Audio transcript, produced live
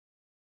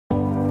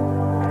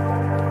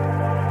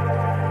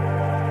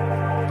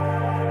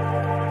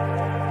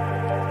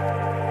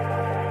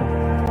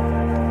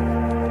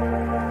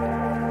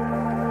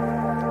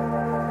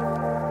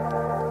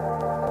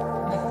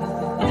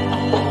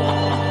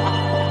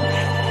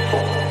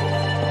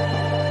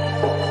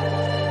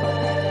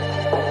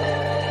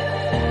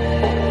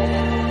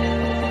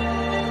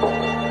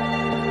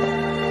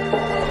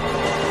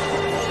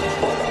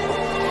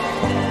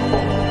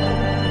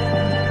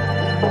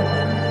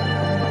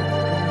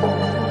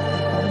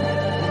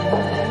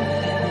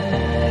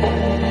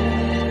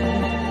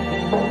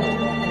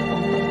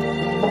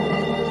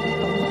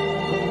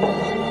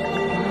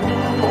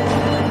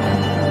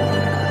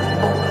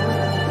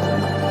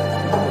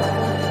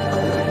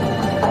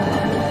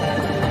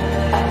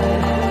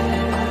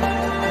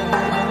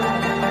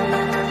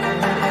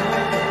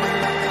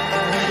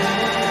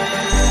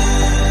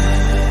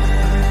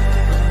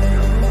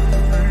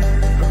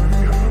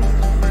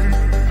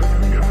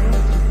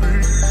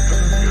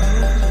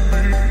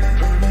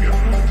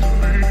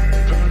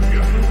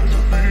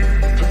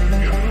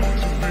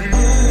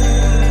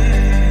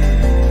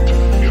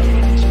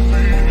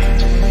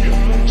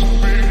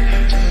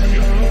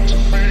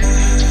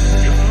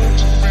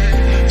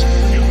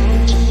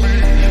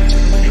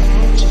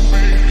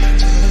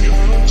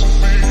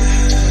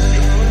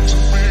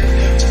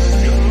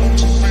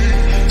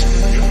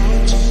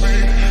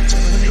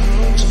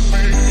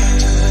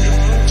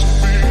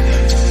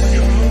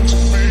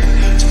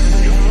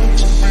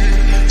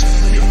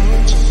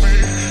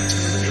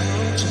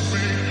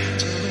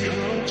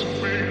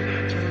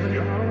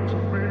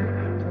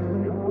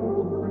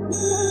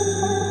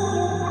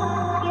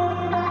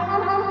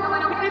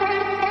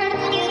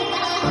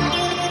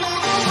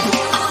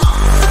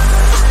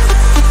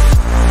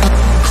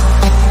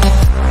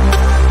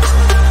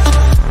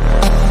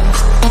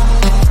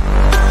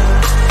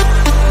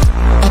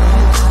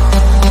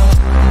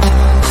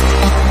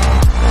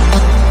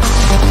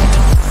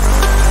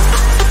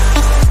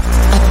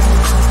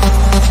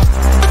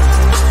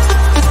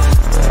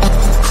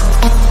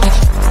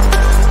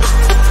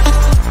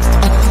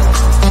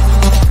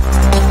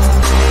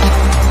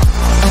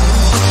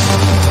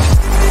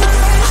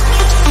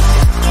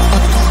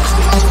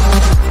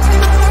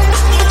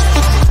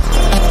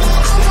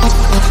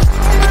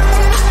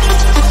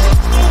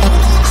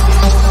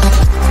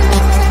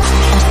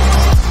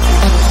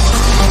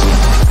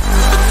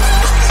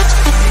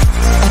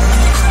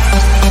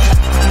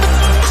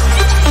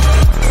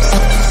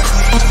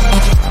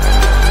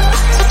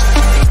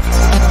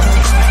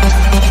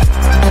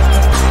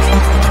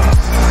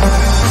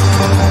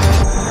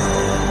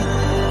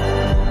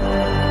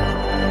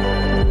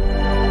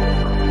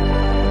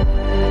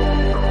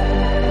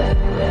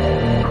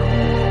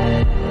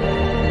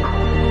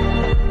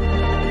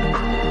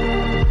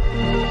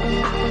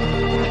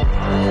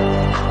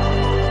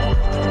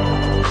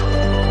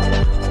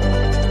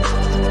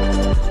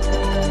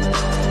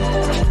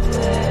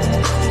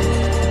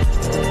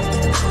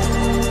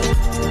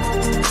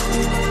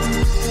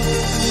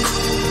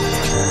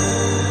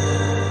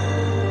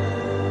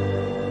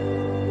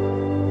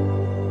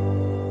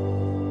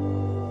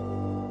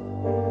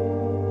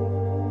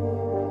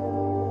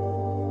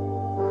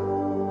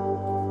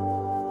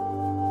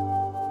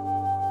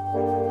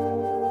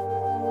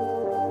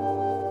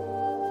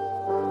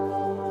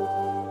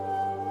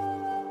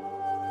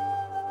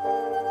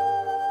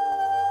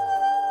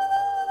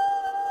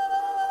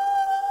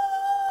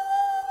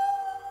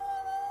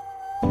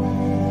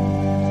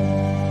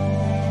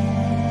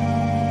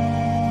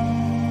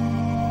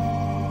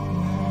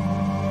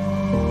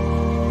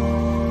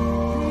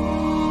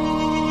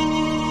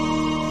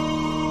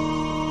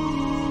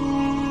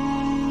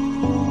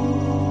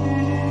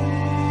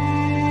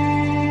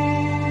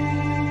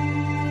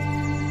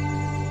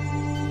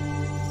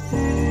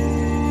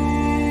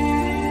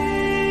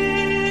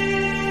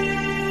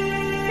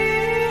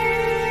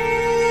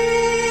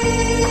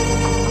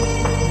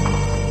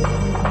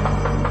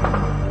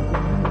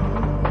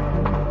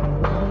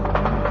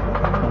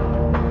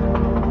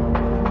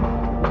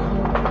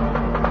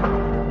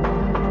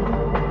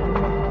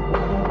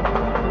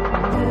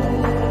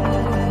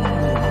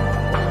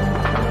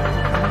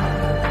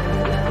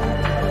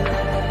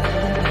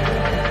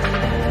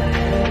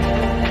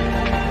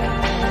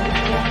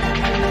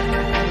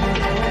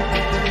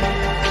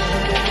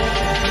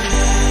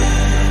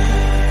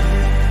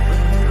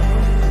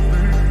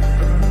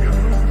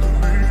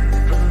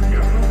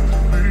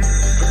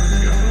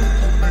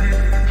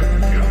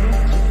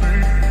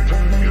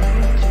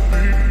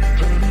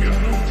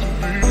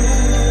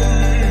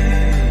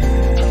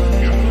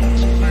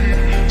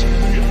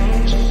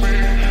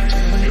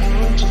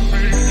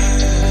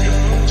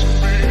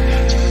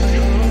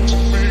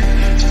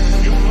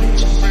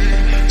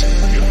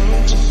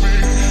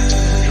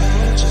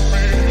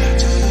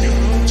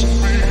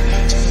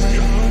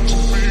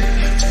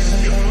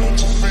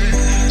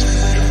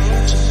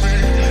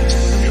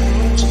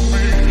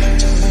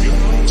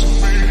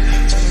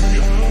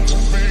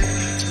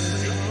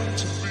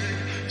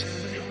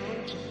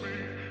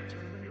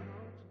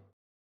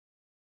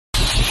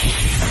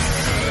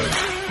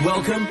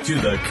Welcome to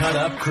the Cut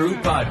Up Crew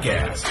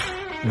Podcast.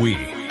 We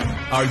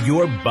are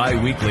your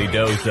bi-weekly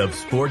dose of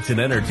sports and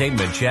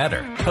entertainment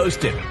chatter,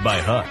 hosted by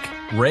Huck,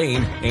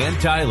 Rain, and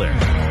Tyler.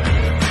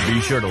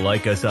 Be sure to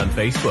like us on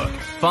Facebook,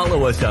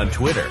 follow us on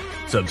Twitter,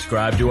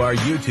 subscribe to our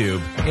YouTube,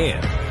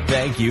 and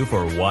thank you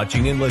for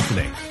watching and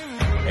listening.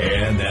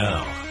 And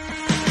now,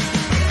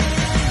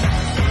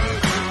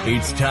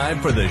 it's time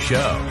for the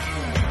show.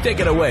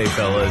 Take it away,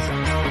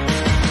 fellas.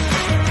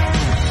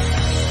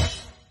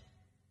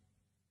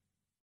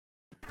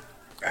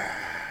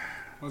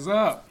 What's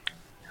up?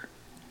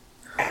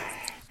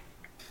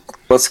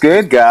 What's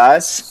good,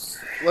 guys?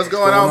 What's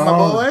going on, my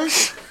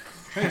boys?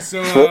 Hey,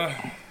 so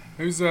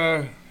who's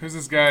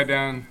this guy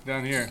down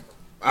here?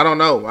 I don't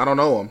know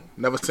him.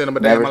 Never seen him a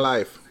day in my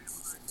life.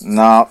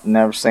 No,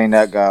 never seen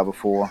that guy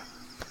before.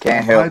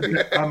 Can't help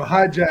it. I'm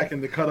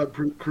hijacking the Cut Up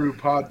Crew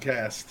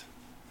podcast.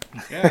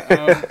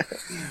 Yeah,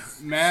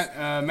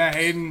 Matt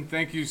Hayden,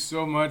 thank you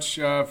so much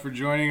for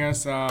joining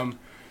us.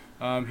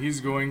 He's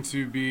going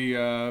to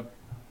be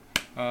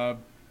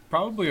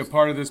probably a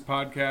part of this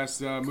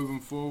podcast moving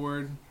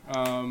forward,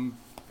 and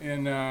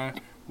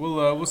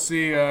we'll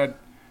see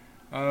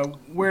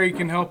where he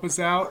can help us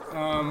out.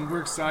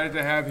 We're excited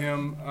to have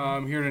him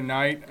here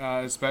tonight,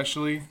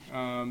 especially.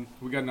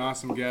 We got an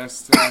awesome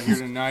guest here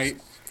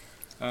tonight.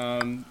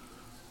 You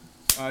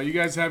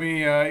guys have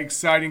any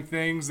exciting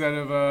things that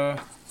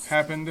have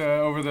happened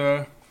over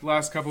the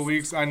last couple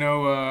weeks? I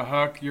know,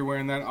 Huck, you're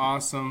wearing that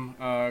awesome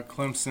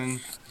Clemson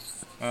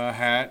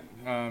hat.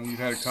 You've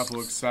had a couple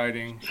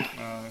exciting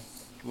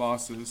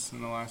losses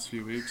in the last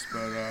few weeks,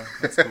 but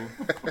that's cool.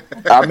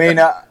 I mean,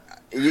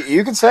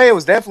 you can say it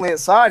was definitely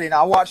exciting.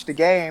 I watched the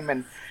game,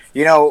 and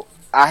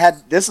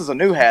this is a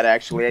new hat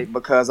actually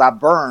because I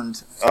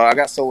burned. I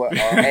got so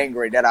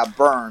angry that I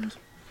burned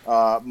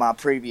my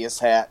previous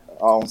hat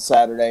on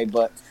Saturday.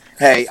 But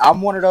hey,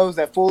 I'm one of those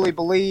that fully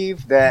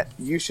believe that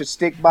you should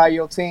stick by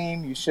your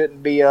team. You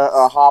shouldn't be a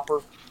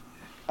hopper.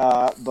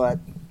 But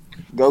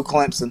go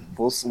Clemson.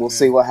 We'll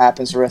see what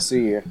happens the rest of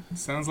the year.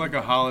 Sounds like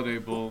a holiday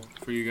bowl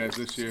for you guys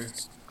this year.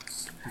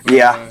 But,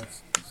 yeah.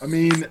 I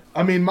mean,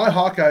 my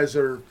Hawkeyes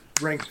are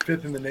ranked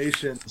 5th in the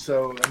nation,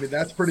 so I mean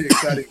that's pretty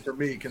exciting for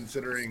me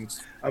considering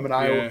I'm an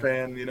Iowa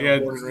fan. Born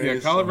and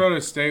raised, Colorado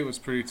State was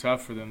pretty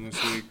tough for them this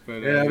week,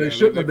 but they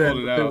shouldn't have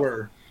been, but they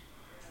were.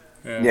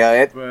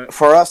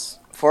 For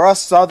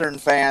us Southern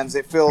fans,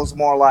 it feels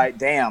more like,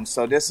 damn.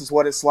 So this is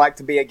what it's like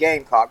to be a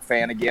Gamecock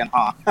fan again,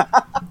 huh?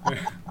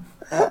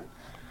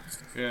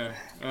 Yeah,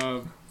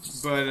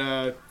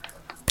 but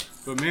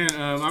man,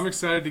 I'm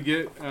excited to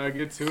get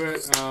to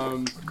it.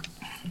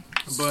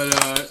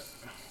 But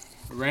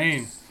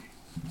Rain,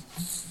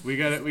 we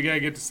gotta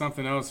get to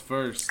something else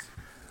first.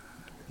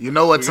 You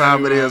know what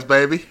time it is,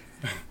 baby.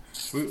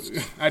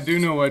 I do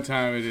know what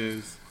time it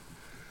is.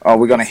 Are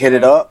we gonna hit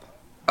it up?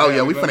 Oh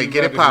yeah, we finna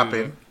get it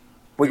popping.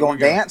 We gonna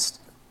dance?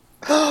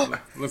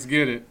 Let's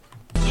get it.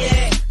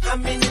 Yeah,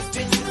 I'm in this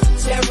bitch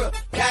with terror.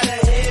 Got a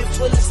head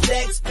full of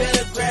stacks,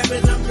 better grab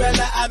an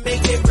umbrella. I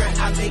make it right.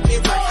 I'm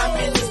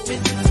in this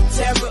bitch with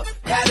terror.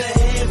 Got a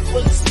head full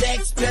of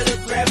stacks, better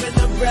grab an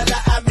umbrella.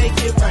 I make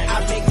it right.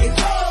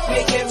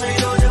 Make it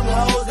rain on them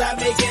hoes. I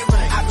make it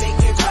right. I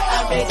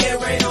make it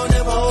rain on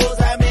them hoes.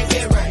 I make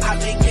it right. I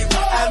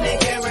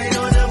make it rain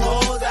on them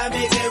hoes. I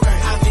make it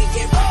right. I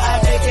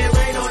make it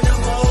rain on them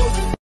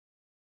hoes.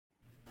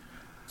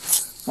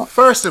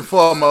 First and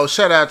foremost,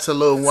 shout out to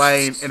Lil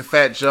Wayne and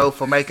Fat Joe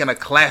for making a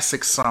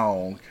classic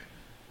song.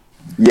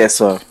 Yes,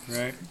 sir.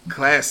 Right.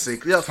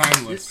 Classic.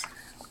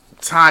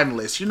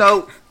 Timeless.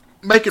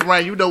 Make it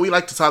rain. We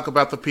like to talk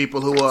about the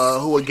people who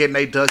are getting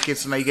their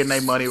ducats and they getting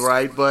their money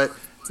right, but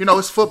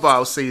it's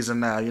football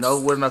season now.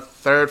 We're in the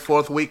 3rd,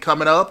 4th week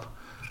coming up.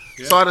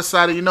 Yeah. So I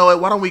decided,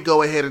 why don't we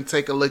go ahead and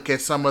take a look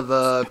at some of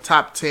the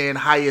top 10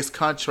 highest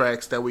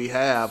contracts that we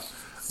have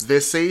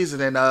this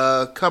season, and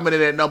coming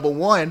in at number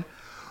 1,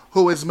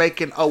 who is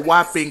making a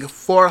whopping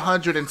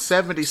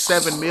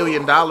 $477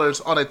 million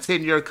on a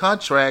 10-year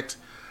contract,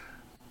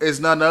 is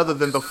none other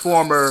than the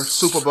former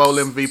Super Bowl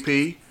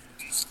MVP,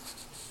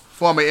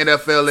 former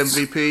NFL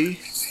MVP,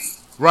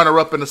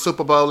 runner-up in the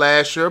Super Bowl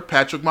last year,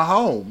 Patrick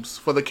Mahomes,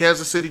 for the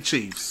Kansas City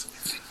Chiefs.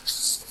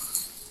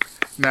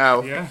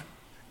 Now,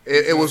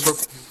 it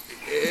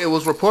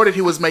was reported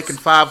he was making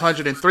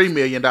 $503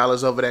 million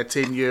over that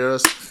 10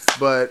 years,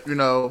 but,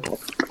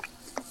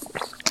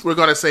 we're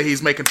going to say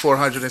he's making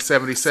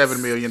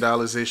 $477 million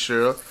this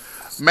year.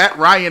 Matt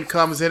Ryan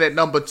comes in at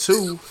number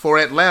 2 for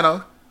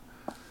Atlanta,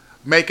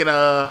 making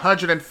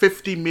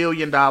 $150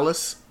 million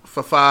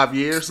for 5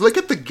 years. Look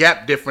at the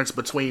gap difference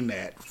between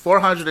that.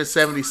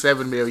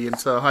 $477 million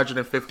to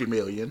 $150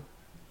 million.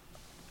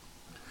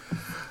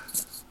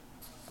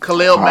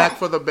 Khalil Mack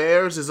for the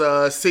Bears is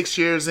 6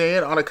 years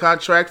in on a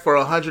contract for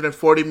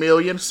 $140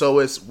 million. So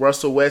is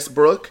Russell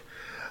Westbrook.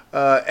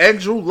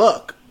 Andrew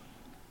Luck,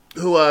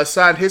 who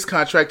signed his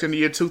contract in the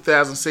year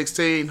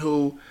 2016,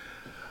 who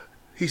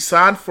he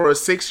signed for a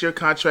 6-year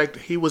contract.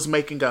 He was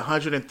making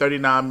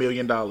 $139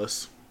 million.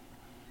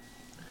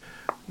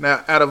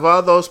 Now, out of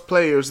all those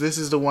players, this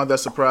is the one that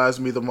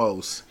surprised me the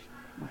most.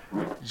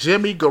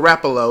 Jimmy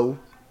Garoppolo,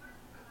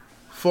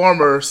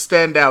 former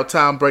standout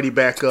Tom Brady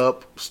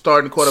backup,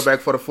 starting quarterback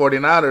for the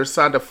 49ers,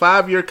 signed a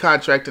 5-year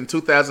contract in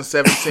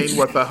 2017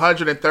 worth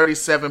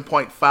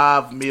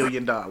 $137.5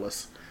 million.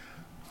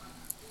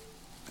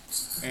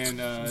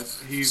 And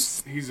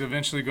he's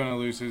eventually going to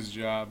lose his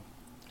job.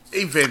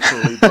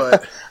 Eventually,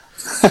 but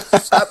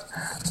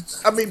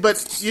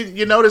but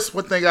you notice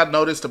one thing I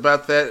noticed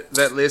about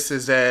that list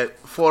is that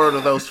 4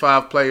 of those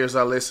 5 players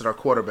I listed are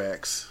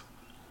quarterbacks.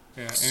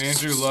 Yeah, and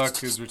Andrew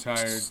Luck is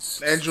retired.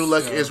 Andrew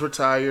Luck is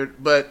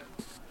retired, but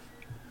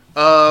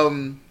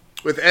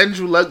with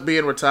Andrew Luck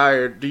being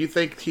retired, do you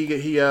think he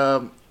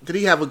did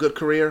he have a good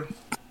career?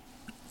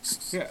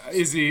 Yeah,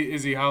 is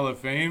he Hall of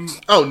Fame?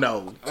 Oh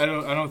no, I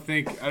don't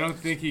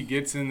think he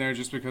gets in there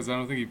just because I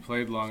don't think he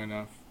played long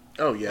enough.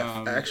 Oh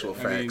yeah, actual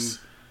facts.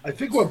 I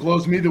think what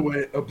blows me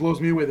away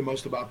the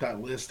most about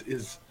that list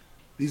is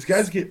these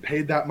guys get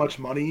paid that much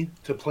money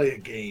to play a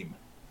game.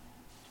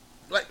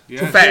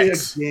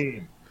 Facts. Play a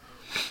game.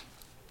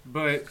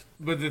 But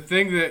the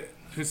thing that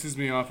pisses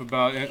me off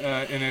about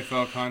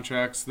NFL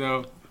contracts,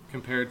 though,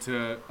 compared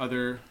to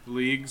other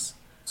leagues,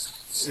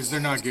 is they're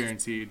not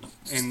guaranteed,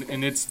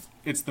 and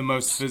it's the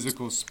most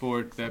physical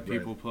sport that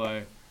people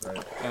play.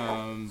 Right.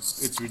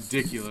 It's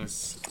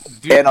ridiculous.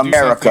 In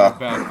America.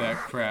 Do about that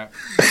crap.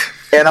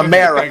 In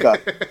America.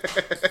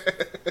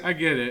 I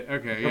get it.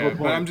 Okay, yeah,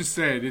 but I'm just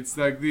saying it's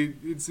like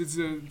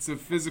it's a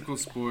physical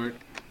sport,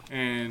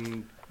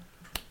 and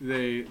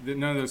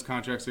none of those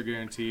contracts are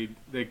guaranteed.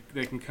 They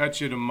can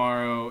cut you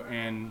tomorrow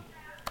and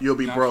you'll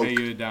be not broke. pay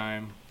you a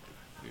dime.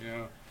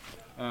 You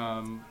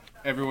know,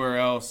 everywhere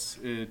else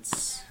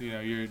it's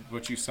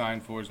what you sign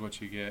for is what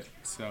you get.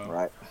 So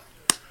Right.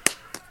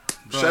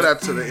 Shout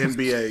out to the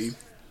NBA.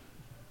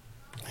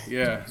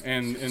 Yeah,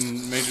 and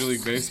Major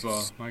League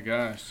Baseball. My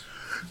gosh.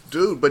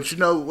 Dude, but you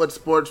know what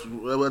sport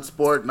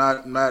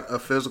not a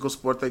physical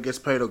sport that gets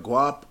paid a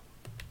guap?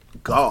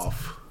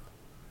 Golf.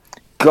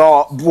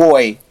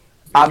 Boy,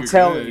 I'm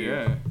telling you.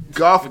 Yeah.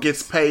 Golf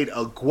gets paid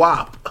a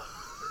guap.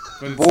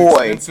 But it's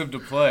Boy. expensive to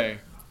play.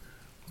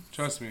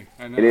 Trust me,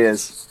 I know. It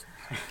is.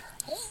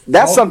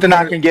 That's something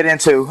I can get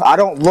into. I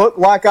don't look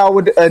like I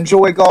would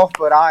enjoy golf,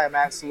 but I am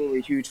absolutely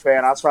a huge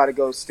fan. I try to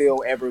go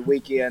still every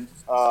weekend.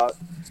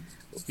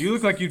 You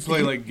look like you'd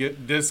play like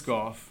disc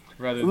golf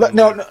rather than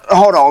No,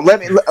 hold on.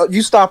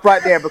 You stop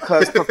right there,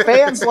 because for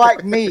fans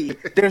like me,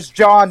 there's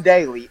John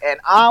Daly,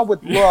 and I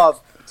would love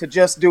to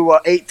just do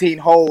 18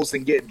 holes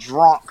and get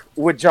drunk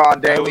with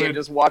John Daly and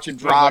just watch him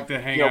drive, like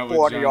to hang out with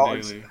 400 John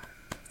yards. Daly.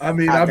 I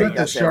mean, I I think bet the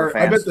that's shark.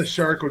 every I fan. bet the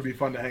shark would be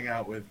fun to hang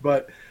out with.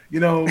 But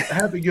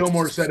Happy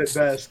Gilmore said it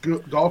best: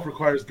 golf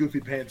requires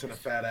goofy pants and a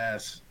fat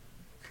ass.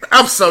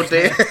 I'm so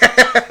dead.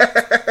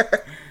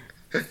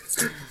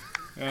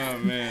 Oh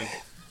man.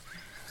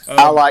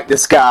 I like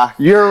this guy.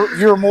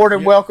 You're more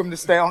than welcome to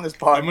stay on this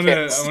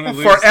podcast. I'm gonna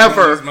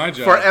Forever. my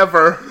job.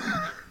 Forever.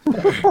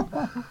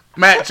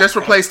 Matt, just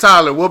replace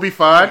Tyler. We'll be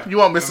fine. You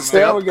won't miss a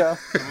There step. we go.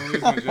 I'm gonna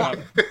lose my job.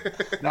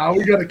 Now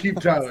we got to keep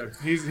Tyler.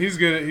 He's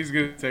good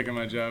at taking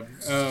my job.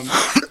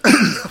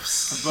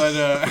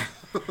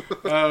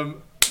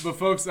 But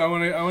folks, I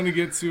want to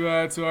get to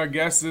our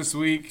guest this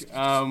week.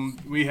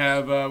 We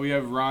have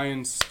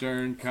Ryan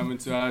Stern coming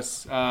to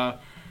us.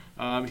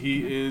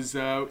 He is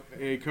a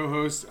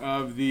co-host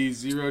of the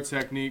Zero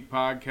Technique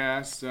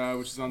podcast,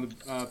 which is on the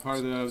part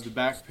of the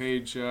back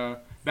page,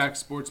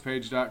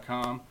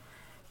 backsportspage.com.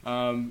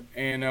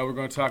 And we're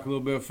going to talk a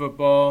little bit of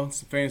football,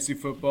 some fantasy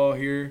football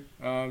here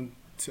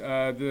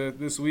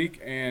this week.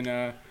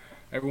 And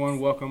everyone,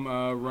 welcome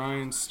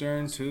Ryan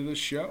Stern to the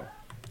show.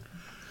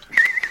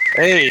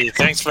 Hey,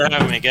 thanks for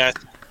having me, guys.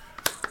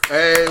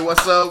 Hey,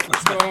 what's up?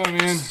 What's going on,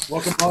 man?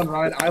 Welcome on,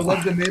 Ryan. I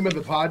love the name of the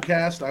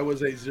podcast. I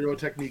was a Zero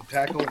Technique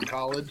tackle in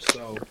college,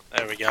 so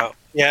There we go.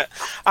 Yeah,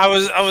 I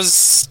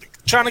was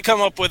trying to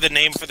come up with a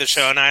name for the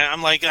show, and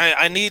I'm like,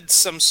 I need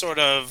some sort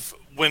of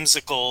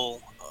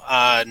whimsical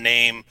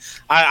name.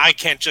 I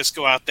can't just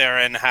go out there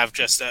and have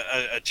just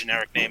a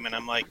generic name, and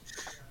I'm like,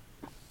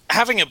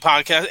 having a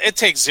podcast, it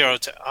takes zero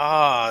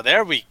to...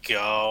 there we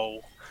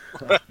go.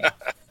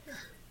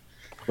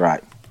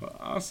 Right.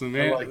 Awesome,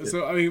 man. like it.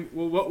 So, I mean,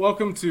 well,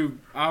 welcome to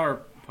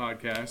our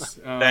podcast.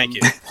 Thank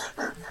you.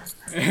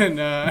 And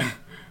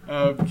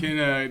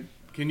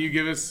can you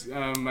give us,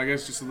 I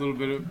guess, just a little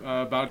bit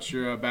about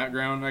your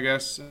background, I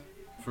guess,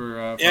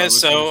 for Yeah, our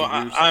so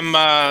listeners and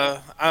viewers?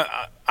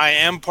 I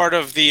am part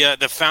of the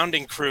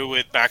founding crew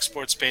with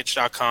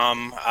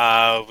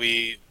backsportspage.com.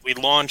 We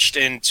launched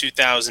in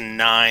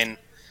 2009.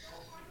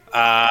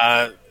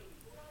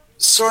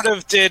 Sort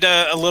of did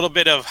a little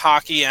bit of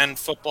hockey and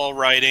football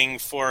writing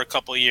for a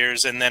couple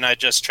years, and then I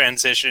just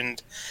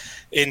transitioned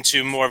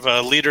into more of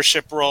a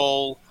leadership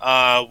role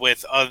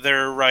with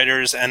other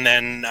writers, and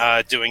then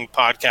doing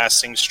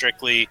podcasting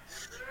strictly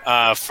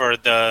for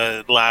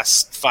the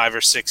last 5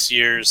 or 6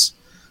 years,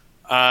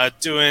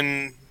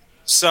 doing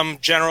some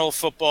general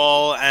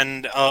football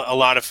and a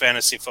lot of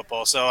fantasy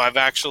football. So I've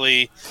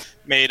actually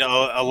made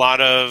a lot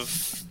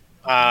of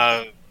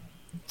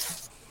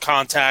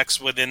contacts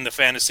within the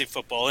fantasy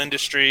football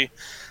industry.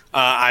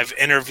 I've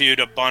interviewed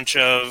a bunch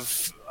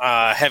of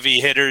heavy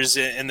hitters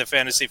in the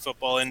fantasy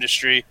football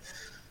industry.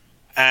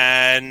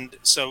 And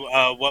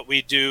so what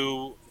we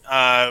do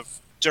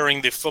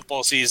during the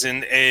football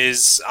season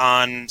is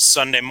on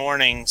Sunday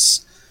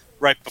mornings,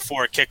 right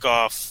before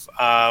kickoff,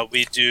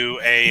 we do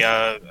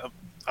a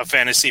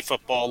fantasy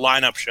football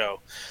lineup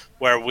show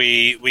where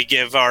we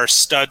give our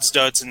studs,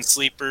 duds, and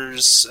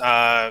sleepers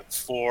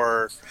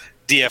for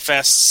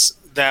DFS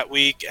that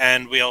week,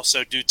 and we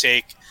also do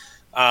take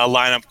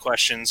lineup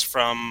questions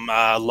from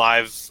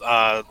live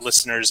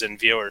listeners and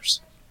viewers.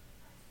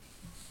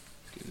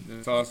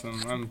 That's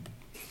awesome.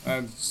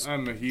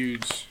 I'm a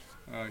huge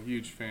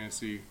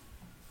fantasy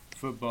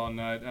football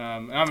nut.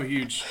 I'm a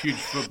huge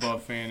football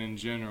fan in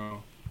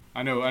general.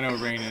 I know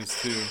Rain is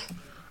too.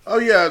 Oh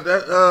yeah,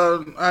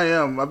 I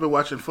am. I've been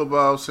watching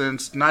football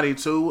since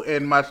 '92,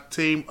 and my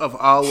team of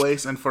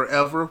always and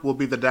forever will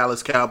be the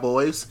Dallas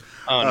Cowboys.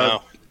 Oh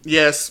no.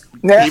 Yes,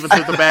 even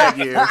through the bad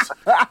years.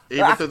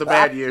 Even through the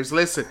bad years.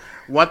 Listen,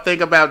 one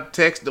thing about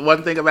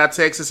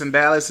Texas and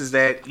Dallas is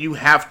that you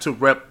have to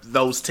rep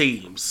those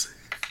teams.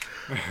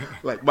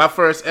 Like my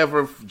first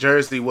ever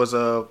jersey was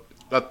a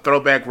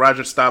throwback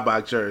Roger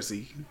Staubach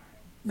jersey.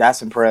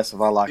 That's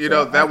impressive. I like that. You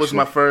know, that was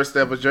my first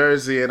ever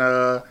jersey, and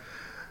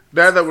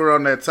now that we're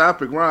on that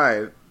topic,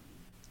 Ryan,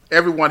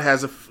 everyone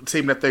has a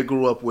team that they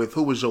grew up with.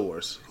 Who was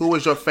yours? Who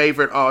was your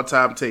favorite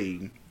all-time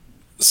team?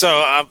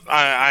 So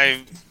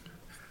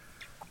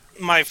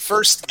my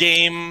first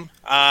game,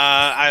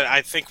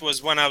 I think,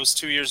 was when I was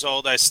 2 years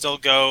old. I still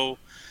go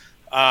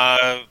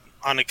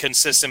on a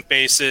consistent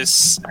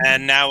basis,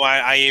 and now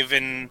I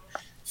even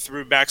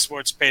through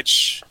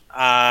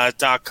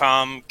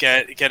backsportspage.com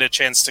get a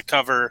chance to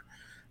cover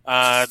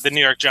the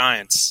New York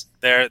Giants.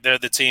 They're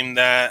the team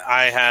that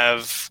I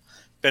have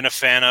been a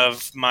fan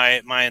of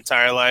my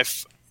entire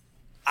life.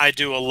 I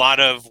do a lot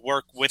of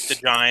work with the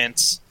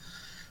Giants.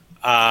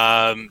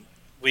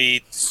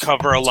 We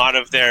cover a lot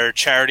of their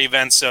charity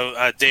events.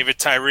 So David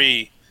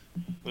Tyree,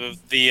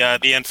 the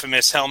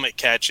infamous helmet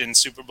catch in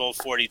Super Bowl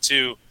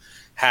 42,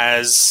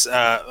 has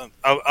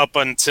up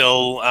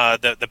until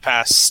the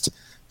past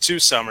 2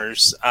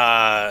 summers,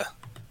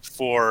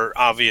 for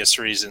obvious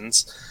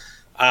reasons.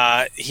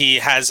 He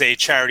has a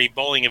charity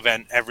bowling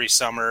event every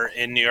summer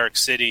in New York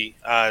City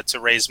to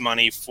raise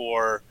money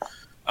for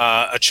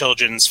a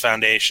children's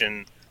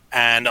foundation.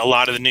 And a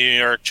lot of the New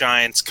York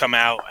Giants come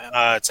out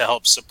to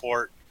help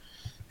support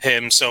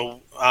him.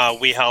 So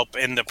we help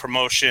in the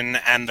promotion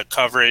and the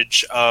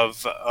coverage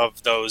of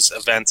those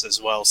events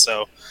as well.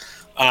 So,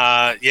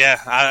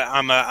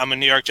 I'm a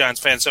New York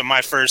Giants fan. So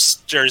my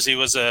first jersey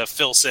was a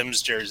Phil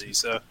Simms jersey.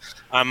 So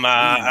I'm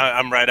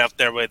right up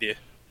there with you.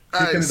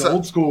 Kicking it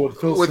old school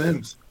with Phil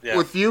Simms. Yeah.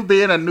 With you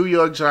being a New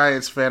York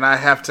Giants fan, I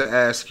have to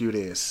ask you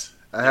this.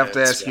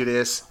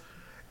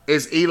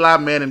 Is Eli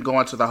Manning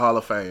going to the Hall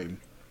of Fame?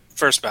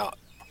 First ballot.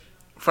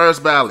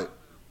 First ballot.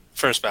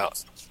 First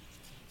ballot.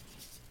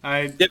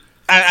 Yep.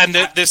 And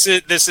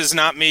this is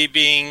not me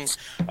being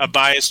a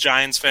biased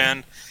Giants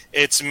fan.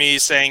 It's me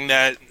saying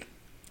that,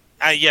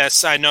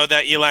 yes, I know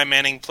that Eli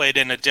Manning played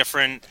in a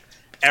different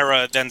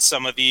era than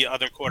some of the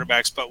other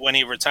quarterbacks, but when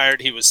he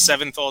retired, he was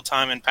 7th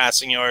all-time in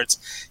passing yards.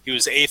 He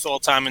was 8th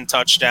all-time in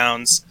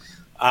touchdowns.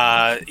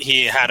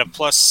 He had a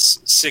plus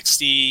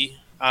 60%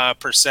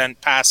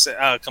 pass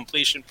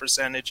completion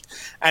percentage,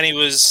 and he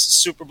was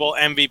Super Bowl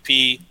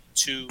MVP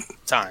 2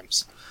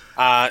 times.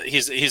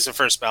 He's a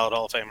first ballot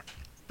Hall of Famer.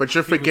 But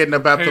you're forgetting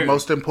about the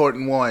most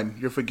important one.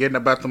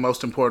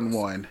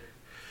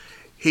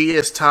 He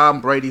is Tom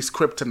Brady's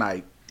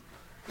kryptonite.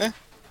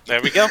 There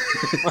we go.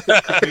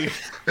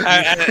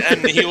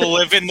 and he will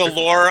live in the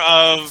lore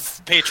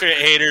of Patriot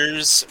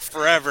haters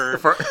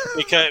forever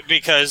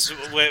because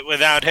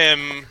without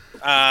him,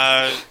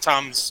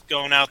 Tom's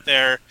going out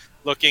there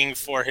looking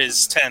for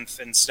his 10th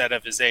instead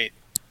of his 8th.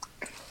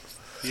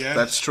 Yeah,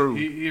 that's true.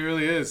 He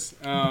really is.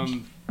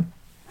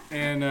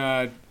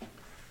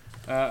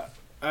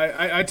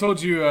 I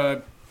told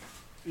you,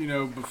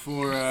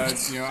 before,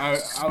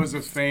 I was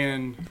a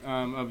fan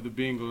of the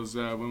Bengals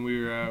when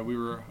we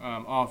were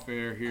off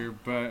air here,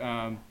 but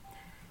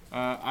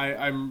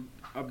I'm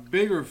a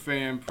bigger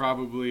fan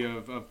probably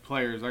of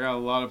players. I got a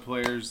lot of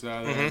players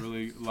that I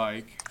really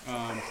like.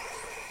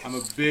 I'm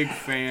a big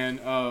fan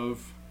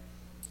of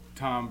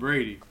Tom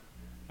Brady.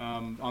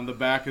 On the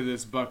back of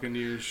this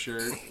Buccaneers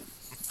shirt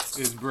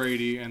is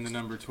Brady and the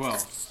number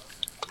 12.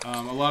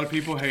 A lot of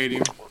people hate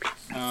him.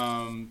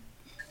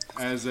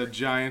 As a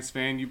Giants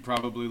fan, you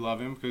probably love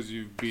him because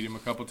you've beat him a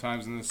couple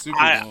times in the Super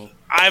Bowl.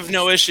 I have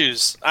no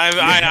issues.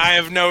 I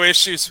have no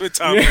issues with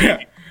Tom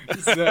Brady.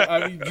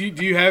 So,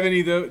 do you have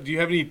any though? Do you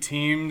have any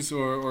teams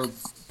or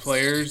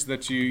players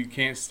that you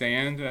can't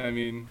stand? I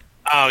mean,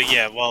 oh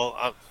yeah,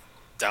 well,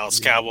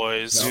 Dallas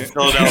Cowboys,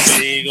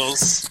 Philadelphia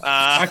Eagles.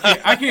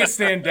 I can't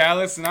stand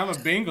Dallas, and I'm a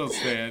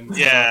Bengals fan. So.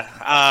 Yeah.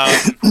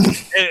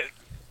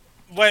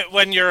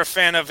 When you're a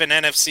fan of an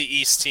NFC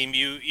East team,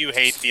 you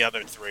hate the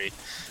other 3.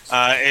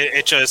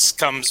 It just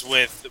comes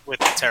with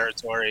the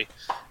territory.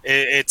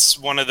 It's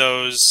one of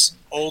those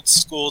old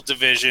school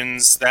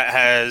divisions that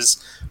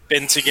has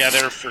been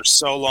together for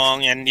so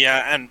long, and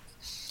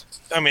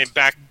I mean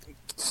back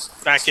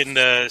in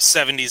the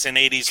 70s and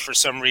 80s for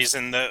some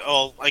reason.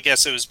 I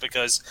guess it was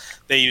because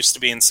they used to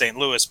be in St.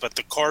 Louis, but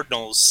the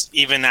Cardinals,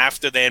 even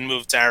after they had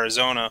moved to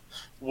Arizona,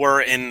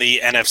 were in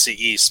the NFC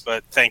East.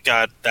 But thank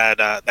God that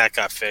that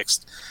got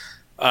fixed.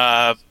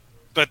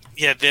 But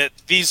yeah,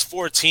 these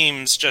four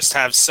teams just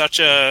have such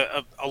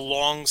a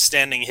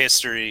long-standing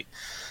history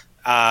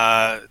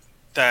that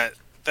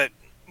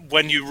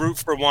when you root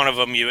for one of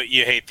them,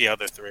 you hate the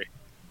other three.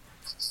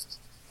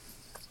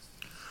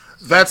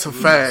 That's a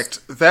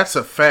fact. That's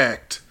a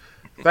fact.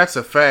 That's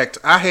a fact.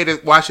 I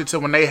hated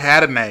Washington when they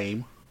had a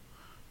name.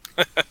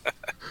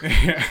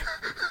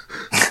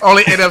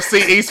 Only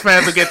NFC East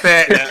fans will get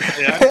that.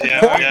 Yeah.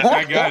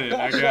 I got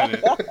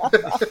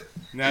it.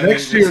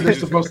 Next year they're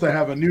supposed to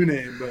have a new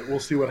name, but we'll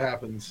see what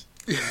happens.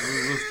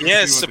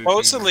 Yeah,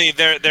 supposedly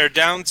they're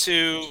down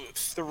to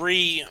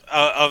 3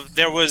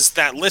 there was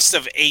that list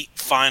of 8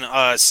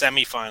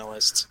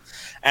 semifinalists,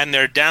 and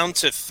they're down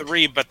to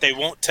 3, but they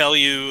won't tell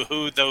you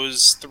who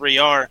those 3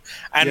 are.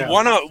 And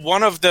one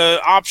of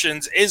the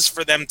options is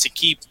for them to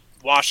keep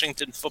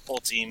Washington Football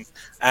Team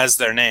as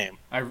their name.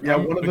 I'm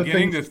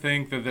beginning to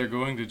think that they're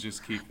going to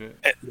just keep it.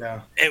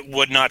 It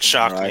would not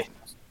shock me.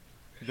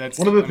 That's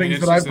one of the things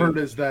that I've heard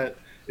is that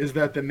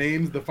the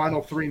names, the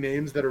final 3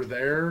 names that are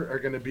there, are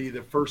going to be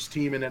the first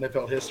team in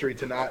NFL history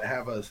to not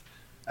have a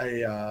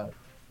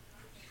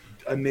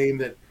name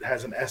that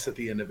has an S at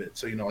the end of it.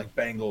 So like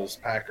Bengals,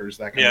 Packers,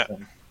 that kind of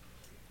thing.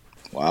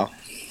 Wow.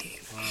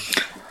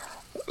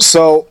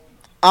 So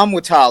I'm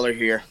with Tyler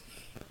here.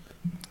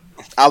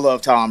 I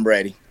love Tom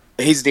Brady.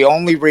 He's the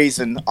only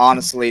reason,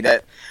 honestly,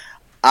 that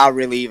I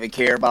really even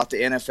care about the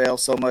NFL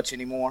so much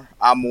anymore.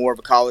 I'm more of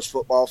a college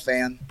football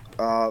fan,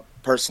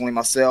 personally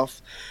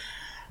myself.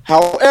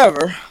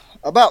 However,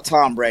 about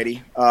Tom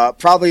Brady,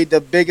 probably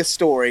the biggest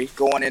story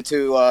going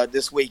into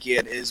this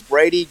weekend is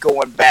Brady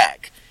going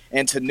back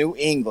into New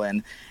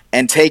England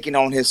and taking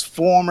on his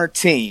former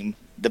team,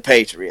 the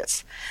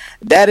Patriots.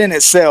 That in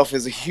itself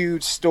is a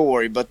huge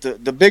story, but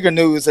the bigger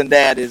news than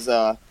that is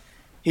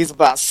he's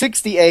about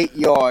 68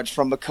 yards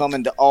from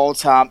becoming the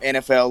all-time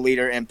NFL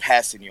leader in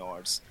passing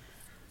yards.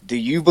 Do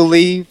you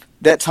believe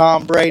that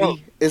Tom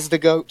Brady is the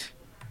GOAT?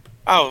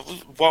 Oh,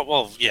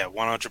 well, yeah,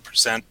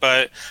 100%.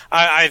 But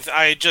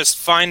I just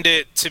find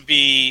it to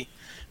be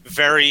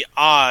very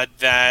odd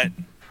that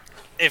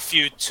if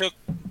you took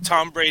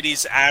Tom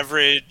Brady's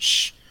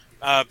average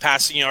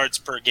passing yards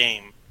per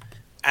game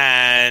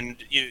and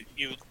you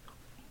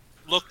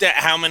looked at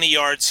how many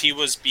yards he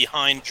was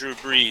behind Drew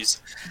Brees,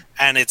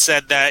 and it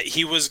said that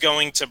he was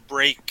going to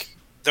break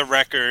the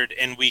record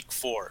in Week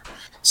 4.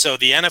 So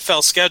the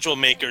NFL schedule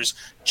makers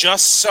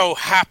just so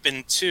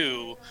happened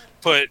to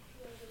put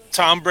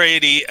Tom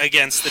Brady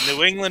against the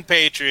New England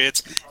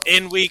Patriots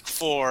in Week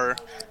 4.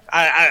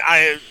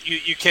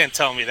 You can't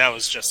tell me that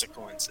was just a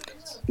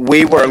coincidence.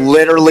 We were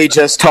literally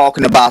just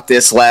talking about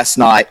this last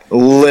night.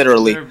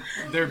 Literally.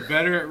 They're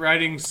better at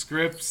writing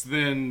scripts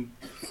than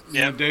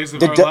Days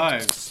of Our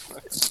Lives.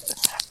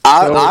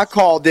 I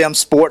call them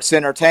sports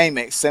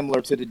entertainment,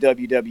 similar to the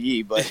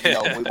WWE, but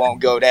we won't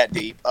go that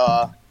deep.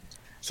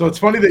 So it's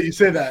funny that you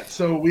say that.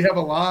 So we have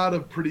a lot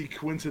of pretty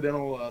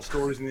coincidental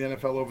stories in the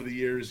NFL over the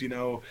years,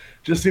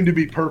 just seem to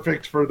be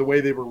perfect for the way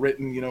they were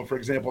written. For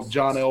example,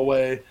 John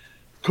Elway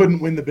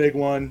couldn't win the big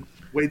one,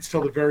 waits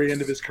till the very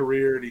end of his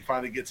career, and he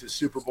finally gets his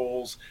Super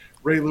Bowls.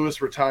 Ray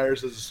Lewis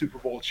retires as a Super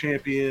Bowl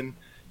champion.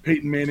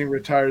 Peyton Manning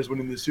retires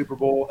winning the Super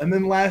Bowl. And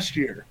then last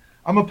year,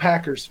 I'm a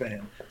Packers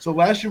fan. So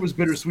last year was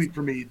bittersweet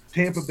for me.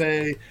 Tampa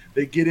Bay,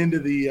 they get into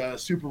the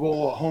Super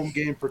Bowl, a home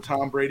game for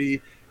Tom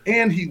Brady,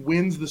 and he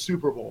wins the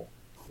Super Bowl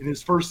in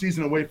his first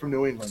season away from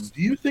New England.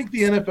 Do you think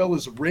the NFL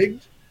is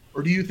rigged,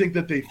 or do you think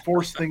that they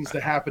force things to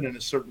happen in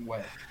a certain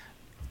way?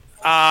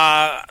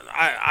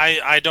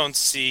 I don't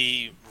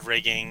see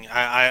rigging.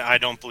 I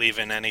don't believe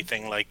in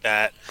anything like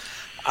that.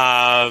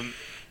 I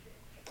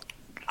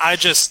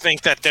just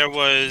think that there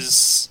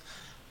was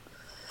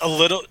a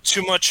little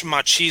too much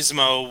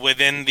machismo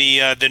within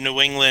the New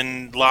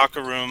England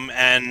locker room,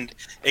 and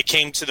it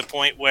came to the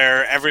point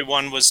where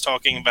everyone was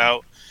talking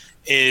about,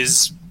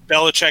 is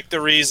Belichick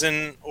the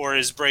reason or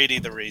is Brady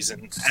the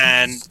reason?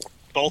 And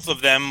both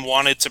of them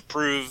wanted to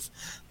prove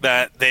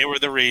that they were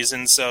the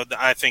reason, so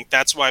I think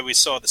that's why we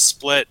saw the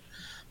split.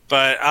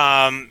 But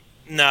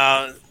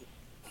no,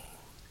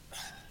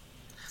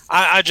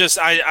 I'm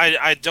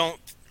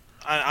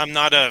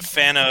not a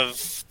fan of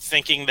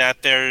thinking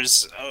that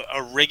there's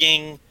a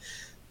rigging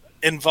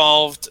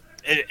involved.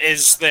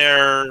 Is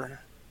there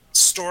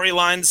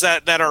storylines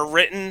that are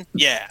written?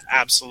 Yeah,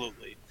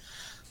 absolutely.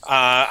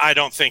 I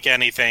don't think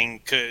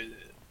anything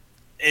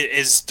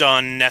is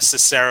done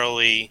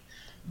necessarily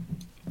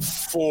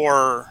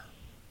for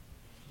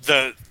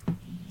the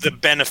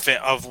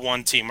benefit of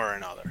one team or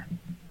another.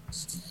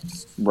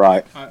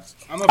 Right.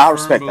 I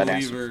respect that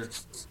answer.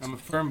 I'm a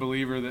firm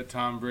believer that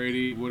Tom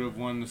Brady would have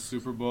won the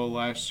Super Bowl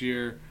last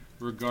year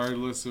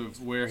regardless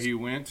of where he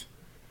went.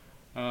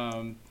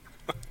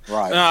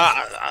 Right.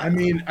 I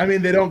mean,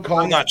 they don't call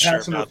I'm not that sure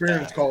pass about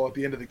interference that. call at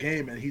the end of the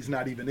game, and he's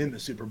not even in the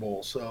Super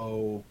Bowl.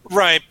 So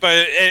Right,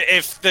 but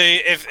if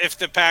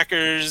the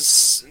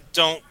Packers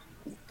don't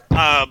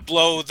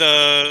blow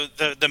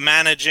the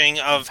managing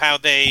of how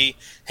they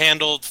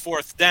handled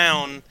fourth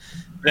down,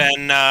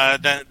 then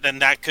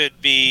that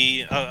could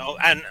be.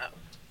 And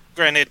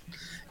granted,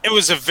 it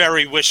was a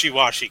very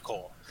wishy-washy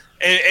call.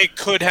 It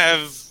could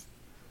have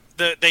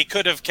they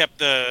could have kept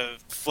the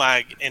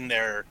flag in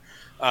their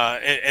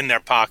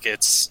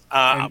pockets.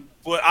 I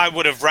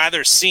would have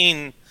rather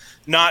seen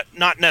not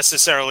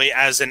necessarily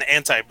as an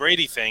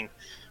anti-Brady thing,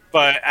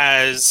 but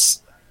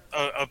as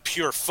a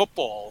pure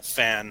football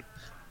fan.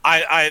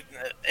 I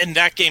in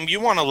that game, you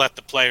want to let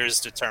the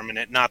players determine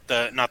it, not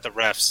the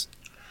refs.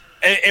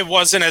 It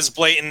wasn't as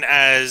blatant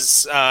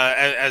as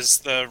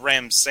the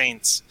Rams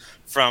Saints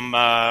from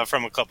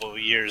a couple of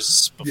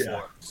years before.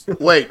 Yeah.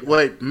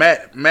 Wait,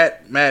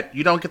 Matt,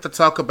 you don't get to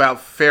talk about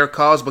fair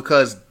calls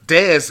because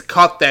Dez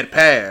caught that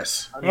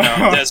pass. No,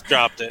 Dez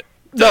dropped it.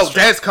 No,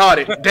 Dez caught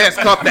it. Dez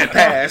caught that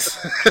pass.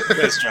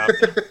 Dez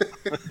dropped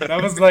it.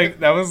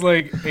 That was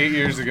like 8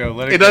 years ago.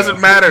 Let it It go.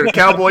 doesn't matter.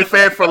 Cowboy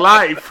fan for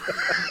life.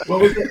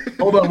 what was it?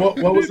 Hold on.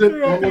 What was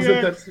it?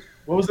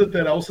 What was it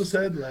that Elsa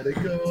said? Let it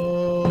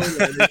go.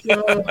 Let it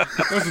go.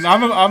 Listen,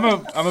 I'm a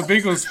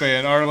Bengals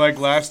fan. Our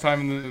last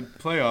time in the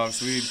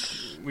playoffs,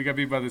 we got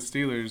beat by the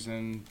Steelers,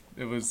 and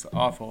it was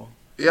awful.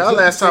 Yeah, our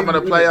last time in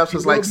the playoffs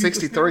was like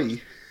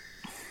 63.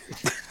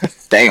 The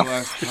Damn.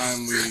 last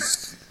time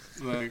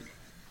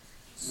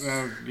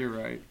you're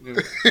right.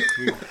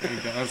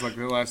 That was like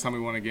the last time we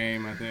won a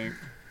game, I think.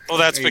 Well,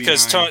 that's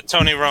because 89.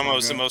 Tony Romo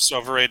is the most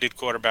overrated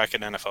quarterback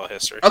in NFL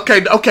history.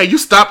 Okay, you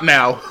stop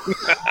now.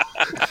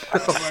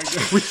 Oh my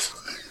God.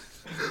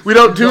 We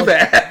don't do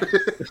that.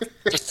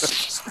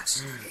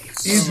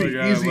 Easy, Oh my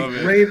God, I easy. love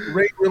it.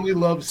 Ray really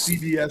loves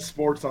CBS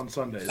Sports on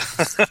Sundays.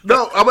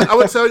 No,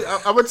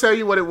 I would tell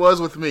you what it was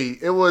with me.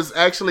 It was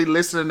actually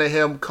listening to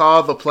him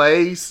call the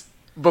plays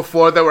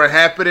before they were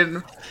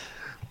happening.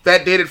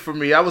 That did it for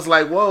me. I was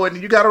like, whoa,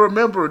 and you got to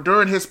remember,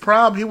 during his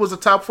prime, he was a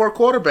top 4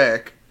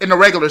 quarterback in the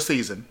regular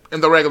season.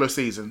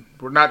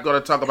 We're not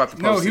going to talk about the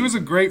postseason. No, he was a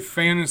great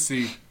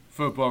fantasy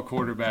football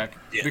quarterback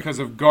because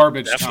of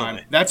garbage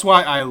time. That's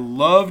why I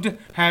loved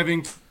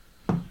having.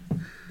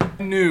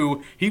 I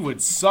knew he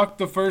would suck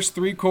the first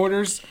 3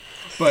 quarters,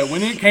 but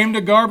when it came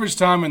to garbage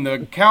time and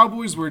the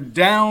Cowboys were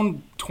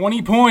down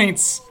 20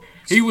 points,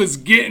 he was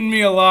getting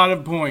me a lot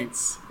of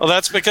points. Well,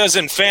 that's because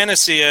in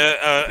fantasy,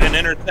 an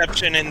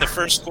interception in the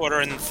first quarter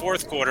and the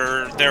fourth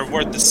quarter, they're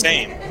worth the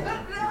same.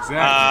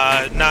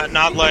 Exactly.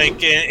 Not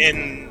like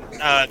in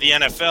the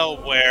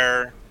NFL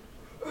where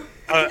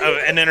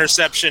an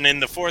interception in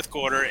the fourth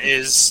quarter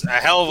is a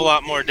hell of a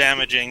lot more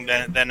damaging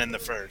than in the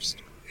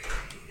first.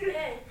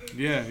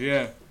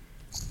 Yeah,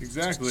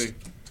 exactly.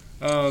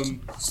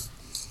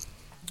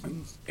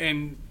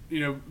 And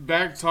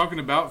back talking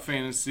about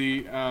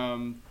fantasy,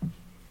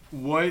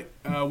 what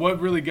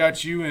really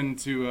got you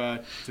into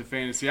to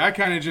fantasy? I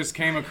kind of just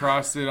came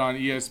across it on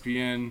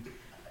ESPN.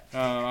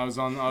 I was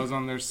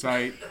on their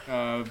site.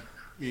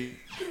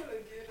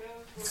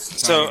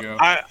 So ago.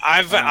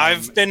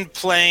 I've been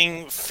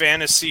playing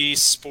fantasy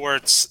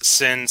sports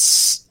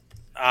since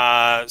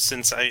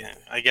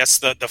I guess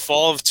the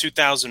fall of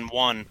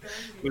 2001,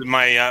 with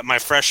my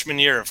freshman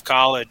year of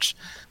college,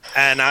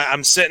 and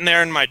I'm sitting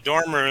there in my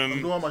dorm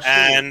room,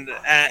 and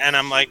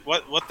I'm like,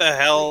 what the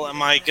hell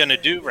am I gonna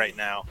do right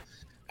now?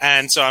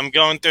 And so I'm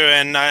going through,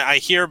 and I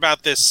hear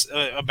about this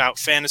about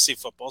fantasy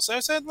football. So I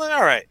said,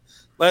 all right,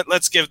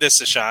 let's give this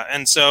a shot.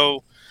 And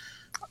so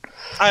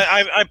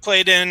I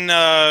played in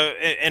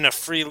a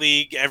free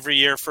league every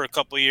year for a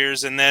couple of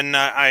years, and then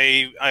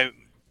I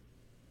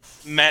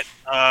met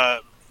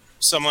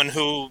someone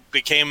who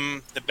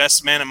became the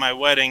best man at my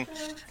wedding,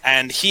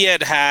 and he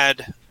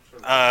had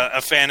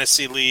a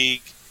fantasy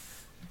league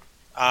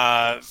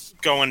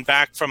going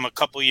back from a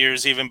couple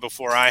years even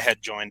before I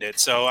had joined it.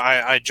 So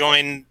I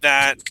joined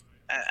that,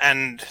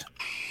 and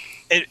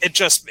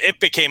it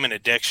became an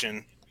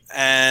addiction.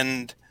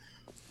 And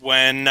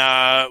when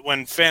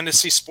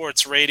Fantasy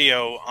Sports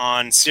Radio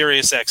on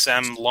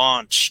SiriusXM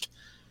launched,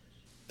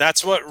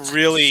 that's what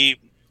really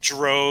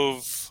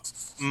drove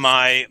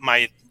my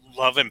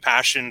love and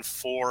passion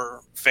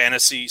for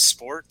fantasy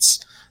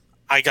sports.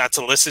 I got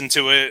to listen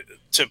to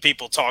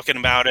people talking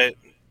about it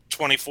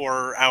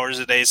 24 hours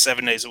a day,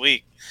 7 days a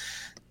week.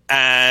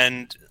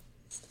 And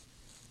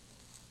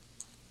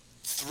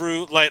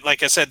through,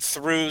 like I said,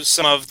 through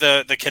some of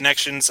the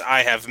connections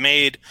I have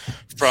made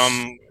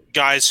from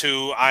guys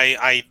who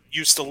I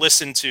used to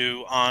listen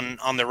to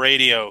on the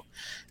radio,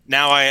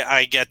 now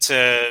I get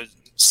to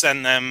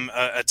send them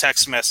a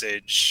text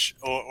message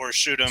or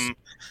shoot them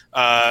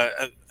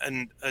a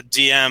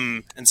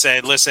DM and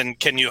say, listen,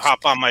 can you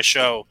hop on my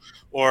show?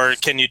 Or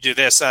can you do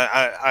this?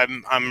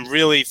 I'm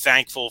really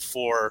thankful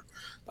for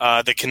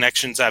the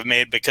connections I've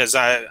made, because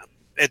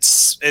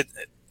it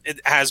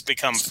has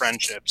become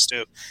friendships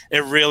too.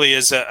 It really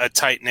is a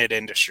tight-knit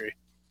industry.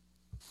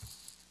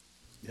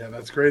 Yeah,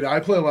 that's great.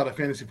 I play a lot of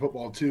fantasy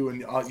football too,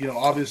 and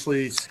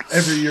obviously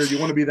every year you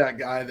want to be that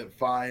guy that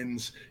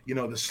finds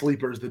the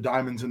sleepers, the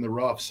diamonds in the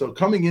rough. So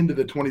coming into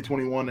the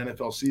 2021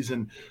 NFL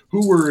season,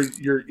 who were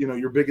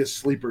your biggest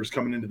sleepers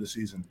coming into the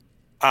season?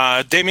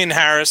 Damian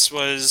Harris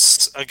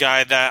was a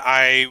guy that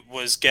I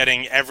was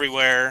getting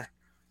everywhere.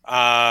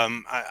 I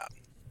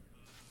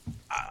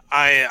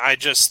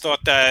just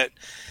thought that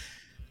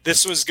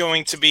this was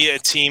going to be a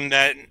team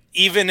that,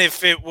 even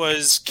if it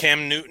was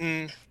Cam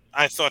Newton,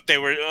 I thought they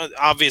were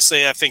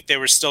obviously. I think they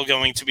were still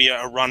going to be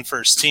a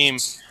run-first team,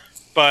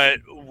 but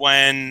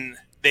when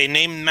they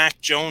named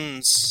Mac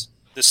Jones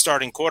the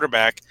starting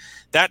quarterback,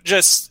 that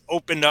just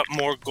opened up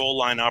more goal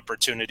line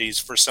opportunities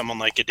for someone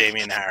like a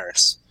Damian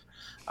Harris.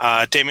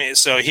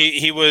 So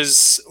he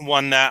was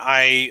one that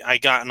I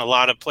got in a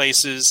lot of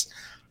places.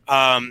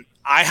 I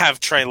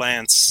have Trey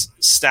Lance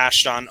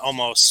stashed on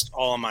almost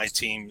all of my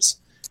teams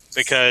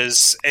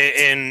because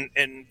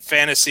in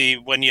fantasy,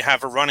 when you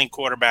have a running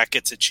quarterback,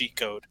 it's a cheat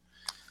code.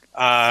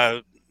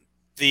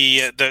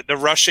 The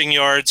rushing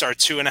yards are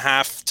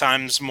 2.5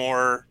 times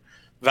more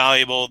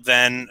valuable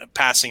than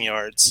passing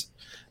yards.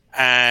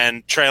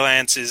 And Trey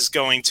Lance is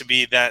going to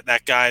be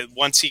that guy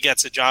once he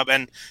gets a job.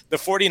 And the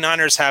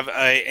 49ers have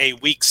a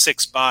week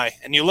 6 bye.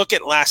 And you look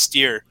at last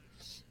year,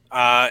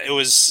 it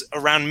was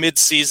around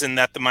mid-season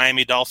that the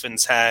Miami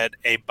Dolphins had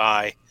a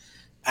bye.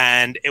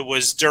 And it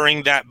was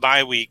during that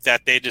bye week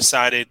that they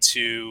decided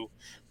to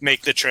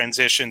make the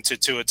transition to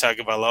Tua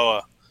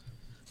Tagovailoa.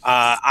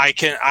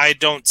 I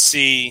don't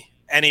see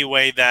any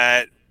way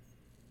that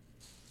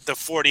the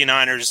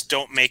 49ers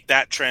don't make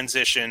that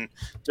transition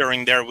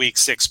during their week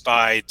 6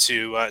 bye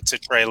to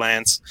Trey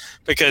Lance,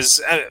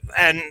 because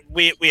and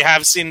we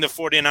have seen the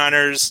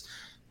 49ers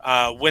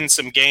win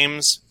some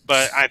games,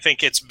 but I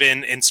think it's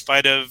been in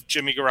spite of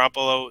Jimmy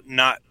Garoppolo,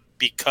 not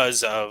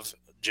because of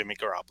Jimmy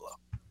Garoppolo.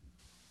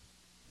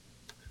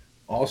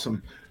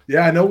 Awesome.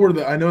 Yeah, I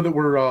know that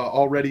we're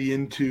already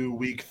into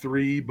week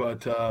 3,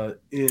 but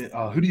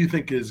who do you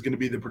think is going to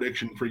be the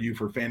prediction for you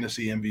for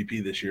fantasy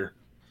MVP this year?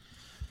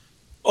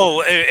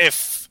 Oh,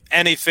 if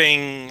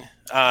anything,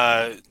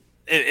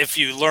 if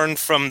you learn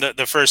from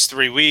the first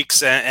 3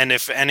 weeks, and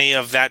if any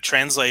of that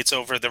translates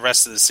over the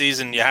rest of the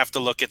season, you have to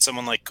look at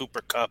someone like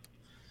Cooper Kupp.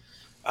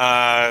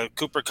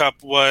 Cooper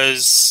Kupp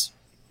was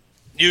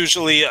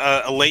usually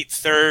a late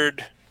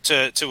 3rd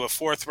to a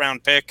 4th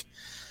round pick.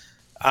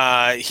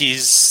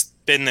 He's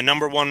been the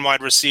number 1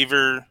 wide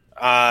receiver.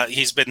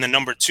 He's been the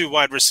number 2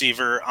 wide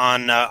receiver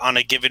on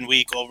a given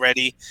week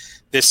already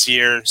this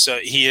year. So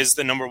he is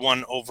the number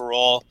 1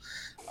 overall.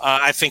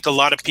 I think a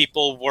lot of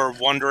people were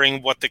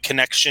wondering what the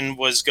connection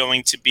was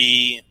going to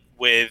be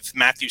with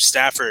Matthew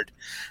Stafford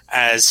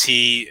as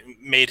he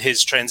made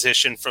his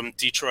transition from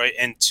Detroit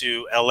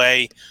into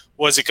LA.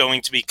 Was it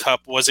going to be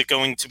Kupp? Was it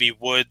going to be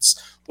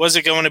Woods? Was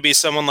it going to be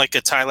someone like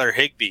a Tyler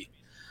Higbee?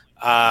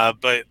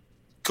 But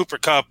Cooper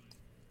Kupp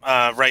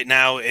right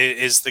now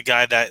is the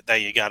guy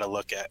that you got to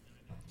look at.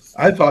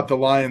 I thought the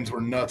Lions were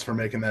nuts for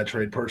making that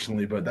trade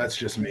personally, but that's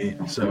just me.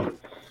 So,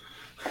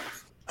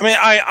 I mean,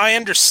 I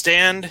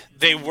understand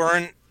they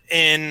weren't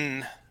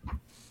in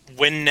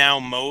win now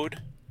mode,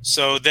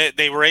 so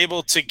they were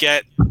able to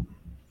get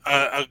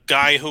a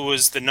guy who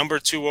was the number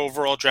 2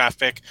 overall draft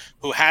pick,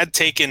 who had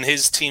taken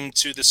his team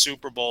to the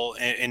Super Bowl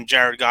in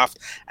Jared Goff,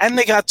 and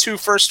they got 2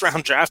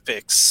 first-round draft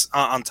picks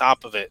on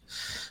top of it.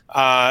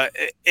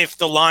 If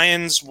the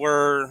Lions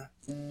were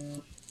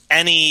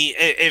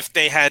if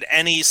they had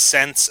any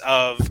sense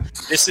of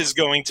this is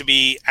going to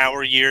be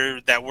our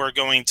year, that we're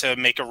going to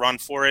make a run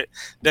for it,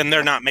 then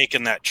they're not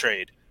making that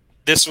trade.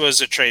 This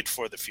was a trade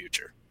for the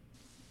future.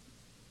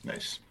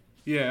 Nice.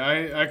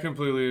 Yeah, I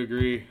completely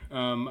agree.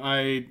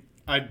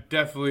 I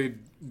definitely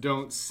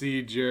don't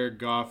see Jared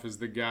Goff as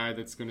the guy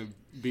that's going to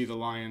be the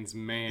Lions'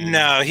 man.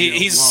 No,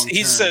 he's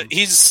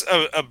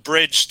a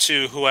bridge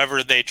to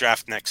whoever they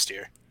draft next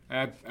year.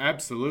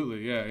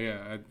 Absolutely,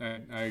 yeah.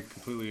 I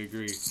completely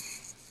agree.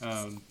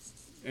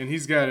 And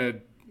he's got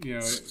a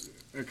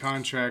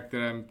contract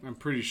that I'm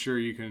pretty sure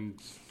you can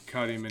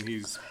cut him, and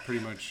he's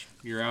pretty much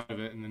you're out of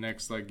it in the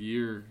next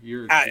year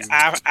or two.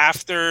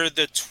 After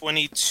the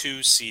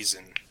 22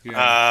 season,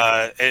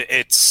 yeah.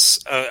 It's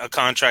a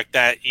contract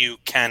that you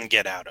can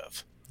get out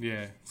of.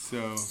 Yeah,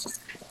 so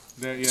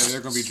they're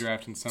going to be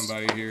drafting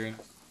somebody here.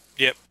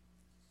 Yep.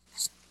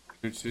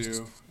 Or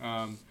two.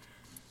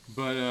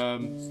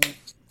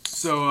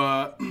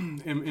 So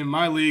in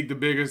my league, the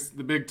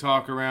big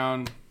talk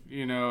around,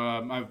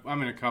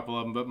 I'm in a couple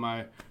of them, but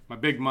my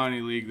big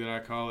money league that I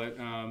call it,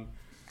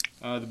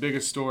 the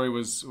biggest story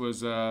was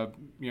Christian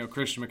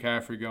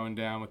McCaffrey going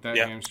down with that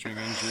hamstring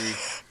injury,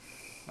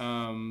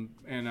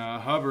 and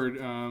Hubbard,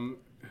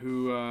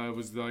 who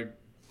was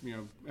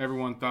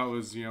everyone thought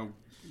was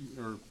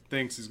or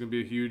thinks is going to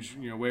be a huge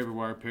waiver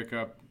wire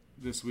pickup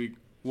this week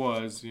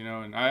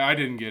and I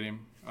didn't get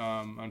him.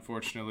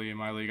 Unfortunately, in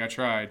my league, I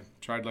tried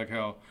like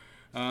hell.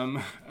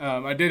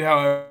 I did,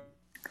 however,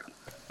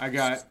 I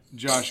got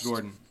Josh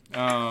Gordon.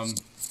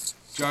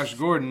 Josh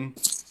Gordon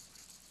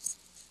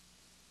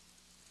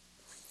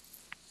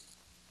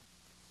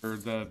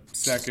the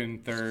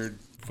second, third,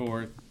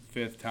 fourth,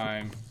 fifth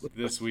time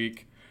this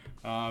week,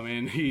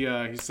 and he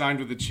signed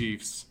with the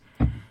Chiefs.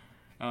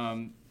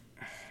 Do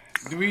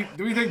we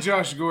think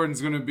Josh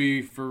Gordon's going to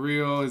be for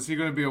real? Is he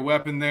going to be a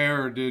weapon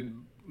there, or did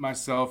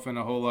myself and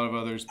a whole lot of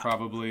others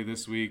probably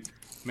this week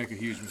make a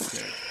huge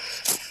mistake?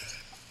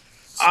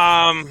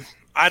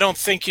 I don't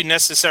think you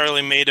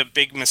necessarily made a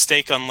big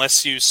mistake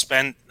unless you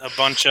spent a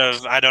bunch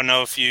of, I don't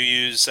know if you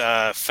use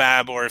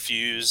Fab or if you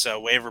use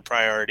waiver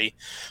priority,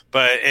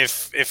 but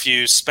if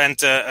you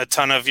spent a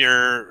ton of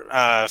your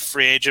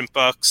free agent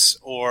bucks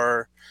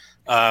or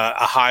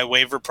a high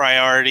waiver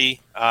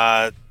priority,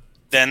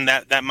 then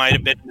that might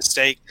have been a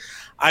mistake.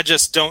 I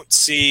just don't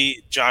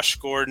see Josh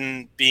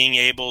Gordon being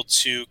able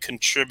to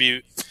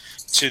contribute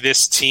to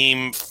this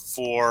team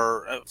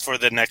for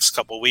the next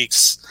couple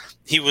weeks.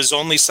 He was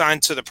only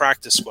signed to the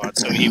practice squad,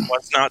 so he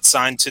was not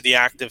signed to the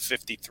active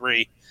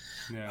 53.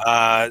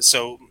 Yeah.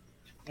 So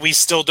we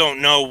still don't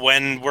know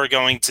when we're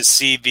going to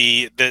see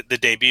the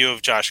debut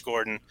of Josh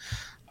Gordon.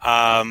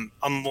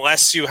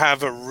 Unless you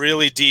have a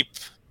really deep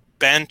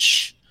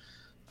bench,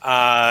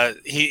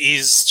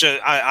 he's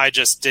just, I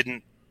just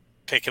didn't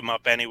pick him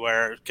up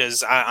anywhere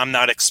because I'm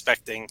not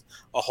expecting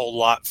a whole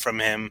lot from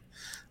him.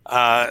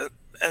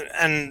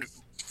 And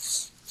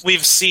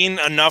we've seen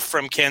enough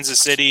from Kansas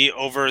City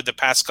over the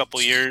past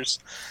couple years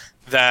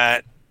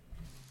that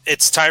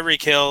it's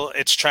Tyreek Hill,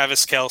 it's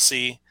Travis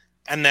Kelce,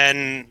 and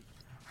then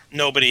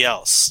nobody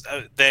else.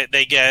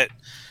 They get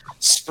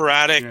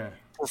sporadic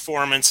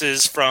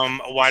performances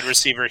from a wide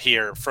receiver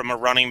here, from a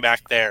running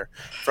back there,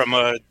 from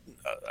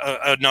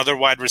another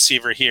wide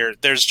receiver here.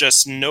 There's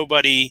just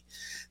nobody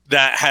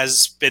that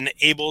has been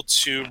able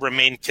to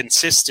remain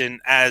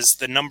consistent as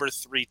the number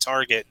 3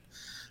 target.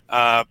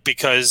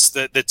 Because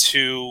the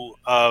two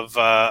of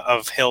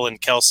Hill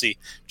and Kelce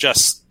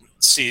just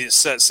see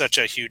such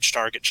a huge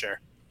target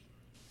share.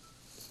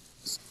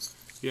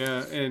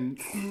 Yeah, and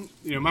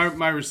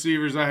my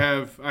receivers, I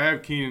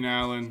have Keenan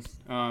Allen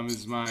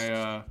is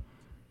my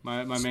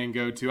main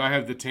go-to. I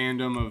have the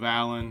tandem of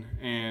Allen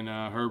and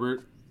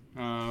Herbert,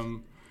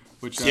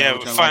 which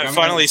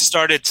finally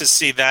started to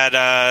see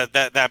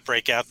that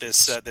breakout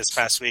this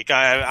past week.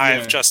 I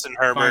have Justin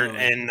Herbert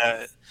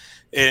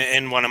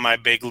in one of my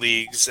big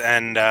leagues,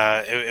 and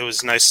it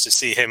was nice to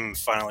see him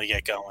finally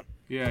get going.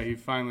 Yeah, he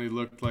finally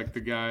looked like the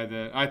guy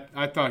that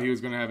I thought he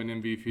was going to have an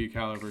MVP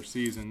caliber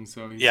season,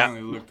 so he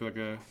finally looked like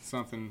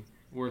something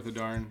worth a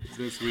darn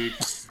this week.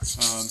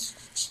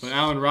 But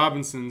Allen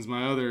Robinson's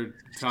my other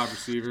top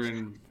receiver,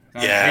 and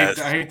I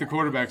hate the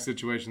quarterback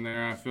situation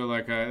there. I feel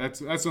like that's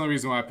the only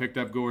reason why I picked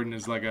up Gordon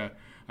is like a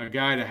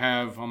guy to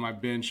have on my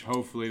bench,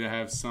 hopefully to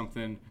have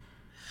something.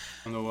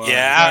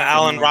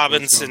 Allen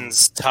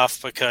Robinson's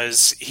tough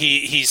because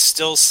he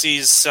still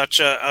sees such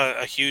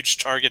a huge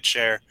target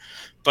share,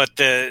 but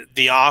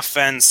the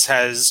offense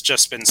has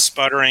just been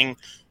sputtering.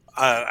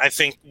 I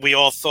think we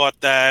all thought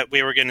that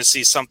we were going to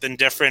see something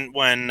different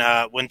when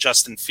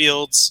Justin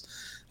Fields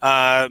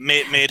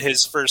made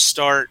his first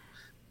start,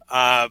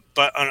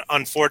 but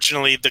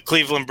unfortunately the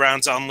Cleveland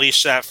Browns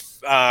unleashed that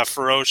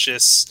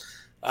ferocious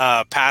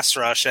pass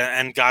rush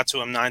and got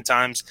to him 9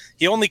 times.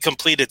 He only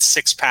completed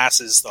 6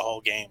 passes the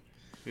whole game.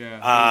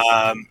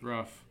 Yeah,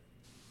 rough.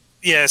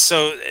 Yeah,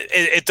 so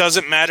it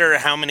doesn't matter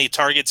how many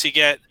targets you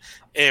get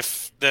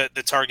if the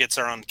targets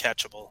are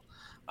uncatchable.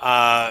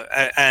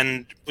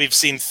 And we've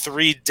seen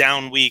 3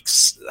 down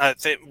weeks.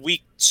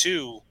 Week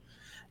 2,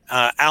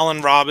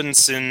 Allen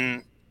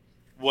Robinson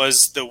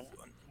was the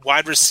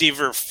wide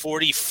receiver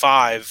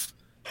 45,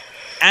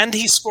 and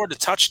he scored a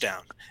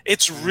touchdown.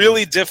 It's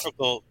really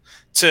difficult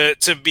to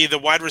be the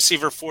wide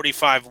receiver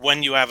 45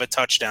 when you have a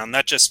touchdown.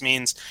 That just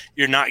means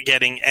you're not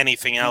getting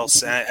anything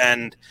else,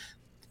 and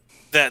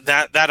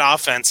that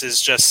offense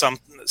is just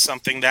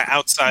something that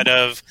outside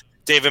of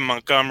David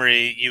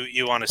Montgomery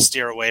you want to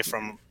steer away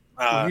from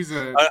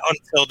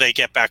until they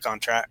get back on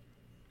track.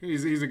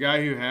 He's a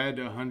guy who had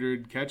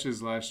 100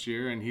 catches last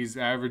year, and he's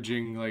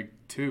averaging like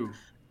 2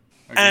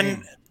 a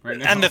game right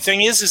now. And the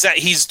thing is that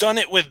he's done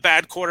it with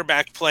bad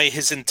quarterback play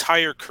his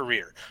entire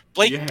career.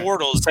 Blake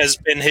Bortles has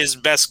been his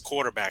best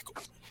quarterback.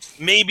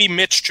 Maybe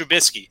Mitch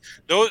Trubisky.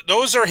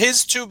 Those are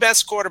his 2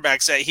 best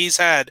quarterbacks that he's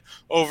had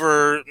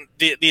over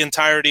the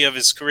entirety of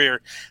his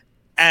career.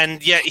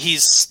 And yet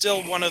he's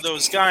still one of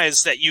those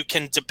guys that you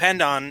can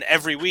depend on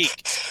every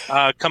week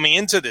coming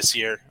into this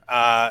year.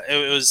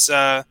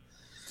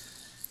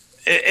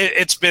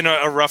 It's been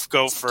a rough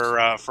go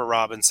for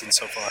Robinson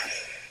so far.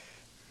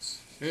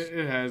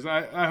 It has.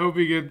 I hope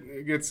he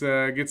gets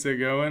it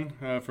going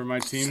for my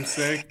team's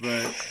sake,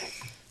 but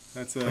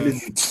that's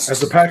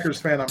as a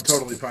Packers fan, I'm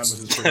totally fine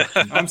with his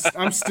production.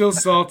 I'm still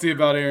salty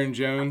about Aaron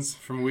Jones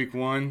from week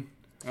 1,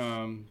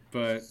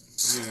 but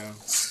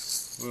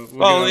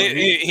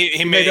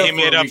he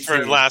made up for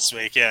it last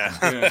week.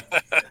 Yeah.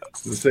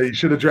 Say you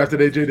should have drafted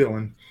AJ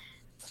Dillon.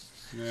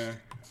 Yeah.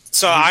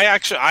 So I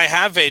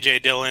have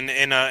AJ Dillon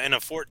in a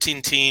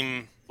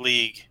 14-team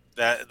league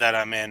that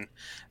I'm in,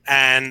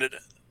 and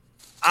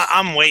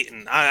I'm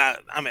waiting.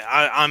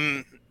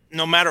 I'm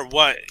no matter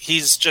what,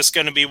 he's just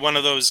going to be one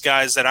of those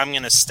guys that I'm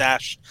going to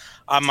stash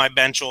on my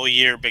bench all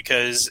year,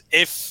 because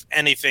if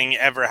anything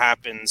ever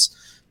happens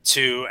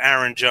to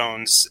Aaron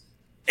Jones,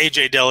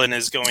 A.J. Dillon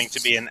is going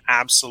to be an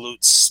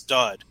absolute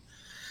stud.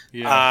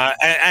 Yeah.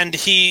 And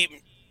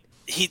he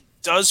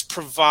does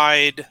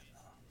provide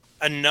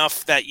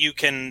enough that you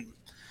can,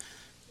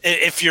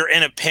 if you're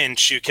in a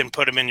pinch, you can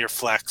put him in your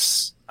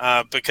flex,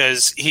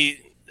 because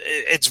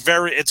it's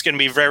going to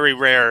be very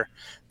rare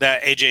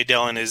that A.J.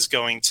 Dillon is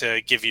going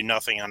to give you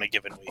nothing on a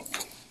given week.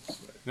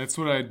 That's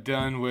what I'd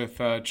done with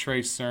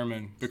Trey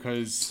Sermon,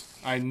 because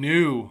I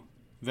knew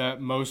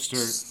that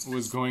Mostert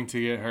was going to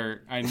get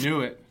hurt. I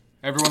knew it.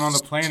 Everyone on the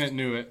planet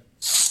knew it.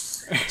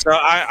 So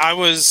I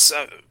was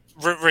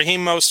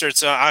Raheem Mostert.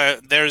 So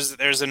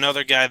there's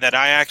another guy that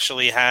I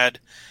actually had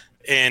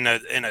in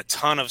a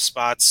ton of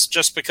spots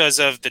just because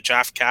of the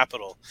draft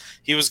capital.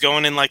 He was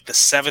going in like the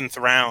 7th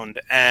round,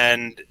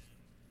 and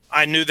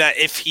I knew that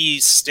if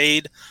he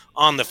stayed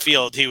on the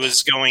field, he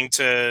was going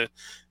to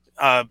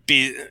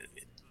be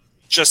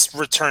just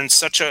return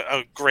such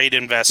a great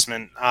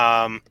investment.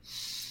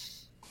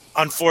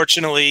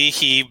 Unfortunately,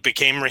 he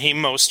became Raheem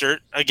Mostert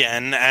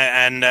again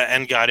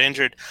and got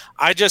injured.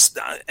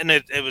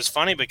 It was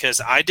funny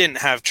because I didn't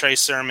have Trey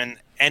Sermon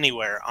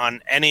anywhere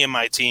on any of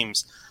my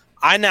teams.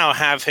 I now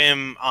have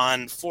him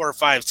on 4 or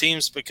 5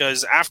 teams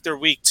because after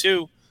week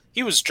 2,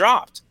 he was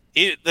dropped.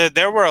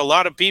 There were a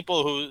lot of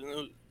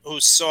people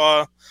who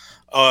saw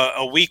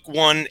a week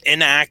 1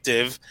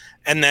 inactive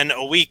and then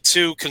a week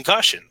 2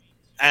 concussion,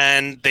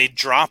 and they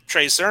dropped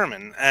Trey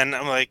Sermon. And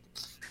I'm like,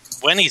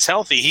 when he's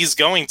healthy, he's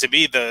going to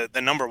be the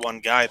number 1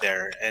 guy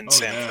there in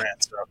San Fran.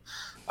 So,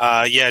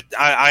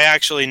 I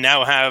actually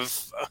now have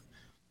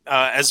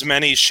as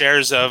many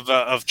shares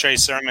of Trey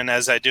Sermon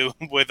as I do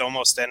with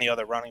almost any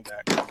other running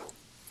back.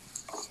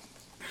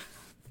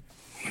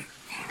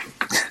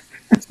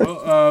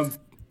 Well,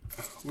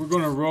 we're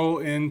going to roll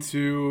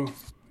into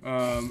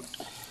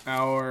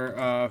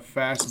our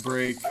fast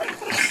break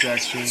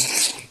section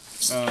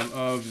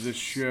of the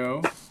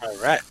show. All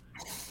right.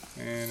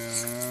 And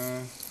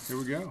here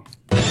we go.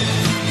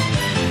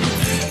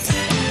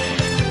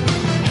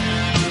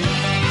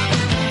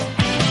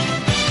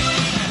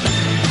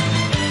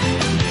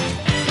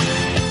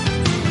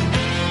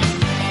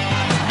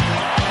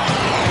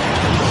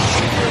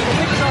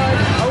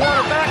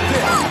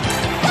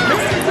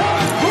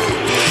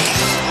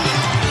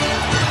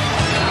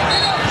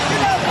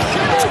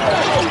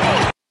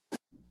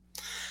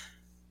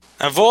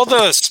 Of all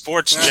the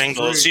sports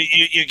jingles,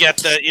 you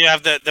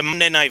have the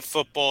Monday Night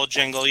Football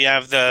jingle, you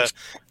have the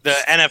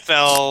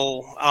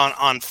NFL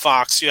on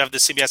Fox, you have the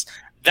CBS.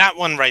 That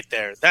one right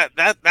there,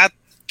 that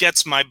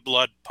gets my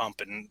blood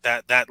pumping.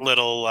 That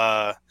little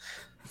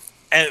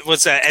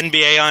what's that,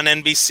 NBA on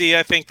NBC?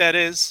 I think that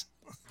is.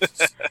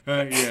 Yeah,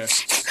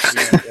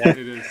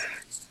 it is.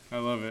 I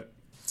love it.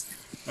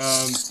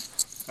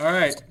 All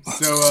right,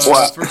 so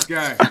first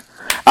guy.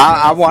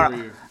 I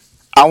want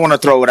to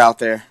throw it out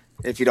there,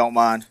 if you don't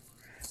mind.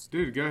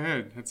 Dude, go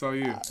ahead. That's all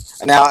you.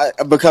 Now,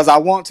 because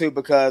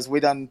we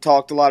done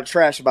talked a lot of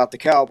trash about the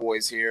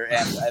Cowboys here,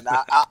 and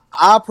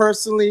I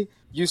personally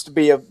used to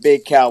be a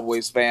big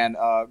Cowboys fan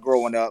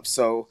growing up.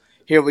 So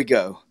here we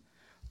go.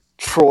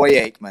 Troy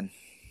Aikman.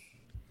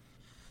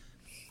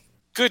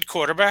 Good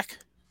quarterback.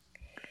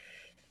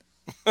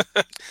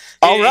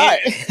 All right.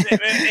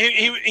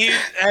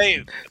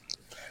 Hey,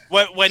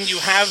 when you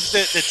have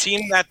the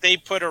team that they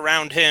put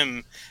around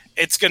him,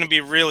 it's going to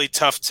be really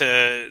tough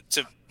to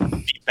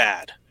be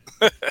bad.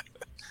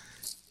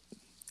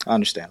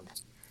 Understandable.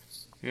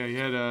 Yeah, he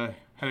had a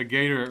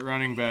Gator at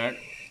running back.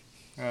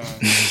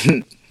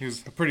 He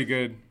was pretty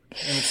good.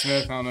 Emmitt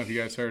Smith, I don't know if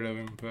you guys heard of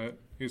him, but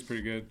he was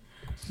pretty good.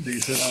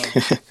 Decent.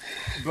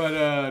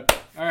 All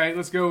right,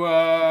 let's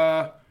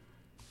go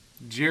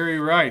Jerry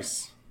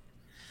Rice.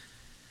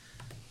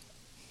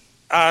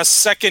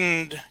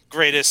 Second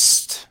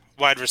greatest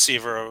wide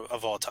receiver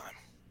of all time.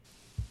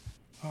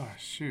 Oh,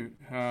 shoot.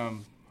 I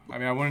want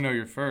to know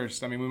your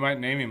first. We might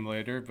name him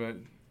later, but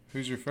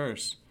who's your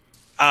first?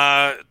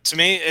 To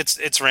me,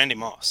 it's Randy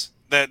Moss.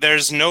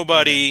 There's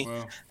nobody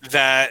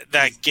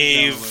that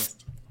gave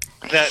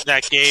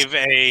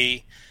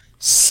a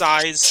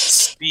size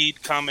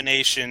speed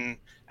combination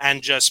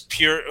and just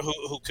pure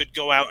who could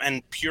go out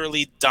and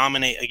purely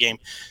dominate a game.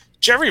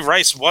 Jerry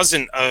Rice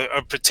wasn't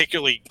a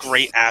particularly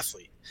great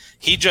athlete.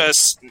 He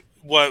just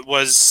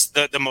was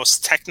the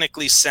most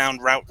technically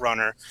sound route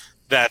runner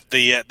that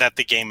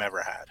the game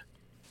ever had.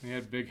 He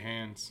had big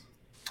hands.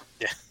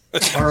 Yeah.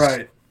 All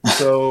right.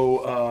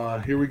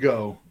 So here we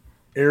go.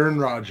 Aaron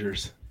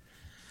Rodgers.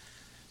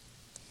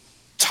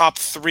 Top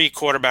 3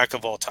 quarterback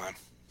of all time.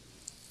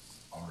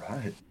 All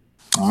right.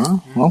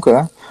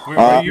 Okay.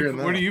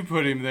 Where do you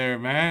put him there,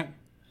 Matt?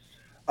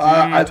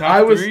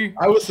 I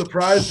was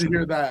surprised to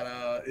hear that.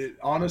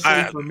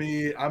 Honestly, for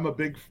me, I'm a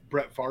big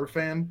Brett Favre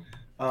fan.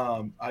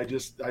 I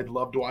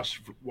loved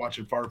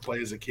watching Favre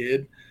play as a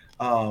kid.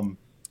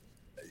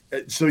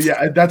 So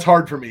yeah, that's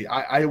hard for me.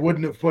 I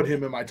wouldn't have put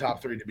him in my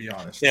top 3, to be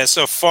honest. Yeah,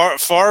 so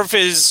Favre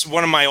is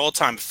one of my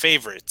all-time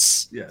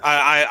favorites. Yes.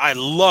 I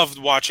loved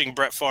watching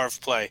Brett Favre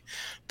play.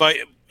 But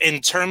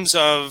in terms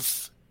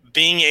of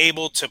being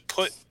able to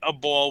put a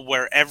ball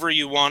wherever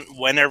you want,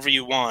 whenever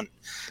you want,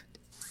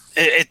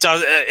 it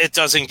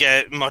doesn't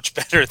get much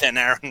better than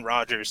Aaron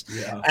Rodgers.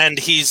 Yeah. And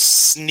he's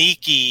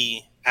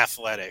sneaky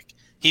athletic.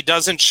 He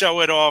doesn't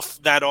show it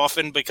off that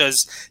often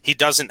because he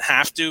doesn't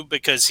have to,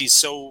 because he's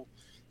so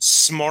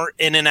smart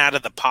in and out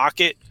of the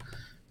pocket.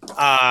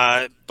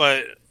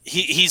 But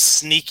he's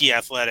sneaky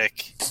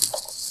athletic.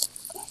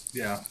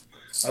 Yeah.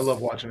 I love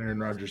watching Aaron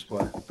Rodgers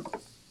play.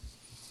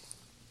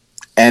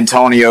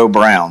 Antonio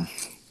Brown.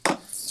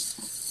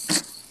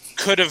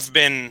 Could have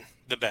been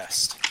the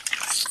best.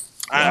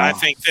 Wow. I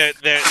think that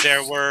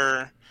there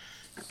were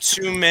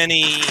too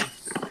many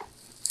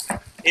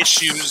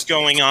issues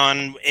going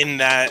on in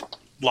that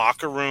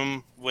locker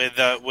room with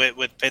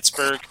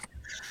Pittsburgh.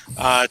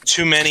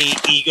 Too many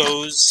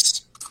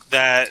egos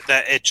that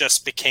it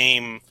just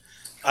became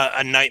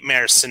a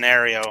nightmare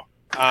scenario.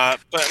 But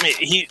I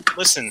mean,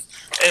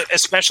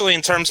 especially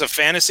in terms of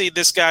fantasy,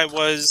 this guy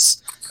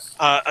was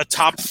a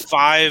top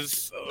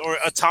 5 or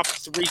a top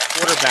 3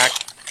 quarterback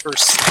for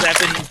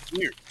 7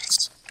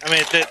 years. I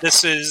mean,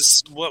 this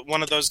is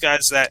one of those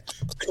guys that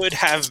could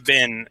have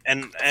been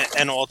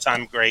an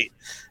all-time great,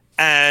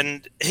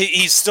 and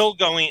he's still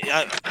going.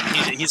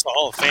 He's a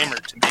Hall of Famer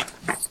to me.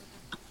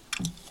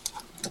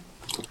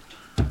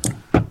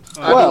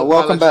 Well,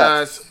 welcome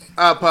back.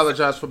 I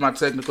apologize for my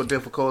technical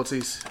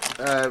difficulties.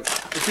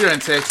 If you're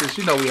in Texas,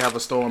 you know we have a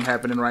storm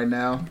happening right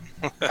now.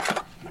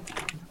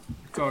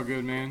 It's all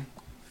good, man.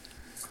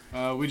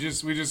 We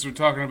just were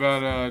talking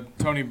about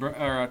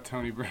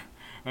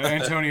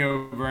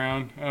Antonio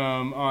Brown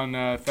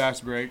on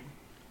Fast Break.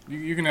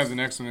 You can have the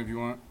next one if you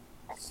want.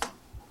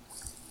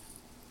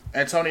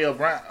 Antonio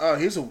Brown. Oh,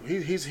 he's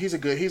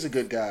a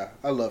good guy.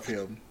 I love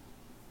him.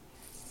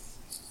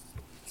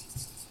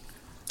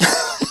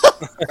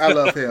 I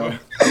love him.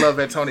 I love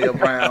Antonio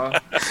Brown.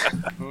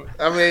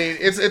 I mean,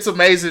 it's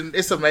amazing.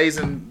 It's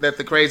amazing that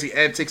the crazy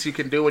antics you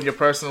can do in your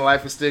personal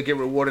life and still get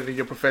rewarded in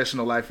your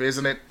professional life,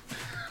 isn't it?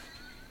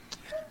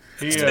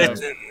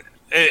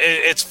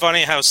 It's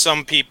funny how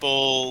some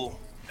people,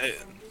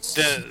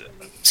 the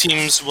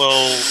teams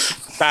will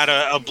bat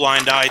a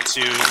blind eye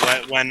to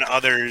when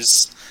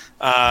others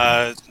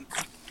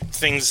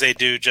things they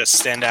do just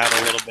stand out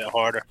a little bit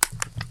harder.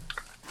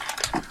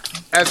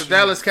 As a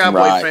Dallas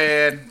Cowboy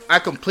fan, I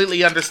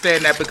completely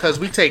understand that because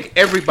we take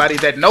everybody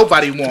that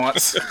nobody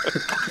wants.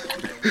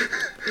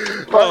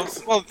 Well,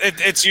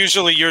 it's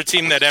usually your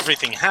team that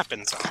everything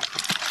happens on.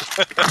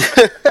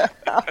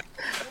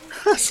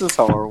 This is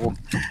horrible.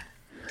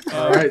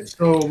 All right,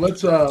 so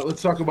let's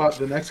talk about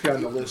the next guy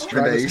on the list,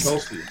 Travis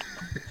Kelce.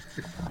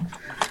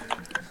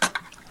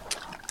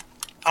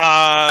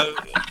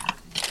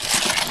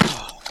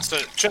 So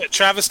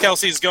Travis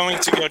Kelce is going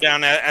to go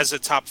down as a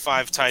top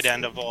 5 tight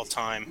end of all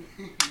time,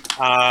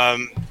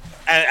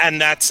 and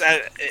that's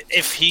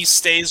if he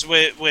stays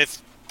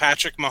with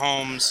Patrick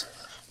Mahomes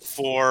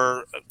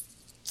for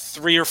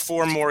 3 or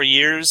 4 more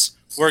years.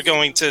 We're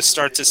going to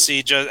start to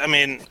see.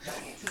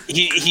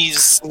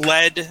 He's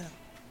led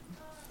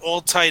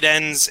all tight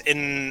ends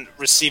in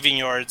receiving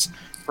yards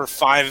for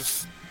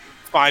five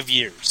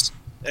years.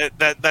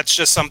 That's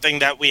just something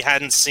that we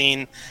hadn't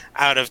seen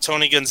out of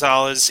Tony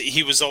Gonzalez.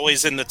 He was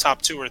always in the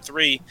top 2 or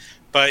 3,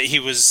 but he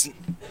was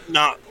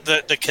not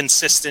the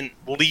consistent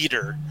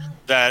leader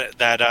that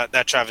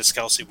Travis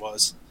Kelce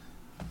was.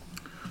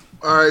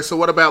 All right, so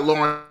what about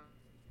Lawrence?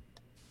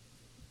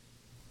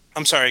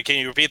 I'm sorry, can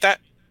you repeat that?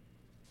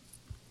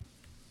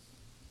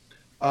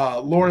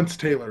 Lawrence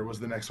Taylor was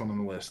the next one on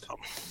the list.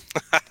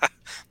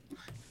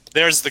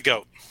 There's the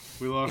GOAT.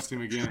 We lost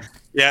him again.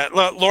 Yeah,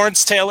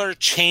 Lawrence Taylor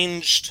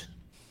changed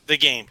the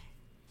game.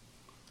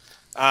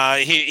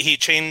 He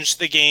changed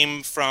the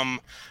game from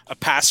a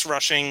pass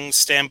rushing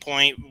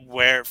standpoint,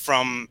 where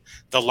from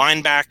the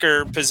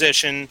linebacker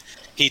position,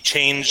 he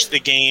changed the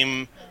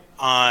game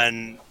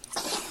on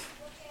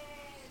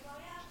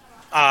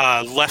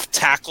left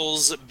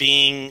tackles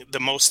being the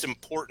most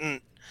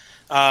important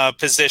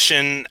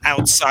position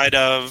outside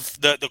of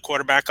the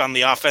quarterback on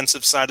the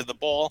offensive side of the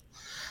ball.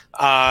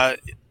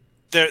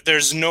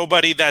 There's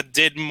nobody that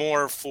did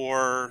more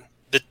for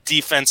the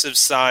defensive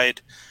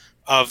side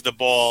of the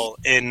ball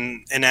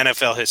in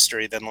NFL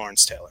history than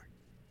Lawrence Taylor.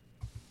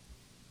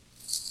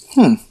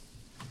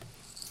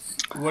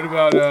 What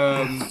about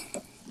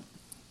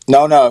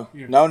No.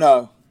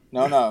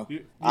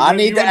 I You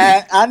need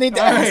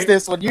to ask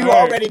this one. You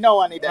already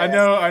know I need to ask.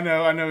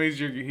 I know. He's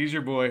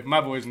your boy.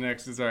 My boy's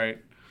next. It's all right.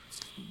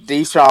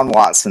 Deshaun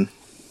Watson.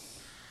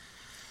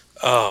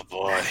 Oh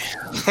boy!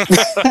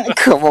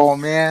 Come on,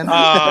 man.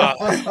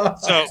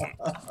 So,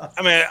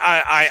 I mean,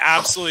 I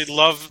absolutely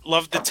love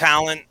the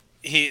talent.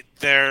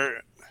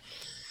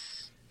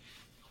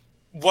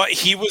 What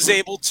he was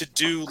able to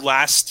do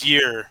last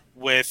year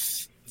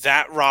with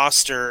that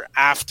roster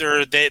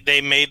after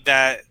they made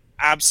that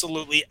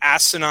absolutely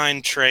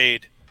asinine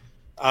trade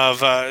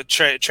of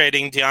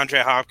trading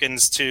DeAndre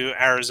Hopkins to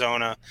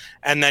Arizona,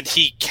 and that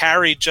he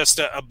carried just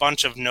a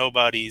bunch of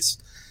nobodies.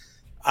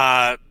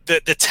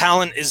 The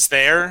talent is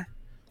there.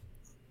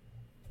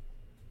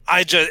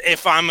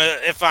 If I'm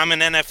an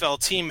NFL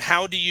team,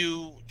 how do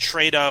you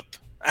trade up?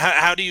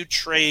 How do you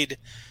trade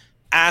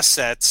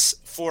assets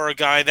for a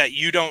guy that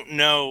you don't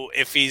know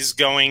if he's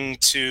going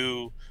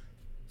to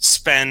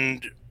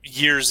spend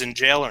years in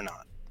jail or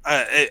not?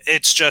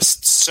 It's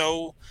just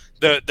so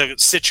the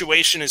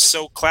situation is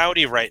so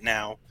cloudy right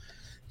now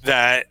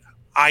that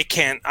I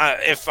can't.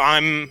 If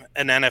I'm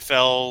an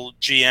NFL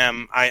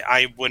GM,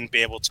 I wouldn't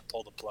be able to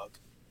pull the plug,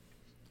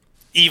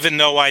 even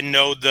though I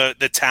know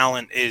the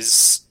talent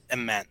is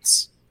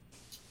immense.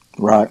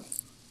 Right.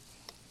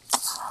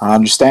 I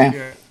understand.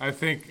 Yeah, I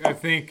think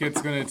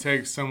it's going to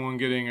take someone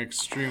getting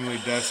extremely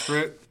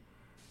desperate,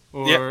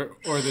 or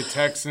the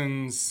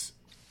Texans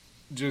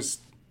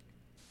just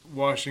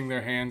washing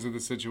their hands of the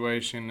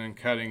situation and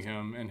cutting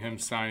him and him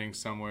signing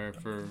somewhere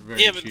for very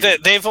cheap.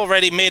 But they've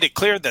already made it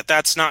clear that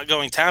that's not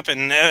going to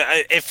happen.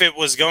 If it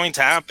was going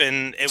to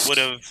happen, it would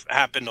have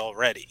happened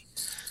already.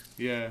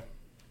 Yeah,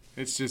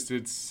 it's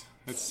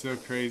so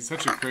crazy,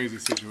 such a crazy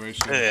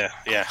situation.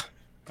 Yeah.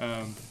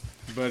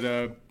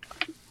 But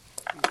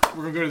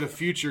we're gonna go to the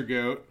future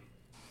GOAT,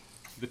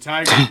 the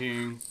Tiger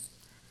King,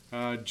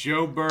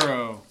 Joe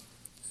Burrow.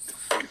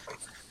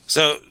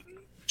 So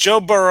Joe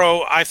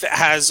Burrow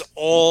has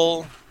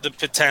all the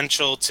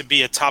potential to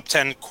be a top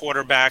 10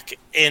 quarterback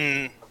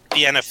in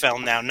the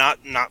NFL now. Not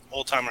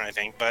all time or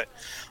anything, but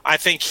I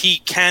think he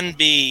can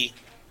be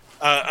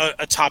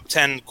a top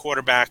 10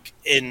 quarterback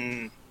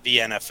in the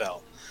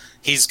NFL.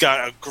 He's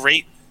got a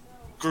great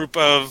group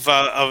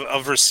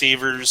of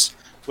receivers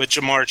with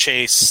Jamar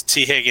Chase,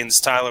 T. Higgins,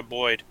 Tyler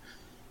Boyd.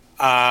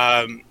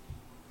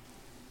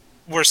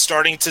 We're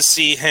starting to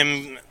see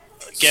him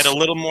get a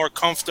little more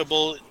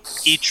comfortable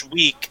each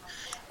week,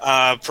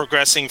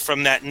 progressing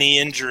from that knee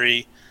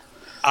injury.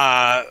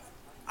 I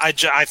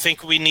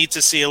think we need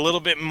to see a little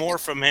bit more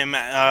from him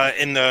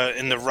in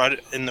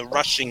the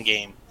rushing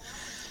game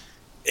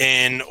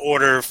in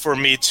order for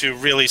me to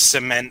really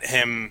cement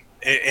him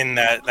in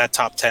that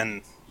top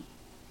 10.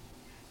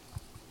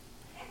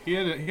 He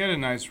had a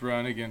nice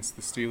run against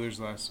the Steelers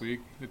last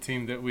week, the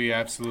team that we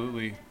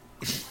absolutely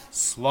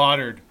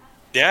slaughtered.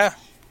 Yeah.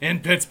 In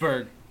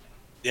Pittsburgh.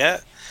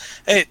 Yeah.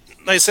 Hey,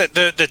 like I said,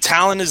 the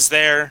talent is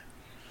there.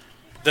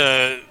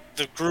 The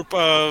group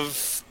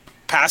of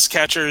pass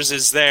catchers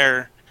is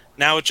there.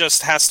 Now it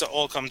just has to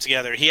all come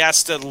together. He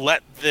has to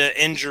let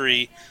the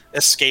injury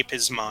escape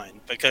his mind,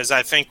 because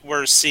I think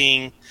we're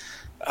seeing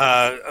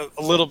a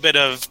little bit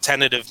of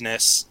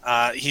tentativeness.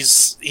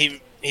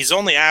 He's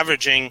only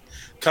averaging,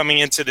 coming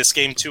into this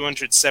game,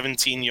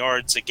 217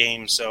 yards a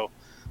game. So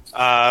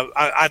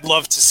I'd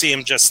love to see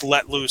him just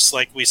let loose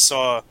like we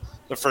saw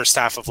the first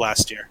half of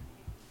last year.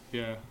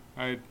 Yeah,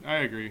 I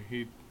agree.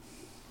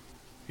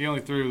 He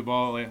only threw the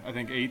ball, I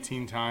think,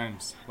 18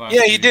 times last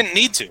week. He didn't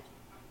need to.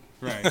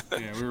 Right.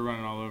 Yeah, we were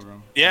running all over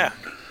him. Yeah.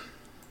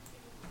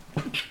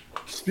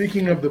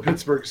 Speaking of the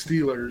Pittsburgh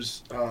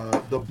Steelers,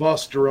 the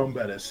bus Jerome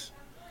Bettis.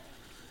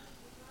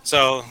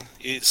 So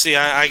you see,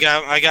 I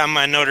got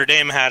my Notre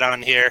Dame hat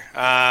on here.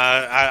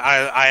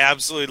 I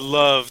absolutely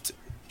loved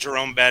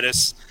Jerome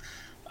Bettis.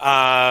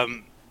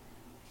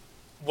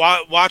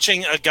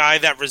 Watching a guy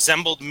that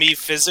resembled me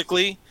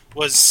physically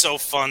was so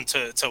fun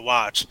to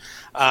watch.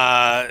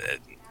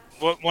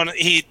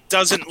 He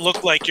doesn't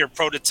look like your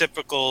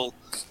prototypical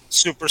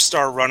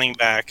superstar running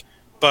back,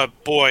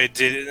 but boy,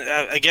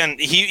 again,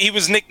 he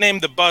was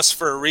nicknamed the bus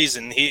for a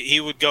reason. He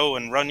would go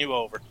and run you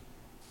over.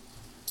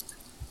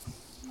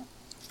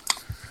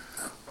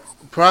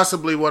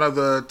 Possibly one of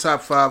the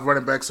top 5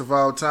 running backs of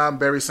all time,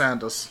 Barry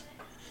Sanders.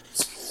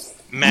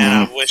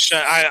 Man,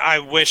 I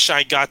wish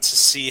I got to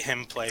see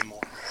him play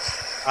more.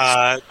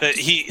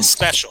 He's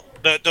special.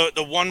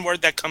 The one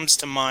word that comes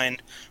to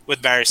mind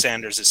with Barry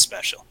Sanders is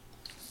special.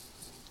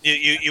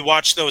 You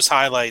watch those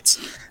highlights,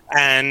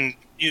 and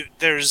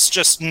there's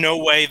just no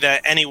way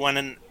that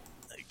anyone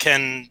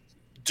can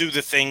do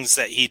the things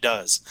that he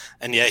does,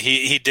 and yet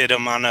he did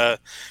them on a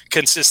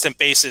consistent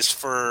basis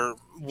for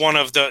one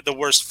of the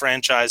worst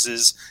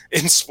franchises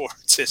in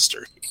sports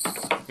history.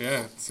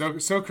 Yeah,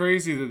 so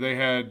crazy that they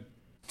had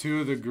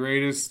 2 of the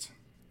greatest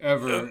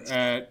ever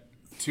at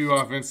 2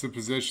 offensive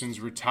positions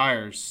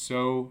retire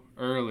so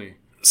early.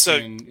 So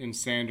in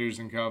Sanders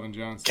and Calvin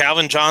Johnson.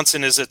 Calvin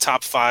Johnson is a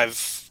top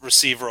 5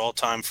 receiver all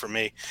time for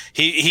me.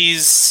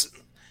 He's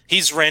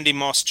Randy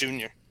Moss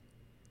Jr.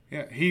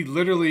 Yeah, he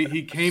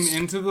came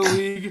into the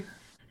league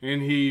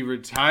and he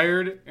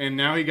retired, and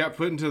now he got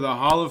put into the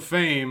Hall of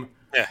Fame.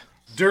 Yeah.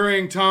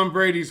 During Tom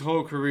Brady's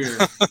whole career.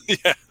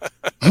 Yeah.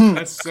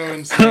 That's so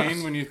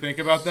insane when you think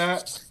about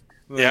that.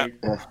 Yeah.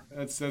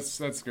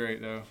 That's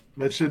great though.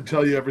 That should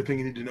tell you everything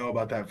you need to know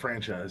about that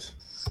franchise.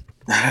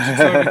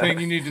 That's everything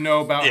you need to know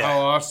about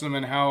how awesome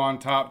and how on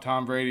top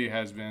Tom Brady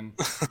has been.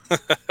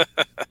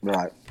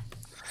 Right.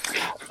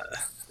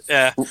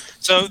 Yeah.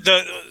 So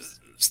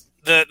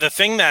the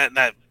thing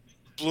that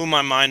blew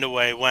my mind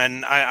away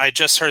when I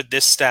just heard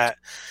this stat,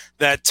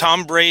 that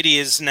Tom Brady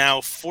is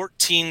now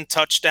 14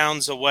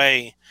 touchdowns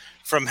away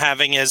from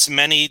having as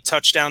many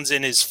touchdowns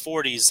in his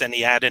 40s than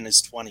he had in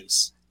his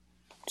 20s.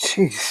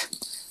 Jeez.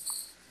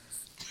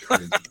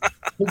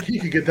 He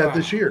could get that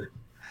this year.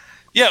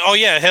 Yeah. Oh,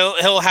 yeah.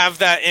 He'll have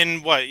that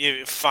in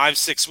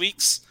 5-6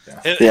 weeks.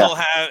 Yeah.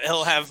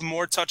 He'll have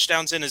more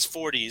touchdowns in his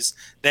 40s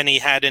than he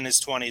had in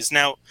his 20s.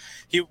 Now,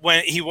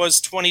 when he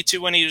was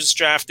 22 when he was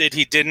drafted,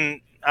 he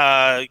didn't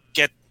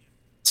get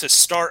to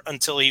start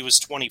until he was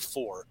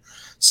 24.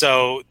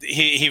 So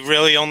he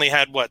really only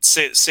had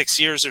 6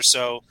 years or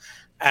so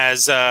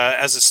as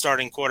a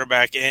starting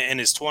quarterback in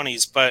his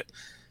 20s. But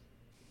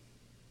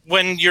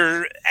when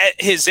you're at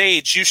his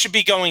age, you should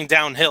be going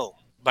downhill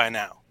by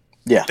now.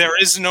 Yeah.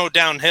 There is no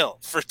downhill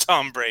for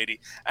Tom Brady.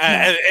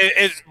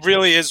 It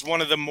really is one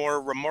of the more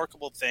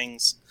remarkable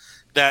things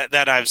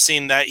that I've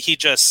seen, that he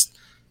just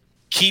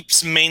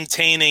keeps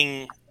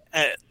maintaining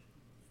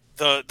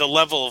the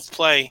level of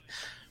play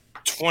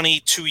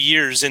 22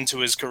 years into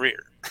his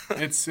career.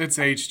 It's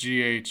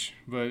HGH,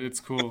 but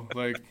it's cool.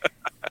 Like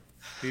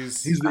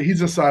he's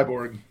a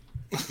cyborg.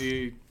 It's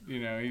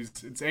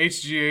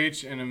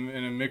HGH and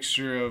a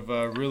mixture of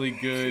really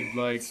good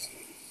like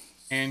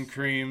hand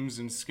creams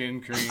and skin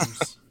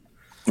creams.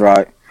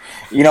 Right.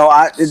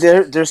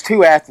 There's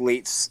two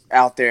athletes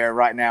out there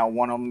right now.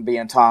 One of them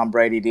being Tom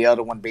Brady, the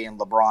other one being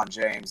LeBron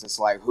James. It's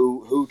like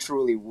who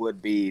truly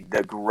would be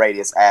the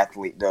greatest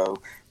athlete though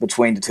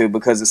between the two?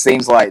 Because it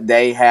seems like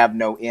they have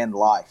no end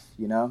life.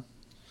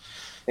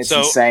 It's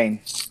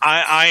insane.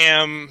 I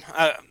am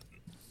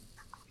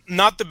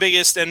not the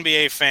biggest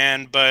NBA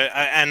fan, but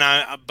I'm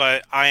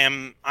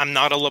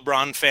not a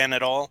LeBron fan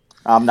at all.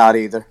 I'm not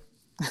either.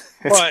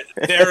 But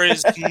there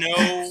is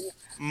no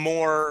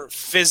more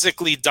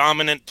physically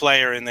dominant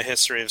player in the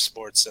history of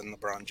sports than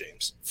LeBron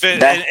James.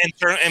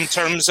 In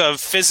terms of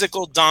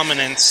physical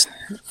dominance,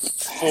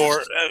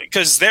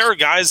 because there are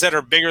guys that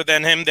are bigger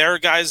than him, there are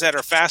guys that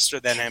are faster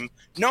than him.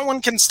 No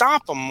one can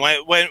stop him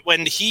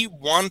when he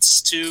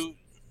wants to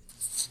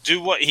do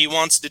what he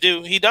wants to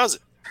do. He does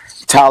it.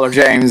 Tyler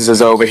James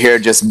is over here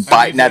just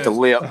biting at the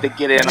lip to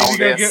get in on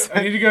this.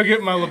 I need to go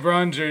get my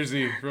LeBron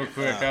jersey real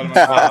quick out of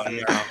my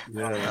closet.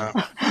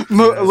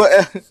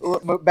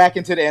 Back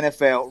into the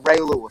NFL. Ray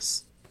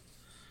Lewis.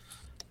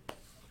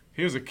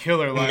 He was a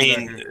killer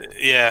linebacker.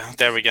 Yeah,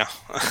 there we go.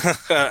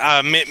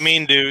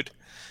 Mean dude.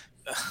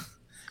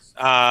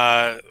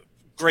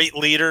 Great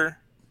leader.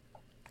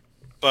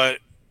 But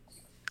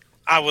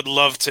I would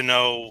love to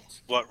know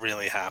what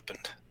really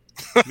happened.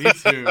 Me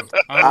too.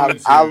 I would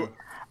too.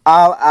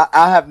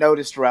 I have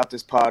noticed throughout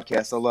this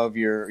podcast, I love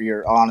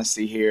your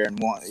honesty here, and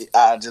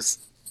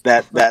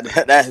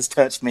that has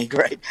touched me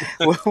great.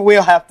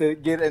 We'll have to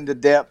get into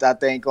depth, I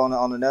think, on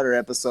another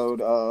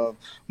episode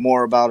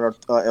more about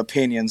our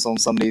opinions on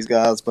some of these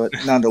guys, but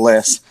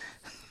nonetheless.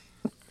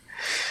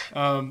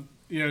 Tom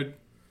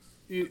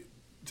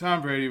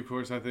Brady, of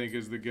course, I think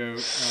is the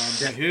GOAT.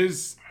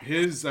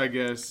 His, I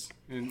guess,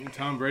 in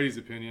Tom Brady's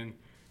opinion,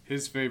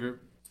 his favorite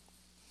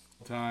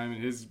time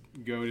and his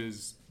GOAT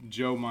is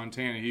Joe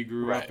Montana. He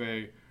grew up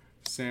a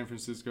San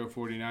Francisco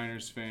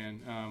 49ers fan.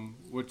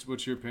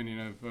 What's your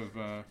opinion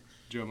of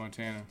Joe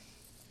Montana?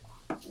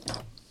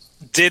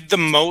 Did the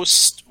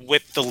most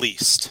with the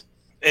least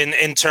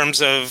in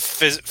terms of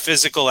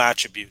physical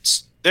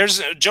attributes.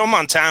 Joe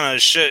Montana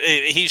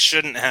he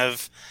shouldn't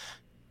have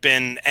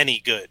been any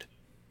good.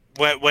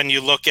 When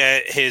you look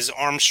at his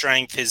arm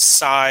strength, his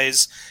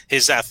size,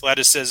 his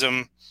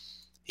athleticism,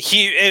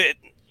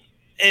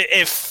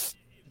 if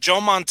Joe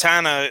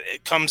Montana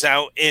comes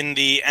out in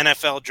the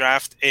NFL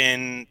draft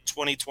in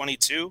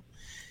 2022,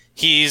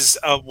 he's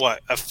a 5th,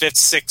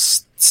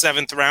 6th,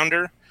 7th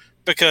rounder,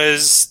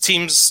 because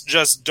teams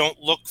just don't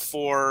look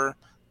for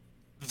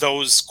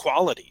those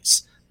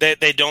qualities.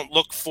 They don't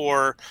look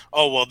for,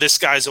 this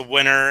guy's a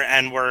winner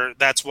and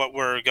that's what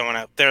we're going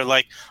at. They're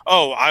like,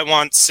 I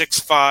want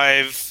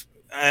 6'5"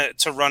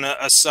 to run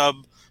a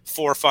sub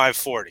 4.5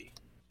 40.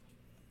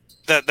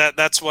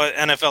 That's what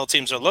NFL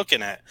teams are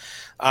looking at.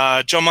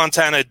 Joe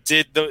Montana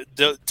did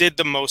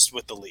the most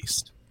with the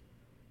least.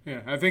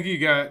 Yeah, I think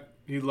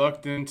he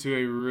lucked into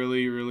a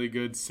really, really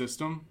good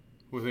system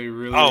with a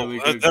really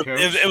good coach.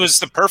 It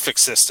was the perfect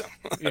system.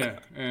 Yeah,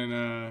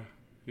 and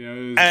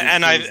it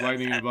was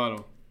lightning in a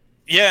bottle.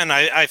 Yeah, and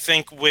I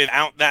think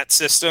without that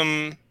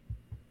system,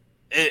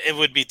 it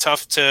would be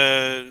tough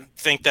to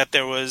think that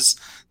there was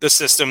the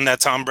system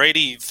that Tom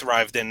Brady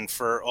thrived in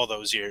for all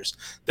those years.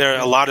 There are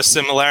a lot of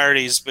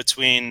similarities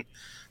between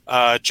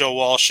Bill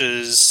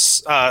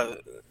Walsh's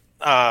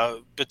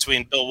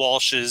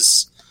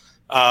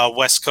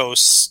West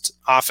Coast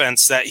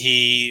offense that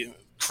he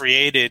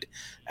created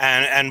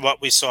and what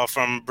we saw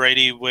from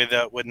Brady with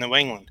New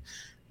England.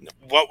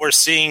 What we're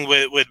seeing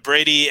with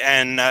Brady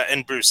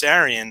and Bruce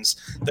Arians,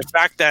 the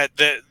fact that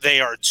they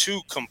are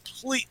two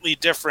completely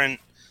different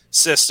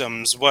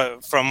systems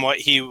from what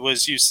he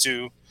was used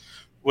to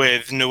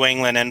with New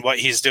England and what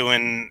he's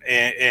doing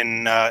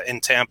in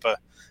Tampa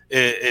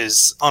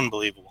is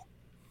unbelievable.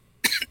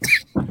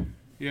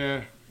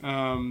 Yeah,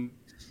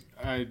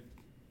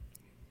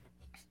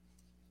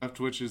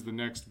 Leftwich is the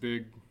next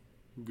big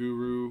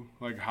guru,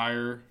 like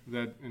hire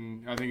that,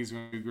 and I think he's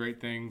going to do great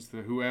things.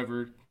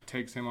 Whoever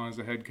takes him on as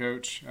a head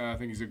coach, I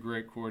think he's a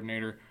great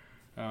coordinator.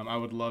 I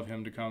would love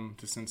him to come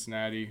to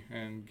Cincinnati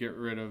and get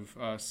rid of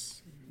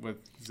us with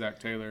Zach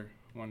Taylor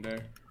one day.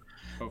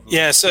 Hopefully.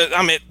 Yeah, so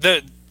I mean,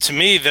 to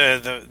me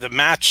the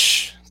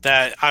match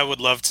that I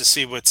would love to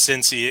see with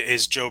Cincy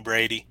is Joe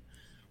Brady.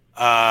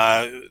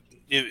 I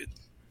would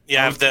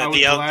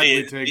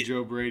gladly take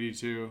Joe Brady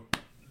too.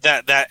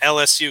 That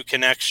LSU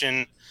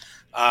connection.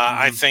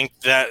 I think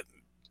that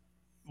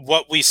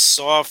what we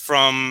saw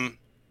from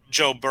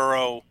Joe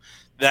Burrow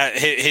that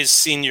his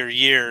senior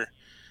year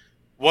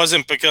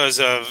wasn't because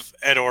of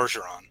Ed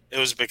Orgeron. It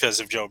was because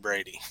of Joe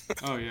Brady.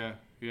 Oh yeah,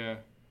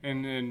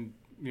 and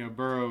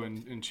Burrow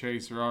and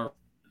Chase are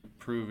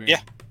proving. Yeah.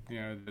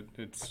 That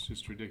it's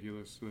just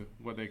ridiculous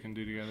what they can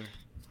do together.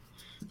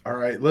 All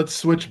right, let's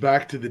switch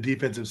back to the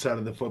defensive side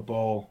of the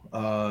football.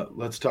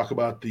 Let's talk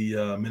about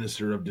the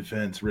Minister of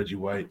Defense, Reggie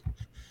White.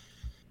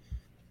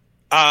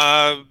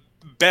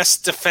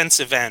 Best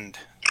defensive end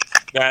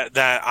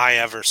that I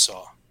ever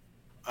saw.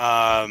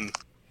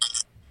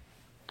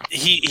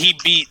 He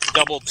beat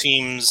double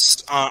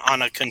teams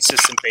on a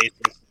consistent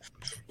basis.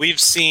 We've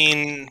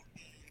seen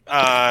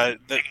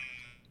the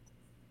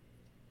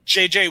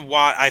J.J.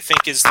 Watt, I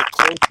think, is the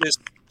closest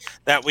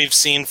that we've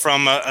seen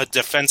from a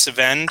defensive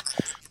end.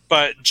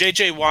 But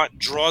J.J. Watt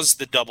draws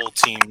the double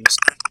teams.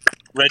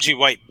 Reggie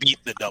White beat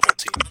the double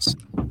teams.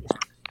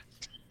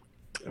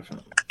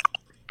 Definitely.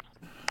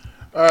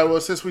 All right,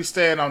 well, since we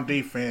stand on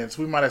defense,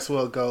 we might as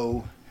well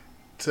go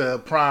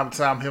to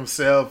primetime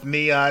himself,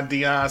 Neon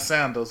Deion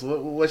Sanders.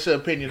 What's your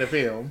opinion of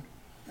him?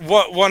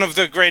 One of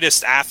the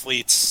greatest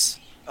athletes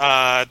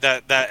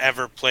that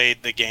ever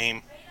played the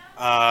game.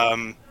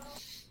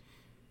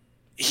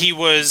 He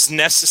was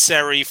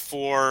necessary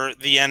for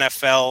the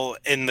NFL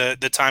in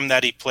the time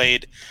that he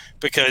played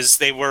because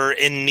they were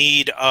in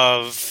need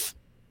of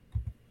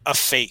a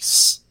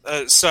face,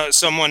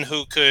 someone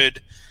who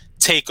could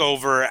take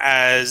over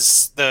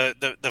as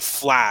the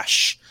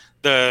Flash,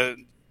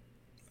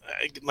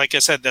 like I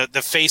said,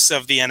 the face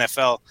of the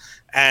NFL,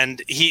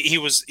 and he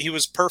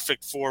was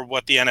perfect for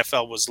what the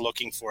NFL was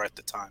looking for at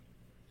the time.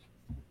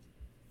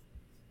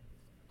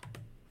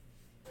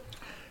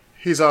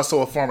 He's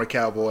also a former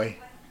Cowboy.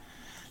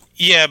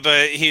 Yeah,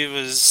 but he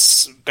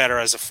was better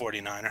as a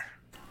 49er.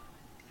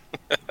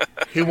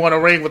 He won a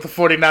ring with the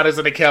 49ers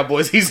and the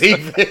Cowboys. He's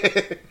even.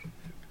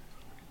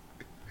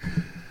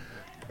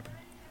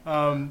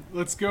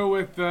 Let's go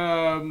with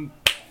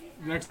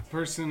next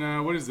person.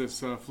 What is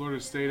this?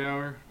 Florida State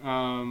Hour.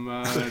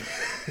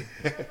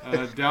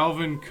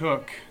 Dalvin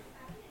Cook.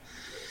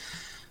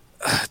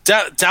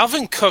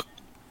 Dalvin Cook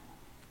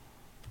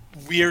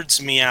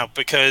weirds me out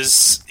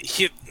because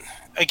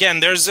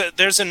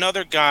there's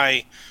another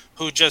guy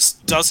who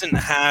just doesn't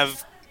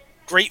have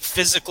great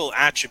physical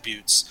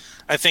attributes.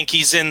 I think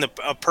he's in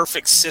a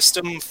perfect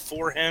system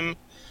for him.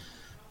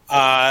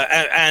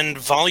 And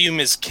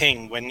volume is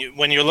king.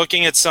 When you're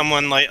looking at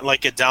someone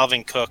like a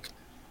Dalvin Cook,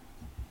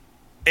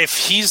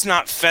 if he's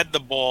not fed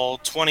the ball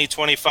 20,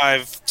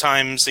 25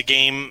 times a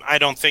game, I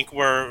don't think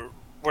we're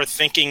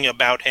thinking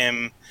about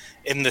him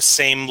in the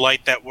same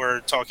light that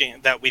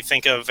we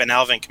think of an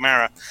Alvin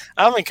Kamara.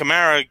 Alvin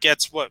Kamara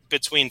gets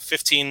between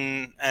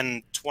 15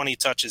 and 20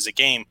 touches a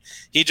game.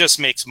 He just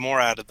makes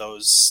more out of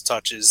those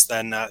touches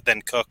than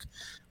Cook.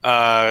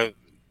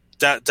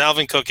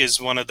 Dalvin Cook is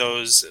one of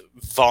those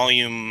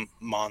volume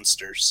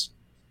monsters.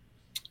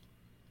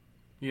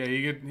 Yeah,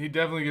 he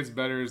definitely gets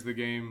better as the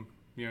game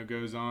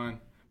goes on.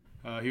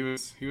 He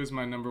was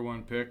my number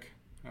one pick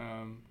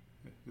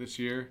this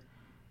year,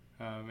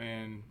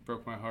 and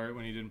broke my heart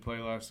when he didn't play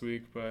last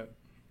week. But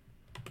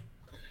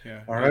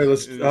yeah, all right,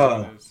 let's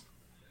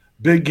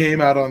big game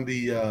out on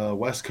the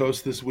West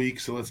Coast this week.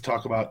 So let's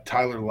talk about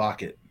Tyler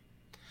Lockett.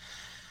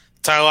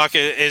 Tyler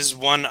Lockett is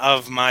one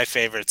of my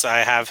favorites. I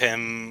have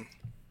him.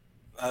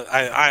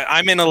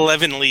 I'm in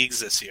 11 leagues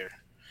this year.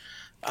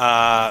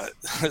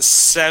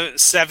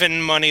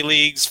 7 money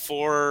leagues,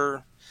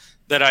 4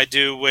 that I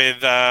do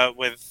with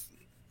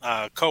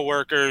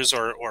coworkers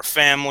or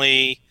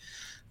family.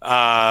 So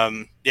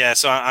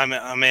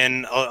I'm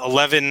in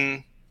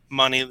 11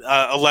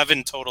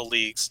 total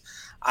leagues.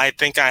 I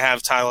think I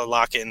have Tyler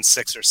Lockett in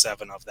 6 or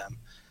 7 of them.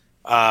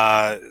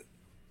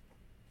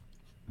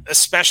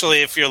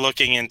 Especially if you're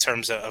looking in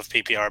terms of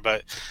PPR,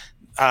 but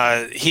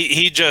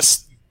he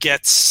just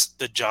gets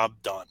the job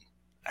done,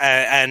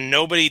 and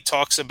nobody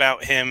talks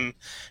about him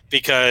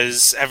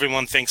because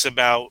everyone thinks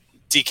about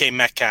DK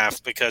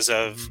Metcalf because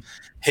of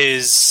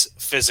his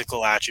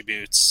physical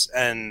attributes,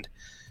 and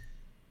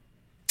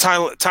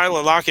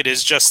Tyler Lockett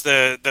is just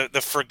the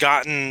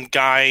forgotten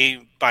guy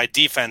by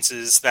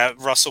defenses that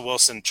Russell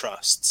Wilson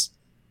trusts.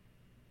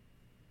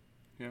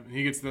 Yeah,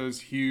 he gets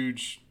those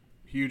huge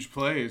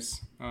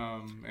plays.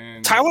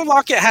 And Tyler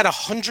Lockett had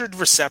 100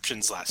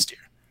 receptions last year.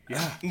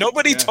 Yeah.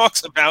 Nobody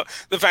talks about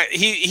the fact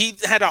he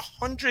had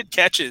 100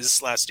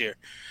 catches last year.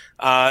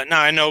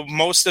 Now I know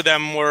most of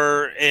them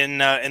were in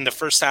the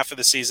first half of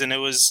the season. It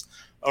was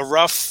a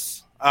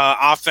rough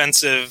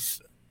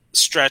offensive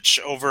stretch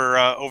over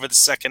the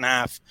second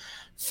half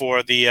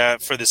for the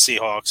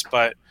Seahawks.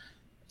 But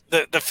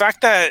the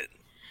fact that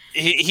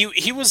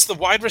he was the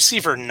wide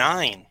receiver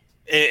 9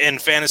 in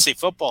fantasy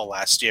football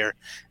last year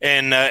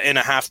in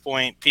a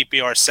half-point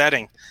PPR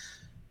setting,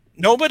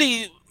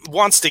 nobody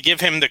wants to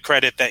give him the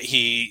credit that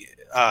he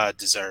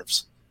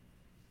deserves.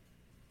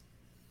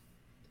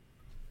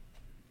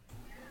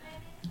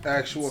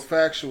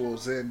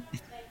 Factuals, and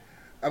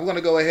I'm going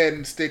to go ahead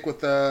and stick with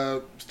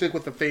the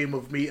theme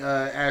of me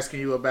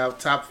asking you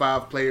about top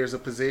 5 players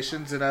of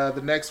positions, and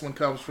the next one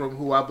comes from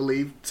who I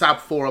believe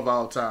top 4 of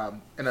all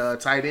time, and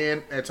tight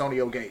end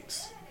Antonio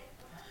Gates.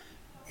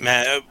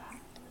 Man,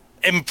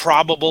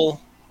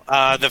 improbable.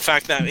 The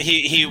fact that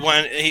he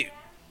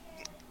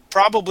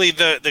probably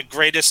the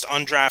greatest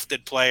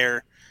undrafted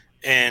player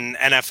in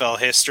NFL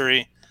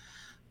history.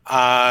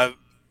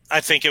 I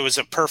think it was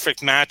a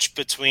perfect match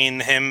between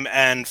him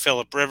and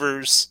Phillip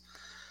Rivers.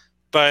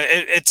 But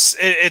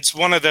it's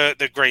one of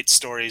the great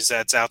stories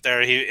that's out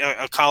there.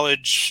 A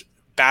college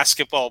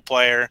basketball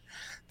player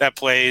that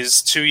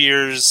plays 2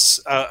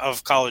 years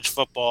of college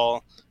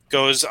football,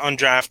 goes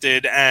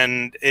undrafted,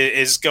 and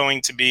is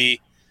going to be,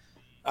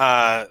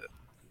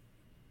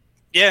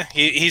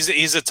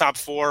 he's a top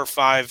 4 or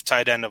 5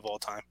 tight end of all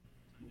time.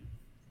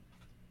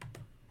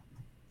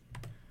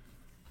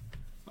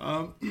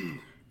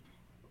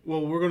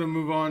 Well, we're going to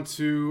move on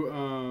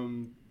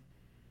to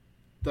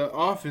the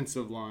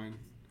offensive line.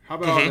 How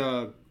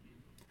about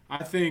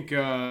I think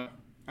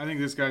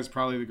this guy's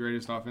probably the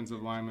greatest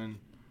offensive lineman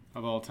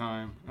of all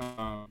time.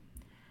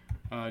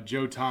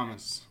 Joe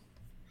Thomas.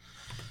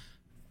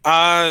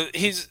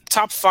 He's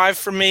top 5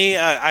 for me.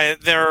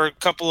 There are a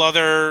couple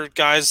other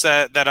guys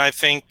that I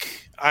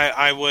think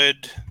I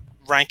would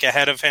rank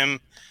ahead of him.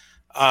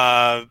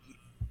 A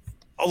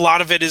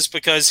lot of it is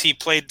because he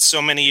played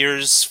so many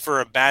years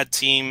for a bad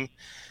team.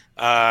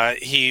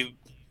 He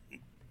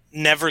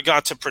never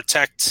got to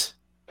protect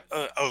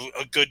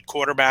a good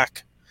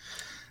quarterback.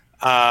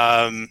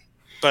 But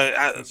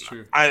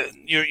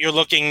you're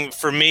looking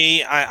for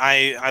me.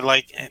 I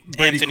like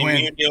Brady Anthony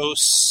Quinn.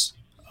 Munoz.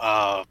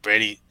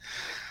 Brady.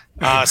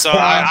 So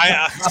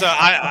I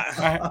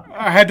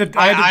had to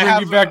bring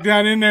you back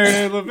down in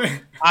there a little bit.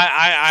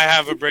 I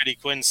have a Brady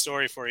Quinn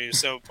story for you.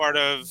 So part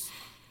of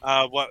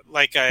what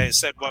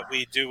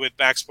we do with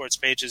Back Sports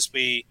Pages,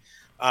 we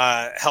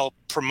help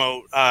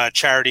promote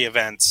charity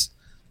events.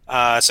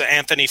 So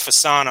Anthony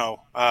Fasano,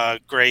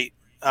 great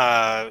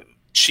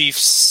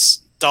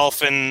Chiefs,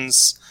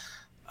 Dolphins.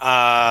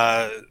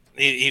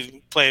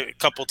 He played a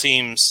couple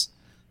teams,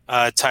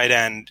 tight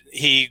end.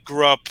 He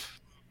grew up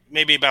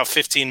maybe about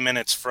 15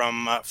 minutes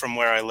from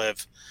where I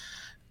live,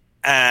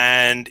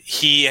 and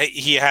he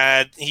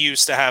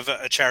used to have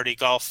a charity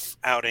golf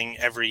outing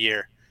every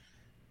year.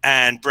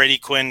 And Brady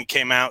Quinn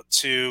came out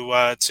to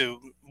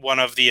one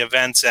of the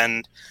events,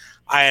 and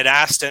I had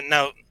asked him.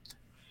 Now,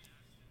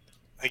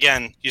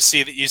 again, you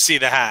see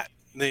the hat.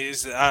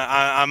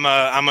 I'm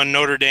a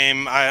Notre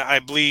Dame. I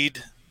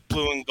bleed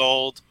blue and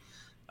gold.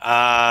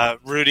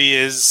 Rudy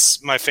is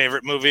my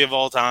favorite movie of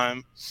all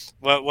time.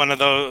 One of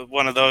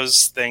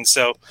those things.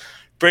 So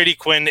Brady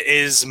Quinn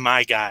is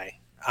my guy,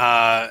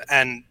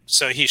 and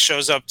so he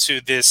shows up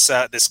to this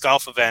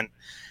golf event,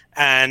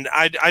 and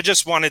I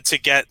just wanted to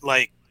get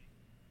like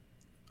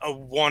a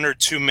 1 or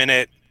 2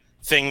 minute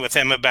thing with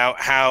him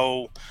about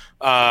how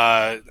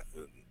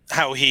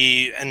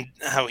he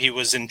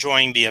was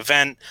enjoying the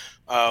event,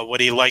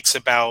 what he likes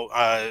about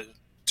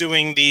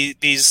doing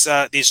these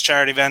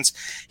charity events.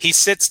 He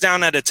sits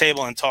down at a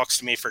table and talks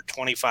to me for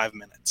 25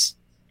 minutes.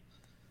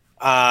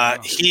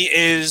 He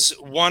is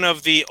one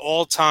of the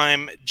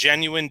all-time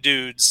genuine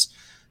dudes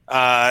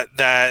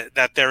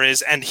that there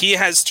is, and he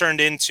has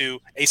turned into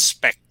a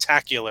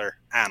spectacular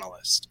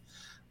analyst.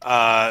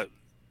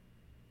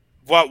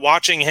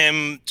 Watching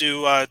him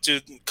do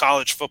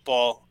college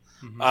football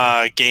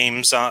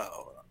games, I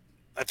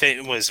think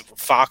it was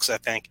Fox. I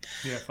think.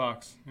 Yeah,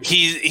 Fox.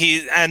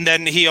 He and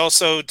then he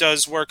also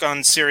does work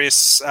on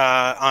Sirius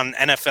on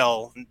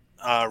NFL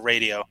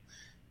radio.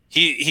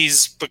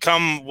 He's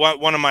become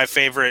one of my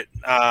favorite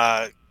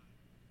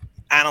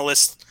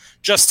analysts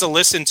just to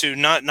listen to,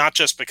 not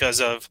just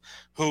because of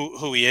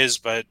who he is,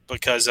 but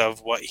because of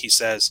what he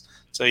says.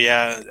 So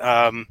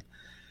yeah,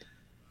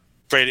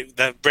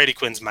 Brady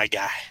Quinn's my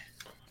guy.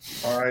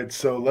 All right,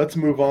 so let's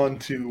move on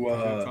to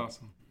That's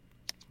awesome.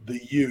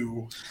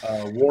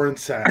 Warren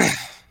Sapp.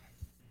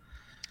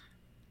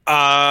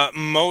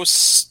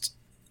 Most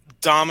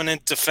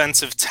dominant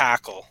defensive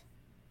tackle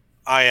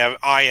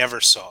I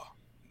ever saw.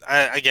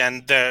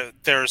 Again,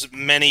 there's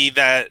many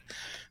that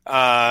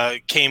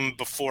came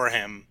before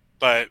him,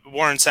 but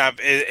Warren Sapp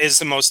is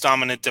the most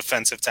dominant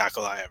defensive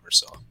tackle I ever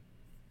saw.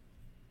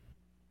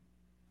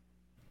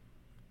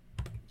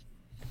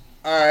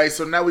 All right,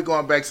 so now we're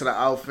going back to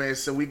the offense.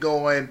 So we're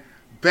going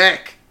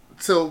back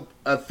to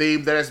a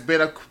theme that has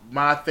been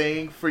my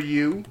thing for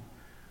you.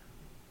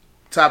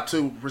 Top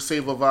 2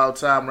 receiver of all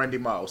time, Randy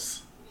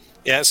Moss.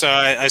 Yeah, so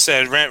I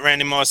said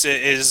Randy Moss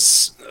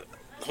is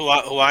who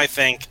I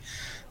think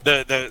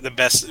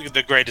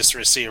the greatest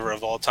receiver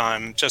of all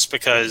time, just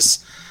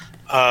because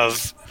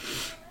of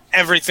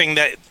everything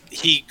that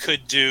he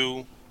could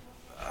do,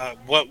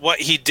 what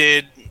he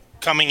did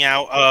coming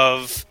out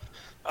of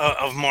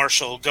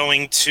Marshall,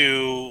 going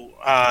to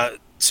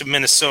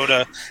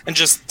Minnesota, and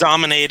just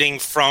dominating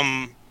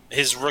from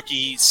his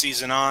rookie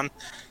season on.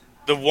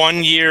 The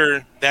 1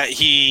 year that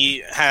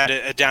he had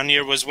a down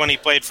year was when he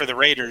played for the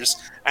Raiders,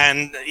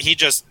 and he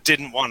just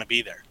didn't want to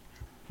be there.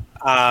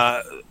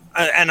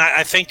 And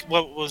I think,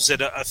 what was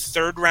it, a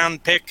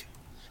third-round pick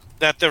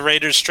that the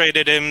Raiders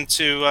traded him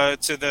to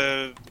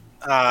the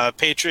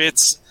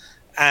Patriots,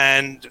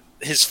 and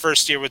his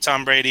first year with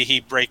Tom Brady, he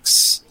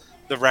breaks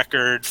the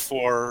record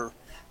for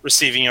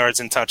receiving yards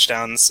and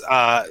touchdowns.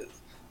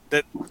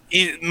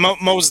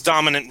 Most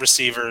dominant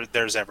receiver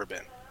there's ever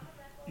been.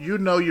 You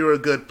know you're a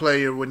good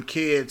player when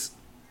kids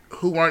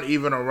who weren't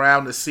even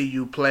around to see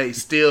you play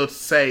still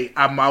say,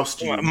 "I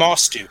moused you."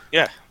 Mossed you,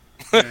 yeah.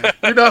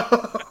 You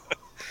know.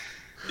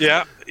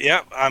 Yeah,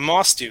 I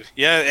mossed you.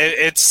 Yeah,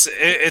 it's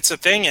a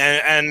thing,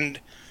 and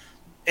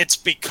it's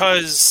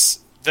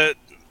because the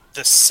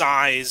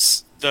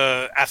size,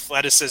 the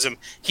athleticism.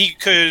 He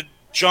could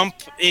jump.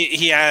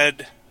 He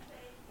had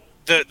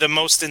the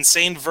most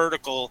insane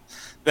vertical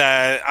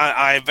that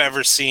I've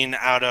ever seen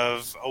out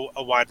of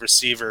a wide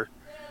receiver,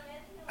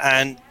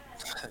 and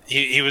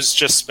he was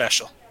just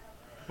special.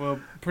 Well,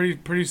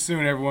 pretty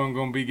soon everyone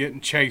gonna be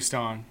getting chased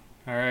on.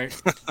 All right,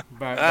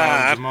 by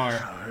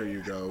Jamar. There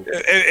you go.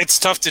 It's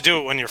tough to do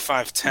it when you're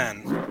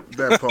 5'10".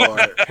 That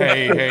part.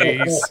 Hey,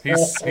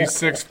 he's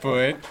 6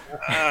 foot.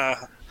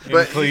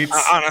 But cleats.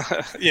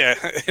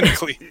 In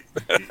cleats.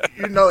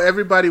 You know,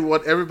 everybody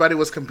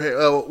was compared.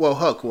 Well,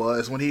 Huck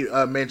was when he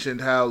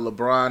mentioned how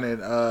LeBron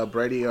and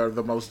Brady are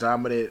the most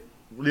dominant,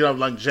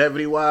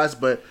 longevity wise.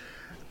 But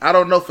I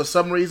don't know, for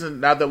some reason,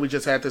 now that we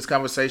just had this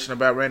conversation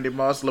about Randy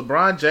Moss,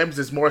 LeBron James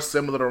is more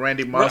similar to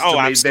Randy Moss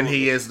to me than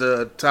he is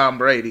to Tom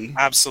Brady.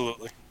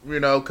 Absolutely.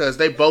 Because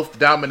they both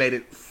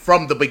dominated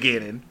from the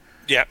beginning.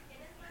 Yeah.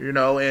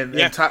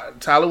 And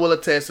Tyler will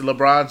attest to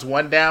LeBron's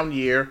one down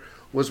year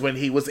was when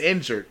he was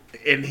injured,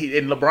 and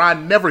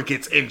LeBron never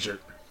gets injured,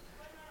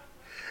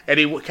 and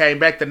he came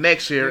back the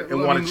next year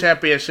and won a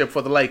championship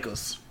for the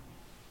Lakers.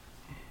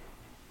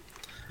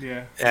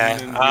 Yeah.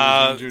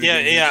 I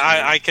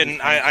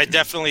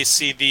definitely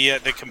see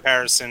the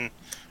comparison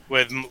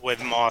with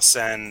Moss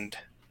and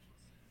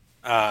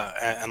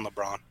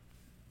LeBron.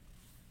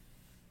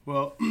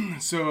 Well,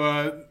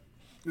 so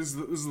this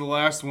is the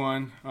last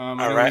one. All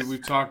right.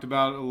 We've talked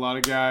about a lot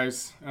of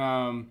guys.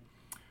 We're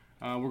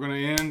going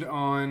to end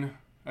on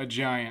a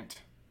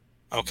giant.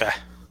 Okay.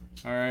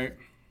 All right.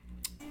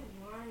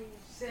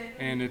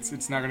 And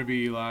it's not going to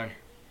be Eli.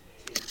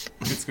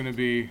 It's going to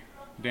be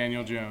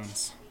Daniel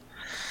Jones.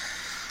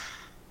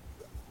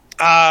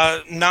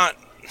 Not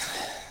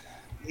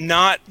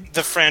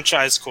the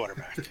franchise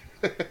quarterback.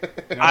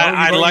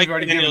 I like. You've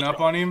already given up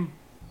on him?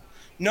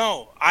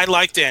 No, I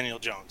like Daniel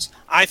Jones.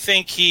 I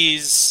think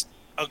he's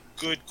a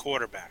good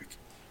quarterback.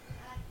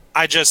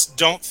 I just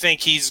don't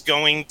think he's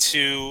going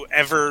to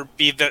ever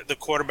be the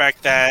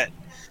quarterback that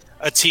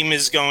a team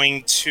is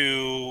going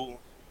to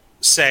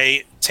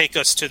say, take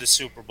us to the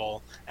Super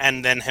Bowl,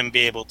 and then him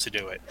be able to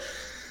do it.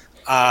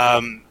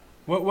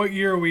 What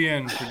year are we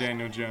in for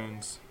Daniel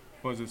Jones?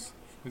 Is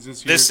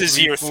this year This is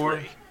year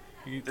 3?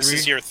 This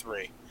is year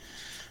 3.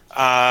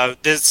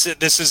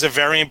 This is a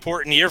very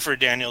important year for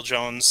Daniel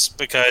Jones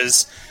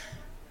because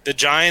the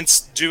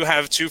Giants do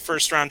have 2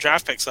 first-round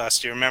draft picks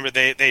last year. Remember,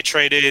 they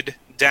traded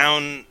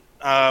down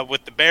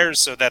with the Bears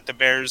so that the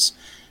Bears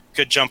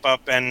could jump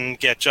up and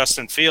get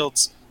Justin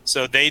Fields.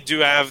 So they do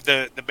have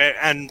the Bears,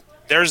 and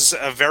there's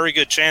a very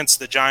good chance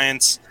the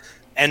Giants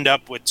end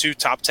up with 2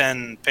 top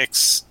 10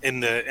 picks in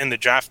the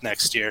draft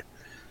next year.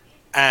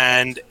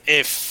 And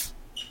if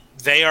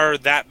they are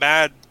that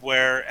bad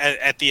where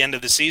at the end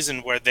of the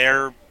season where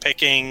they're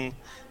picking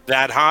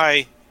that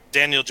high,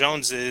 Daniel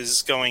Jones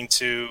is going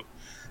to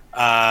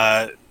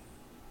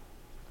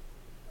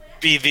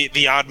be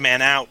the odd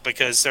man out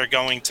because they're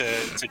going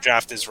to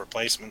draft his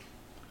replacement.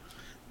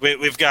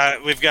 We've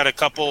got a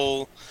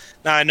couple.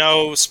 Now I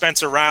know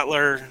Spencer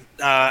Rattler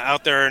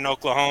out there in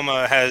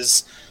Oklahoma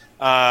has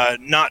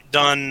not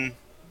done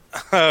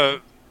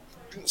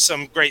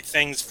some great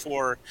things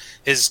for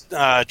his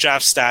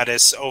draft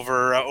status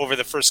over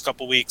the first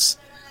couple weeks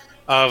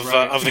of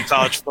the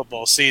college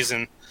football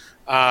season.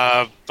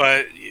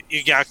 But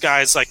you got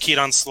guys like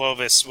Keaton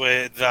Slovis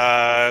with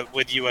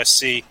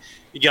USC.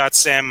 You got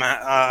Sam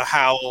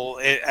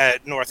Howell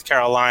at North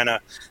Carolina.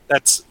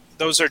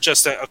 Those are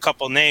just a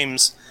couple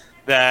names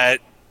that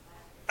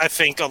I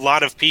think a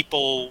lot of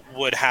people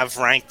would have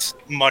ranked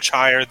much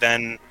higher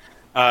than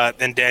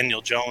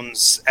Daniel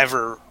Jones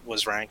ever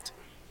was ranked.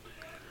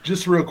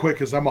 Just real quick,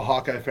 because I'm a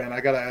Hawkeye fan, I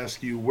got to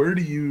ask you, where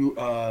do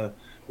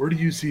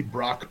you see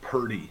Brock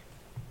Purdy?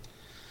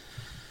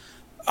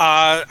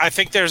 I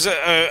think there's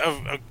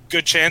a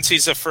good chance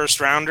he's a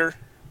first rounder.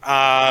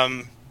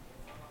 Wow.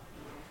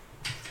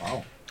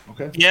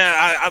 Okay.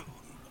 Yeah,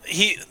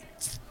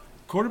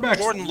 Quarterback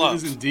Jordan Love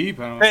isn't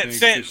deep. I don't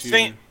think this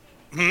year.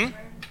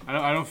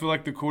 I don't feel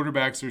like the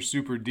quarterbacks are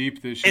super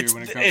deep this year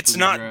when it comes it's to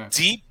not the draft.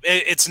 deep.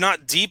 It's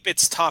not deep.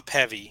 It's top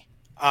heavy.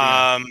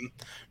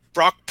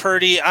 Brock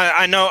Purdy.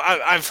 I know.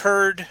 I've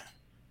heard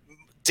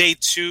day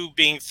 2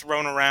 being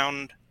thrown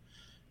around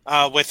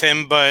with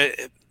him, but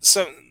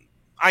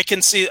I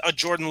can see a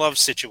Jordan Love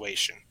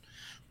situation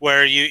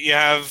where you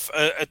have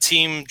a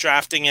team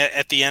drafting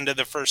at the end of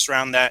the first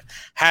round that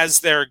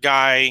has their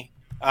guy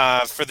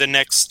for the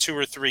next 2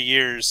 or 3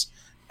 years,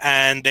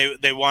 and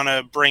they want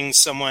to bring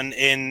someone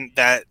in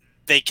that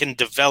they can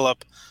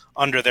develop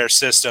under their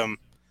system.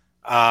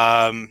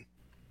 I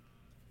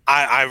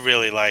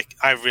really like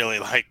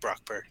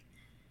Brock Purdy.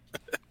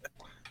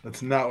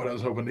 That's not what I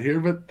was hoping to hear,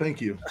 but thank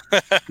you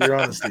for your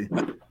honesty.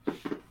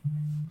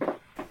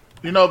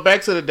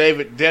 Back to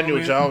the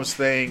Daniel Jones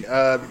thing.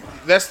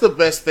 That's the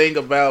worst thing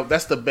about the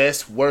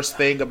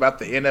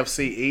NFC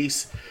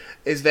East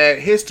is that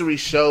history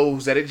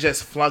shows that it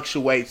just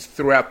fluctuates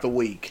throughout the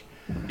week.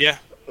 Yeah.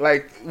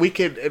 Like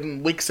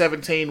in week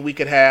 17, we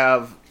could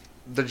have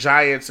the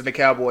Giants and the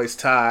Cowboys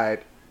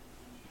tied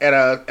at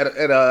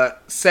a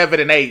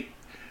 7-8,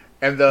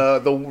 and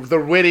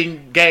the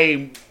winning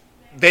game,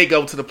 they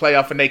go to the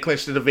playoff and they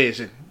clinch the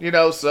division.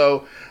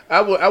 So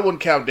I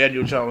wouldn't count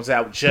Daniel Jones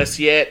out just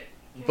yet.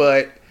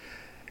 But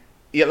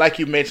yeah, like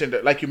you mentioned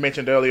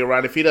earlier,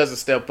 Ron, if he doesn't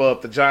step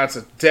up, the Giants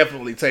are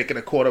definitely taking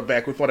a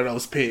quarterback with one of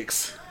those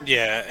picks.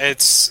 Yeah,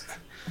 it's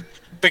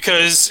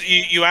because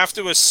you have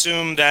to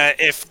assume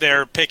that if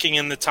they're picking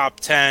in the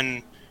top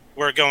 10,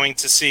 we're going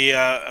to see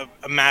a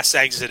mass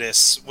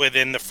exodus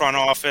within the front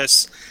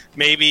office,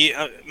 maybe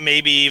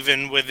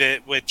even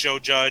with Joe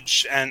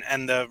Judge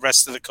and the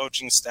rest of the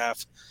coaching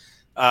staff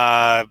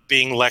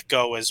being let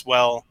go as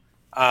well.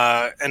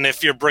 And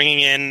if you're bringing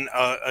in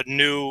a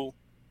new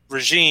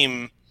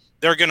regime,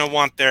 they're going to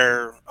want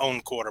their own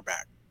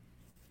quarterback.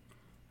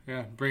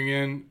 Yeah, bring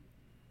in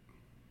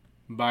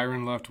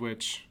Byron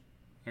Leftwich.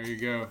 There you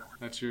go.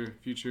 That's your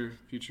future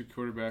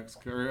quarterbacks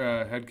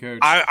or head coach.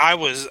 I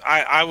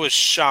was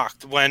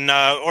shocked when,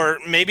 or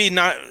maybe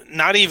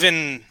not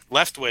even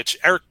Leftwich,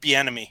 Eric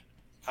Bieniemy.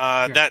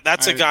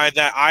 That's a guy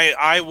that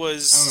I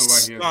was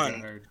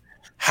stunned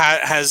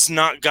has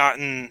not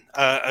gotten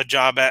a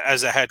job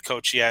as a head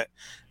coach yet,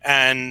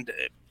 and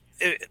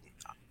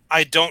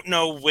I don't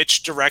know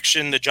which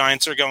direction the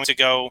Giants are going to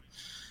go,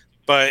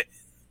 but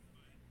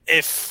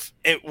if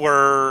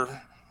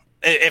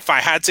I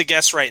had to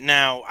guess right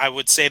now, I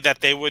would say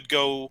that they would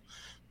go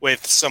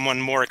with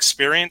someone more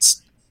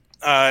experienced.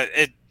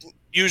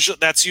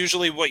 That's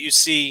usually what you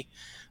see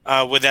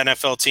with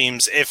NFL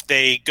teams. If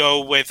they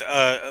go with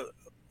a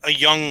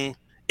young,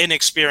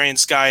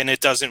 inexperienced guy and it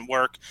doesn't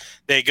work,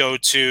 they go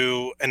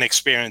to an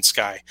experienced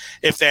guy.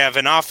 If they have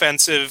an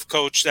offensive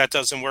coach that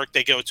doesn't work,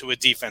 they go to a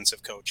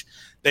defensive coach.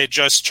 They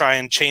just try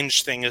and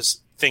change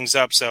things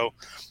up. So,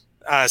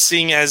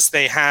 seeing as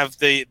they have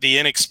the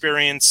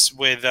inexperience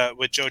with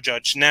Joe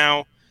Judge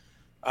now,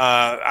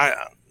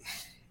 I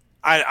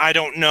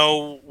don't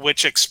know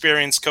which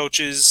experienced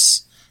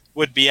coaches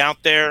would be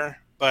out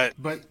there, but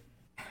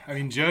I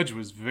mean, Judge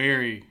was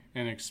very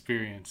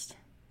inexperienced.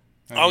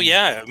 I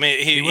mean,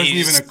 he wasn't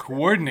even a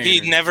coordinator.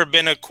 He'd never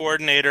been a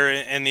coordinator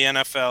in the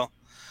NFL,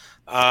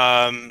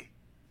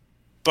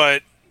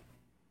 but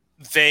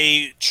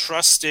they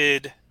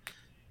trusted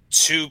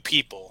 2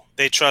 people.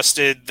 They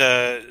trusted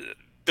the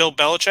Bill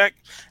Belichick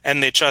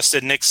and they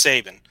trusted Nick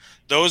Saban.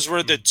 Those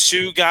were the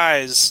 2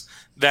 guys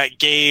that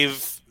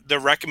gave the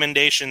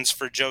recommendations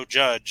for Joe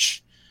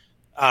Judge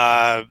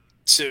to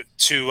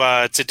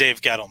Dave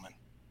Gettleman.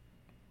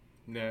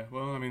 Yeah,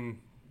 well, I mean,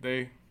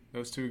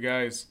 those 2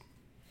 guys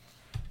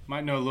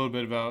might know a little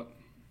bit about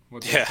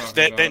what they're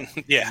talking about.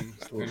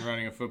 And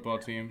running a football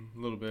team a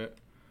little bit.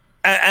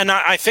 And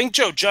I think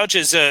Joe Judge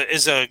is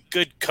a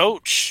good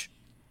coach.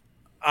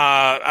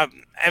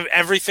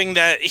 Everything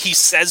that he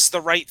says,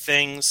 the right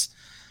things.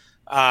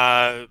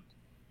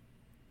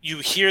 You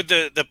hear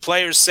the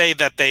players say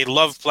that they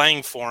love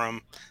playing for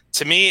him.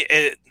 To me,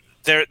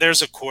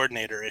 there's a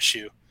coordinator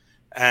issue,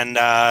 and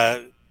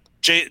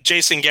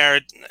Jason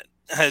Garrett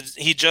runs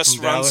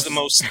the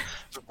most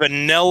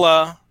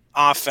vanilla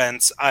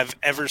offense I've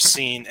ever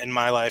seen in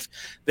my life.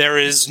 There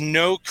is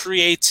no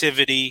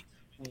creativity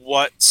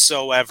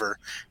whatsoever.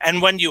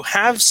 And when you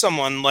have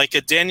someone like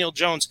a Daniel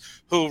Jones,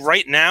 who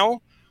right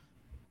now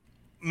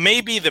may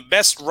be the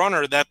best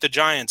runner that the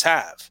Giants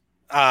have,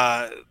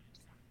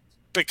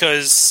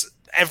 because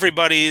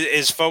everybody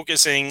is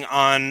focusing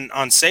on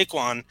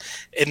Saquon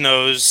in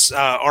those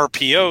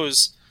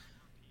RPOs.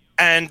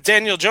 And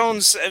Daniel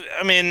Jones,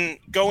 I mean,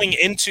 going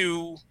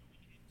into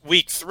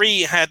week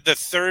 3, had the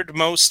 3rd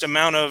most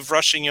amount of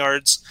rushing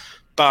yards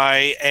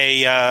by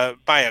a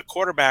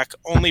quarterback,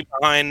 only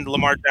behind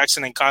Lamar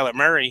Jackson and Kyler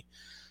Murray.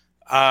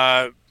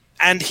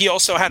 And he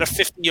also had a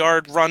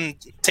 50-yard run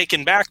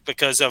taken back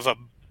because of a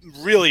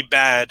really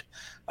bad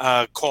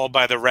call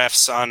by the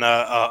refs on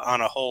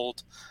a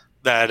hold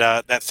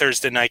that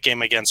Thursday night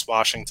game against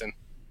Washington.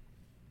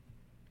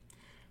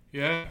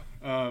 Yeah,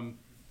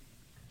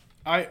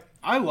 I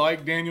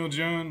like Daniel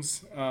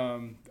Jones.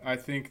 I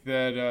think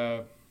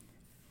that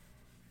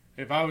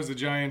if I was a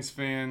Giants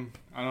fan,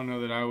 I don't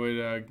know that I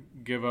would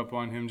give up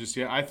on him just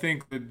yet. I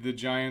think that the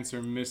Giants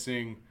are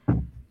missing.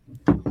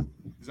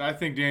 I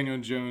think Daniel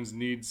Jones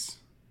needs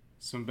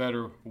some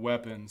better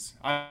weapons.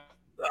 I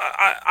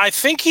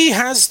think he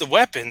has the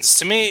weapons.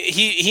 To me,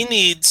 he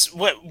needs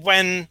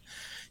when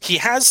he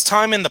has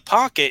time in the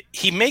pocket,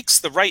 he makes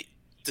the right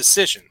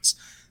decisions.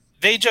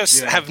 They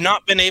just have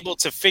not been able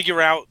to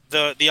figure out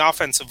the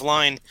offensive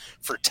line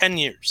for 10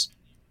 years.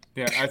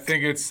 Yeah, I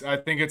think it's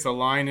a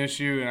line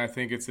issue, and I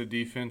think it's a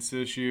defense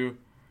issue,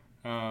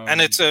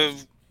 and it's a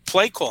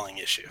play calling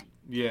issue.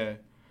 Yeah,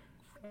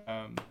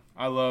 I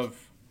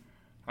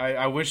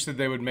wish that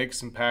they would make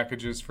some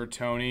packages for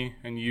Tony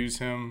and use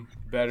him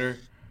better.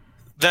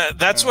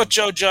 That's what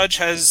Joe Judge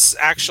has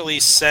actually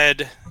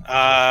said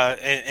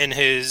in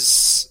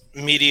his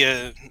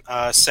media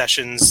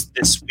sessions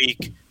this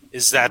week,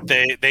 is that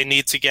they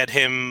need to get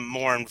him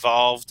more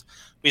involved.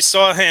 We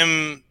saw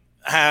him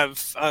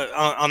have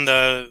on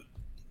the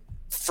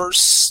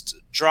first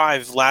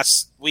drive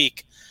last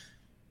week,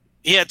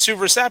 he had 2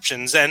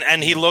 receptions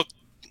and he looked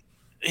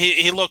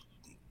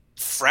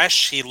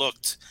fresh, he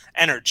looked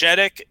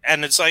energetic,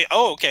 and it's like,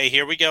 oh, okay,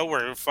 here we go.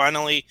 We're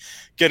finally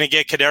going to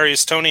get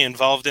Kadarius Toney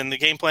involved in the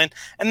game plan.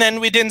 And then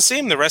we didn't see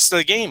him the rest of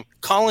the game.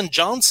 Colin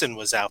Johnson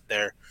was out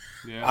there.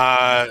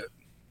 Yeah.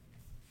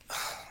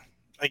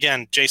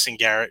 Again, Jason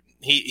Garrett,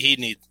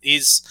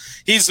 he's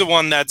the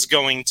one that's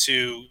going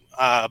to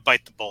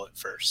bite the bullet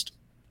first.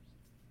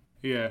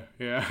 Yeah.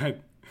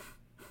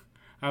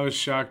 I was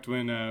shocked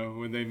when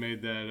they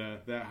made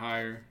that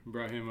hire,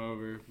 brought him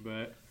over,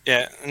 but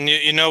yeah, and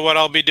you know what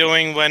I'll be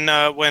doing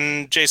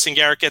when Jason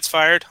Garrett gets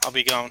fired? I'll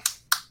be going.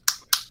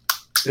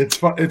 It's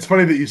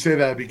funny that you say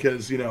that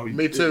because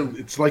me too.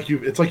 It's like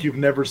you've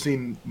never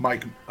seen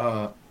Mike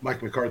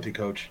McCarthy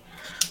coach.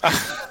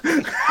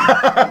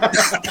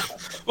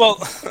 Well,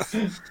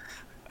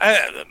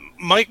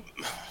 Mike,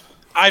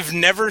 I've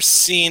never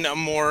seen a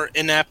more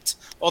inept.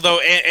 Although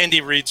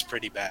Andy Reid's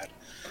pretty bad.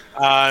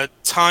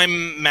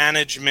 Time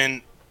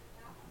management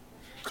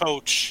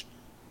coach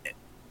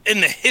in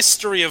the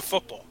history of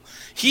football.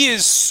 He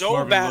is so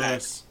Marvin bad.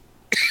 Lewis.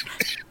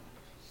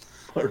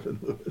 Marvin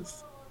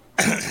Lewis.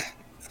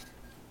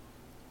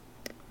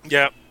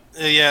 Yeah.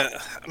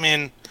 I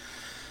mean,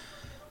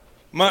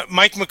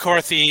 Mike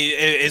McCarthy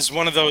is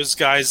one of those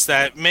guys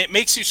that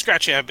makes you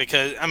scratch your head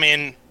because, I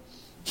mean,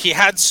 he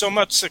had so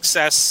much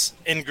success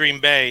in Green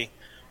Bay,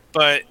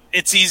 but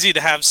it's easy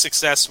to have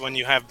success when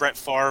you have Brett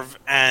Favre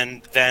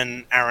and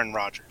then Aaron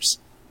Rodgers.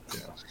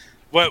 Yeah.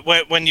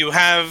 When you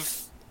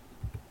have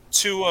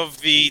 2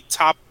 of the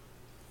top,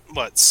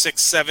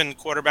 6-7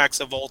 quarterbacks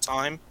of all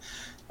time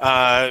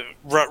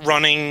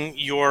running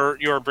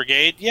your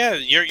brigade, yeah,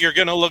 you're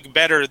going to look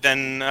better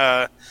than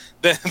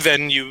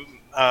you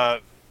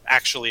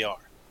actually are.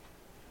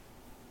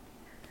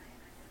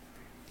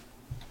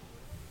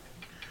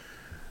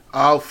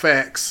 All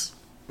facts.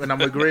 And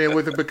I'm agreeing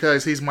with it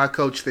because he's my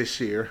coach this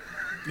year.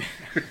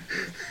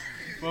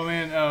 Well,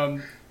 man,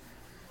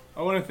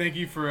 I want to thank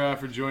you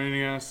for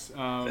joining us.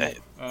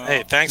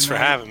 Hey, thanks for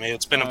having me.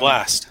 It's been a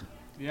blast.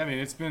 Yeah, I mean,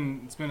 it's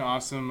been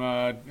awesome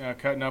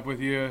cutting up with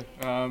you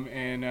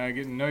and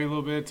getting to know you a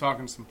little bit,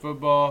 talking some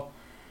football.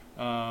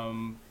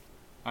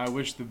 I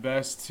wish the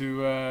best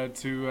to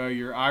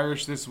your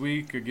Irish this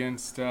week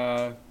against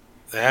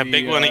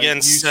big one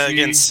against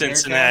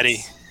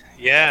Cincinnati. Bearcats.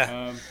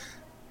 Yeah.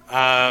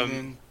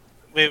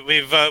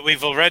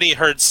 We've already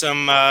heard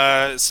some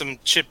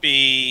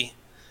chippy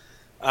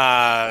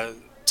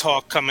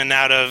talk coming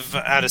out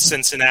of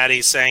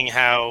Cincinnati saying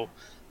how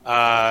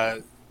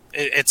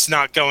it's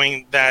not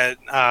going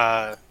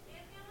that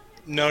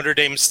Notre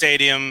Dame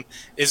Stadium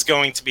is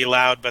going to be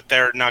loud, but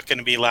they're not going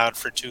to be loud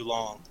for too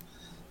long.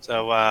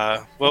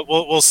 So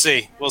we'll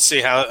see. We'll see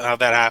how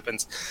that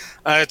happens.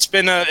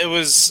 It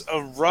was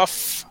a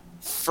rough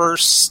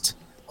first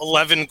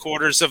 11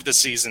 quarters of the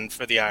season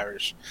for the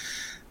Irish.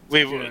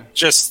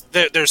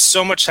 There's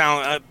so much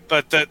talent,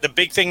 but the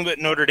big thing with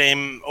Notre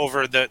Dame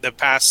over the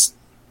past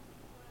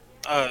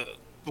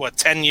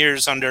 10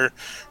 years under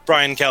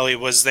Brian Kelly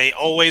was they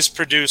always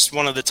produced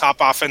one of the top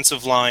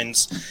offensive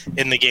lines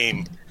in the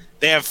game.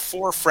 They have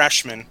 4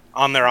 freshmen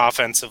on their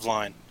offensive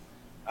line.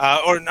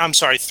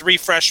 3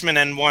 freshmen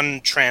and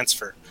 1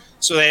 transfer.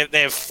 So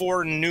they have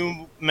 4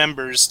 new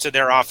members to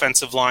their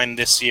offensive line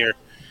this year.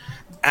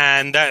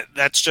 And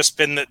that's just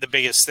been the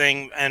biggest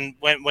thing. And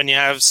when you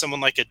have someone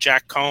like a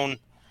Jack Cohn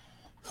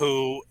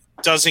who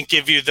doesn't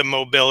give you the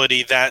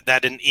mobility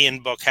that an Ian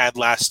Book had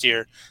last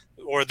year,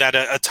 or that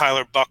a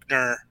Tyler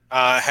Buckner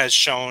has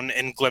shown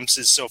in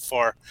glimpses so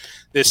far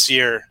this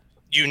year,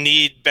 you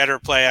need better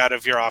play out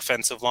of your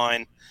offensive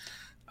line.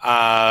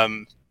 I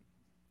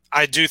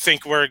do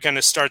think we're going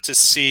to start to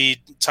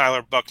see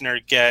Tyler Buckner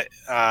get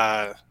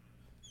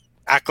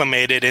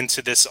acclimated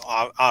into this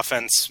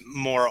offense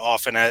more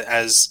often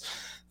as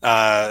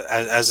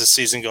the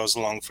season goes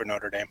along for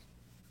Notre Dame.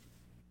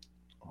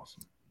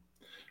 Awesome.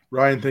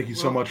 Ryan, thank you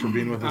so much for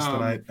being with us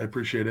tonight. I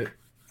appreciate it.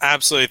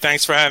 Absolutely.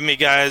 Thanks for having me,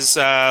 guys.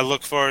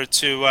 Look forward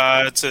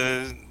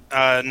to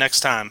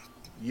next time.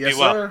 Yes, Be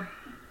well. sir.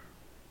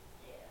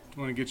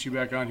 want to get you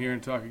back on here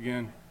and talk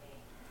again.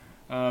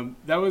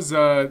 That was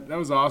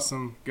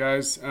awesome,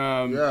 guys.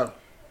 Yeah.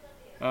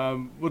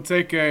 We'll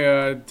take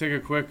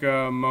a quick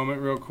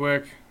moment, real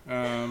quick,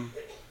 and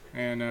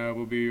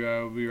we'll be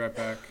right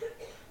back.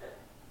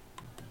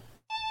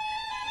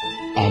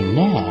 And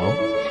now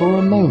for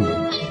a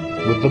moment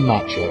with the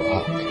Macho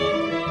Huck.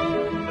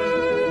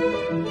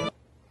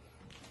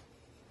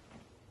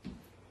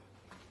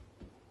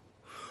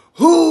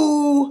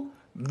 Who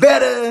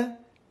better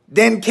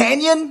than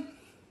Canyon?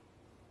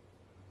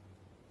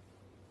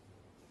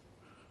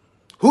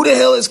 Who the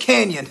hell is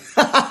Canyon?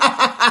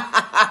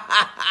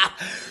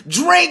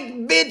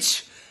 Drink,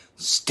 bitch.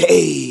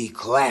 Stay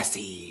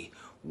classy.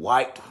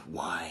 White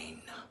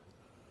wine.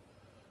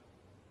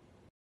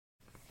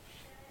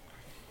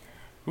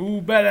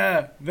 Who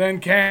better than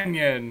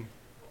Canyon?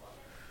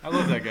 I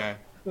love that guy.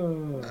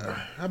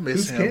 I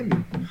miss him.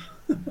 Canyon?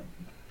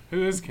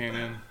 Who is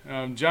Canyon?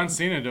 John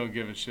Cena don't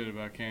give a shit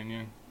about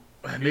Canyon.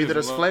 Neither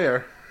does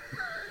Flair.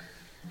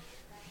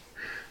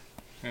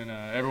 And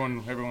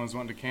everyone's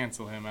wanting to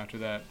cancel him after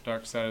that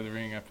Dark Side of the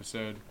Ring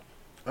episode.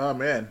 Oh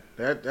man,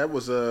 that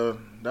was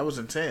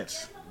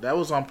intense. That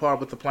was on par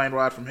with the plane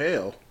ride from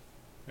hell.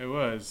 It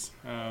was.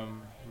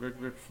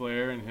 Ric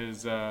Flair and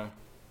his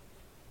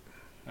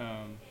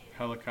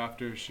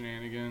helicopter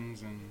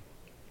shenanigans and.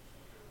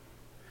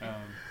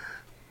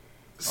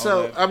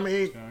 So I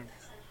mean,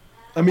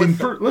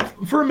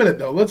 for a minute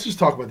though, let's just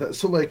talk about that.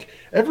 So like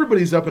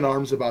everybody's up in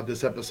arms about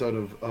this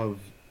episode of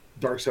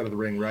Dark Side of the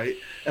Ring, right?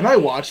 And I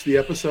watched the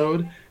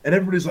episode, and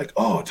everybody's like,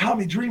 "Oh,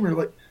 Tommy Dreamer!"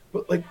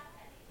 But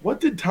what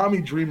did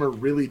Tommy Dreamer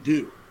really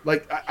do?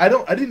 Like, I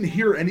didn't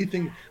hear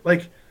anything.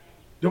 Like,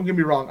 don't get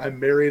me wrong, I'm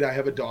married, I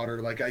have a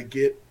daughter. Like, I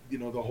get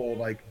the whole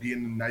like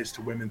being nice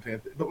to women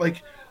thing, but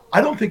like,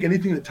 I don't think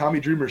anything that Tommy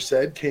Dreamer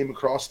said came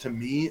across to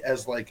me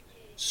as like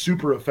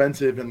super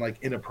offensive and like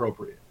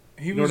inappropriate.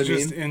 He was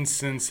just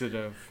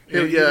insensitive. He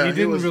he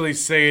didn't really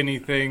say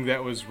anything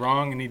that was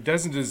wrong, and he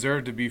doesn't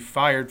deserve to be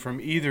fired from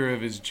either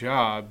of his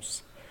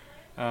jobs.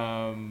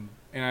 And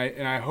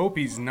I hope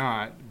he's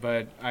not,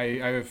 but I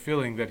have a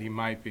feeling that he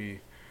might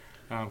be,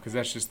 because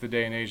that's just the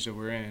day and age that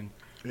we're in.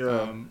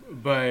 Yeah.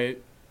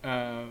 But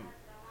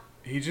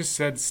he just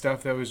said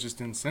stuff that was just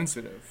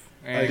insensitive.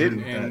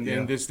 And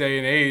in this day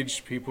and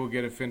age, people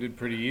get offended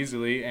pretty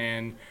easily,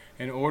 and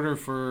in order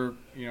for,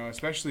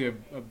 especially a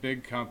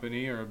big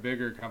company or a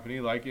bigger company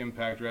like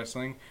Impact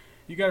Wrestling,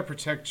 you got to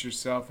protect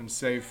yourself and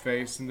save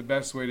face, and the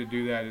best way to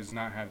do that is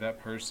not have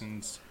that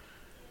person's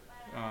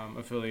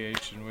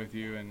affiliation with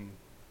you, and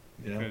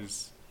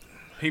because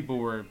people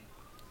were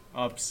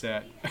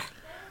upset.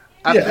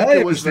 I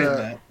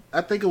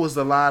think it was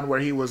the line where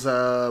he was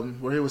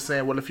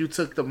saying, "Well, if you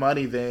took the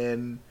money,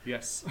 then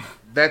yes."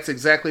 That's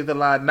exactly the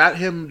line. Not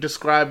him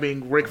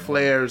describing Ric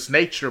Flair's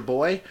Nature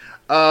Boy.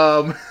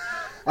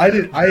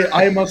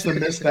 I must have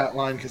missed that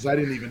line because I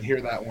didn't even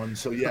hear that one.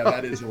 So yeah,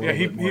 that is a little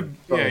bit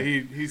more.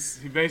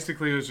 He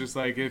basically was just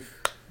like, if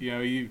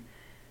you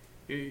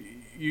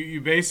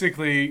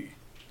basically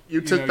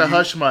took the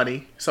hush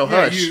money, so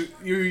hush.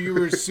 You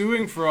were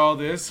suing for all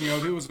this.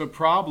 It was a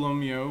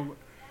problem.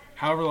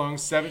 However long,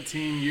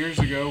 17 years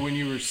ago, when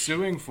you were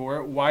suing for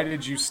it, why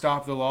did you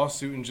stop the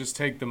lawsuit and just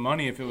take the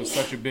money if it was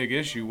such a big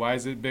issue? Why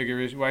is it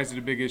bigger? Why is it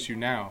a big issue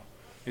now?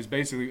 Is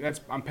basically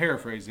I'm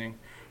paraphrasing.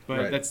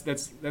 But right.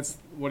 that's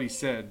what he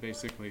said,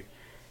 basically.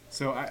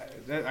 So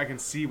I can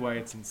see why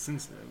it's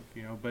insensitive,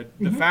 But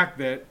the fact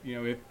that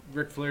if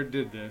Ric Flair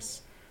did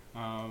this,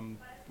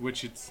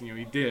 which it's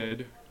he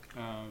did,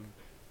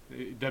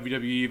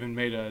 WWE even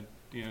made a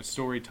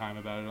story time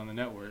about it on the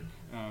network.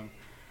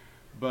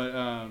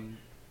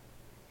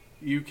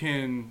 You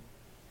can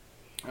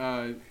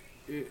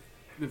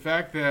the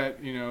fact that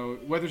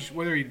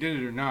whether he did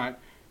it or not,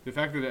 the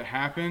fact that it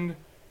happened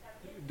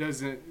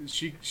doesn't.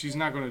 She's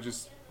not going to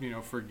just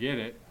forget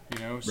it.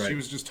 Right. She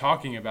was just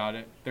talking about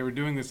it. They were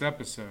doing this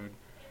episode.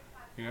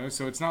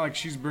 So it's not like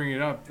she's bringing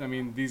it up. I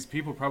mean, these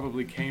people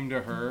probably came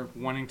to her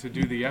wanting to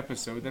do the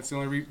episode. That's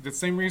the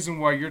same reason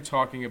why you're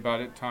talking about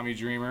it, Tommy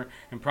Dreamer,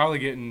 and probably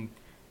getting,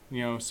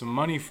 some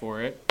money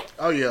for it.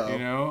 Oh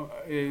yeah.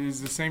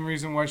 Is the same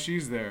reason why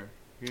she's there.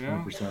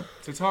 100%.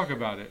 To talk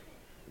about it.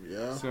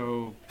 Yeah.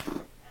 So.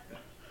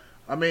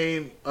 I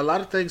mean, a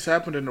lot of things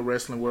happened in the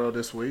wrestling world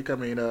this week. I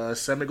mean,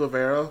 Sammy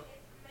Guevara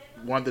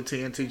won the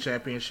TNT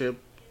Championship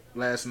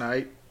last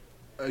night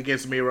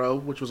against Miro,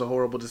 which was a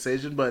horrible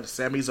decision, but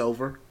Sammy's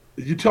over.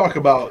 You talk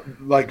about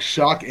like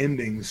shock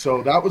endings.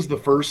 So that was the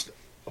first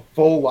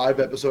full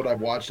live episode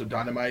I've watched of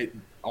Dynamite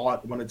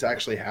when it's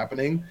actually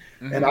happening,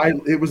 and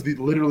it was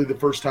literally the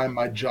first time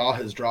my jaw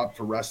has dropped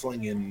for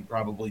wrestling in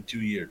probably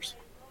 2 years.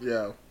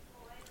 Yeah,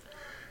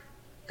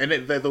 and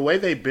the way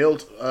they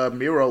built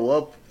Miro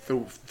up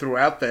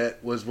throughout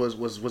that was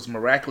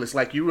miraculous.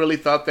 Like, you really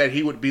thought that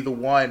he would be the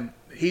one.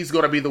 He's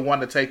going to be the one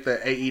to take the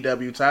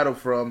AEW title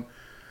from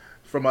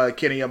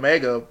Kenny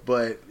Omega,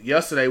 but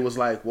yesterday was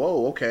like,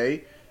 whoa,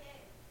 okay,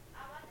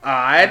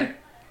 I'd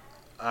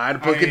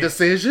book a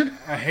decision.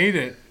 I hate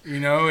it.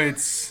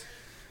 It's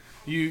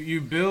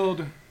you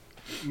build.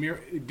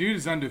 Dude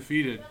is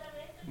undefeated.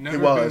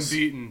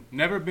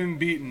 Never been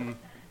beaten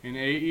in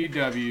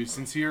AEW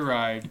since he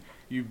arrived.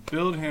 You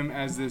build him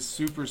as this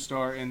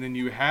superstar, and then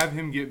you have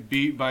him get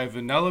beat by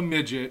Vanilla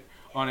Midget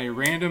on a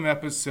random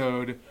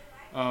episode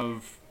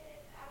of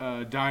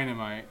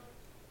Dynamite.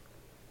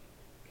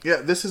 Yeah,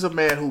 this is a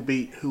man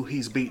who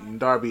he's beaten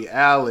Darby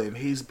Allin.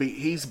 He's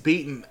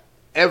beaten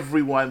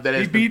everyone that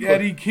has He beat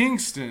Eddie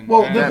Kingston.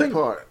 Well, the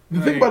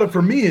thing about it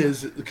for me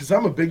is because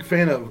I'm a big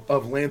fan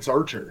of Lance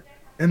Archer,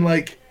 and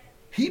like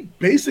he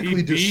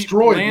basically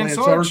destroyed Lance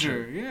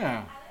Archer.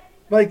 Yeah,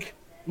 like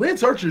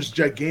Lance Archer's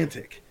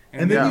gigantic,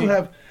 and then you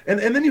have and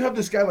then you have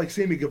this guy like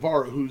Sammy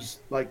Guevara who's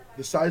like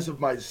the size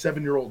of my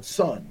 7-year-old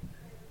son,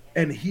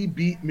 and he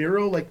beat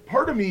Miro. Like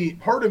part of me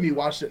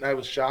watched it and I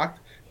was shocked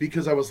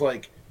because I was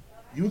like,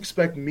 you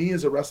expect me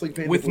as a wrestling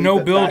fan with to no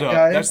build up?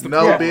 That's the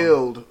no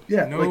build.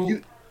 Yeah,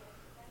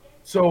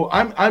 So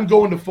I'm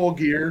going to Full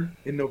Gear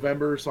in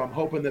November, so I'm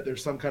hoping that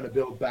there's some kind of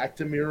build back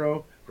to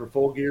Miro for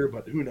Full Gear,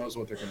 but who knows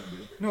what they're going to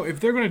do. No, if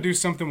they're going to do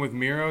something with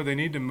Miro, they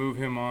need to move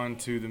him on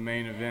to the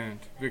main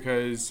event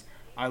because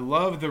I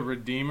love the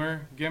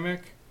Redeemer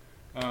gimmick.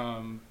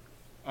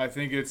 I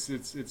think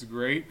it's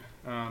great,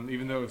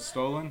 even though it's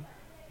stolen,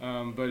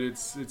 but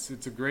it's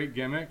a great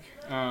gimmick,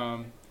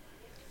 and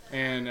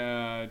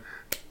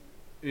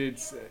it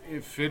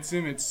fits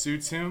him, it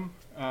suits him.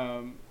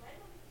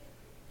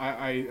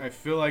 I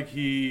feel like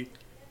he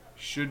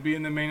should be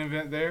in the main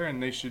event there,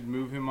 and they should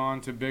move him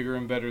on to bigger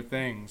and better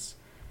things.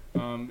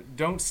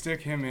 Don't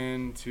stick him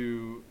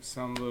into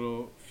some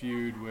little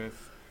feud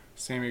with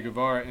Sammy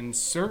Guevara, and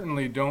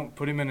certainly don't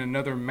put him in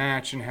another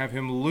match and have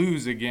him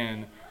lose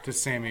again to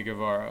Sammy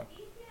Guevara.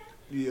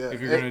 Yeah,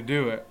 if you're going to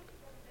do it.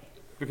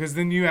 Because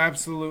then you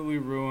absolutely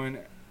ruin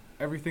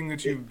everything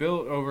that you've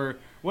built over,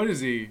 what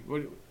is he?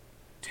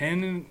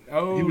 10-0,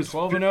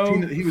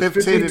 12-0? He was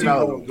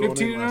 15-0.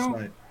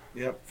 15-0?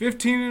 Yep.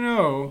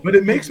 15-0. But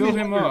it makes me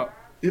him up.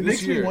 It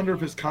makes me wonder if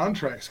his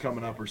contract's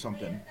coming up or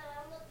something.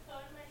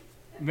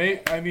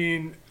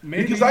 Maybe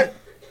because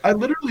I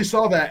literally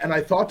saw that and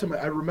I thought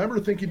I remember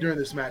thinking during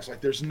this match, like,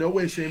 there's no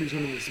way Sammy's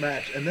winning this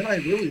match. And then I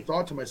really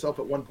thought to myself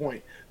at one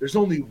point, there's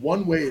only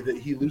one way that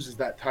he loses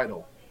that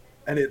title,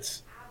 and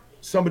it's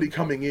somebody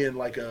coming in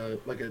like a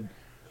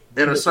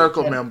Inner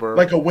Circle member,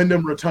 like a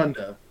Wyndham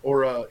Rotunda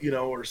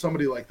or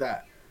somebody like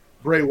that.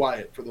 Bray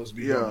Wyatt, for those of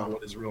you who don't know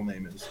what his real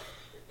name is.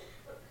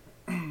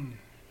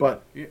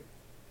 But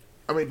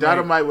I mean,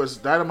 Dynamite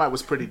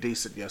was pretty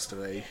decent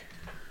yesterday.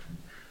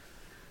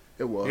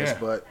 It was,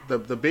 but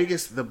the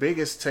biggest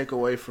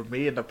takeaway for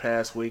me in the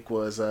past week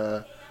was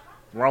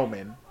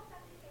Roman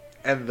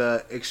and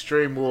the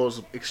Extreme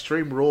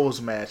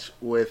Rules match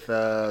with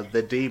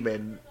the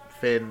Demon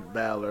Finn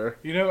Balor.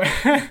 You know,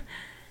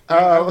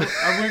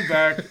 I went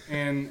back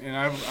and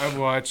I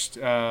watched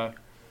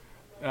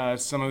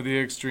some of the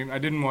Extreme. I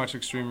didn't watch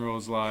Extreme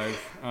Rules live.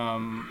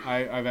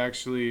 I've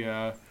actually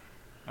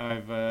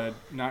I've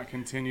not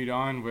continued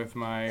on with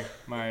my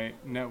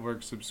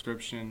network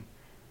subscription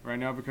right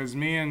now because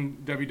me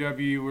and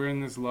WWE, we're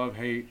in this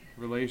love-hate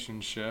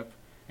relationship,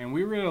 and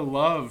we were in a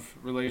love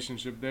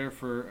relationship there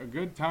for a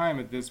good time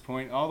at this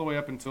point, all the way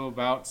up until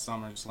about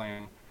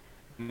SummerSlam,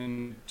 and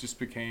then just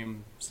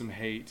became some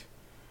hate.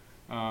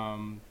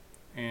 I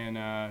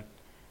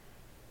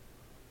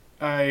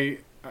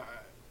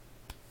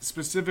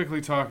specifically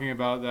talking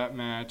about that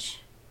match,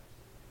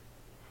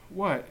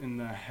 what in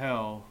the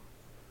hell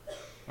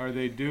are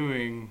they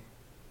doing?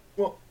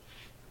 Well,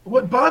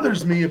 what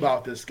bothers me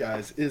about this,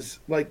 guys, is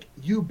like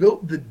you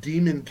built the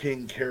Demon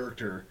King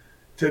character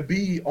to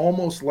be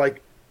almost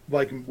like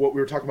what we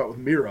were talking about with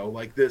Miro,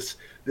 like this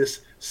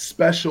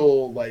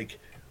special, like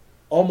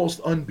almost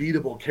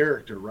unbeatable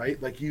character,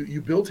 right? Like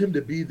you built him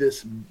to be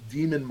this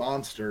demon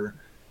monster,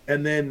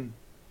 and then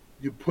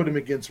you put him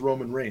against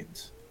Roman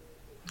Reigns.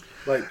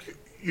 Like,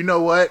 you know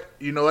what,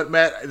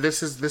 Matt?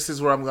 This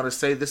is where I'm going to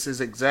say this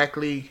is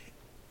exactly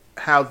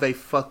how they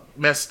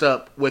messed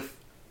up with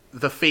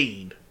the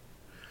Fiend.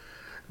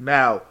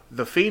 Now,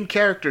 the Fiend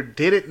character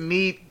didn't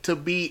need to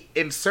be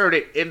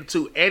inserted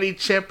into any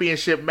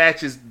championship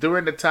matches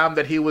during the time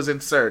that he was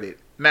inserted.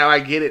 Now, I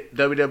get it.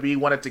 WWE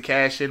wanted to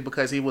cash in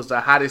because he was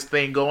the hottest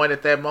thing going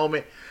at that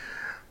moment.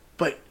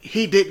 But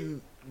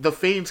the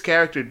Fiend's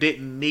character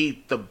didn't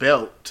need the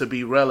belt to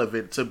be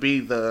relevant, to be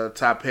the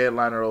top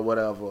headliner or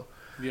whatever.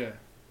 Yeah.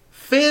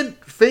 Finn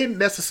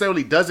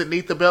necessarily doesn't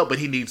need the belt, but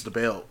he needs the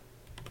belt.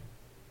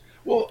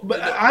 Well, but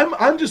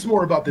I'm just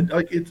more about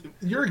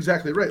you're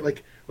exactly right.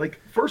 Like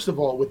first of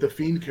all, with the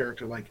Fiend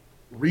character, like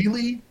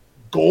really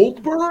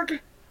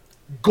Goldberg?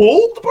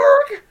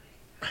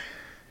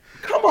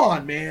 Come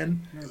on,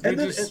 man. And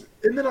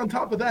then on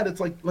top of that, it's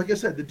like I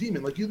said, the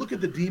Demon. Like you look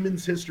at the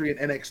Demon's history in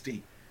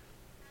NXT,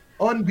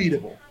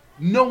 unbeatable.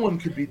 No one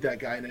could beat that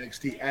guy in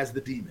NXT as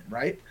the Demon,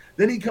 right?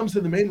 Then he comes to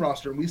the main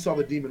roster, and we saw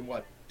the Demon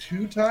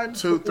 3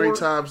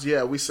 times,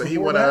 yeah. We saw he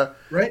won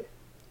right.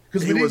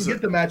 Because we didn't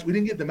get the match. We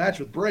didn't get the match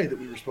with Bray that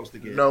we were supposed to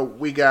get. No,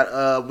 we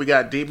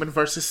got Demon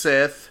versus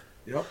Seth.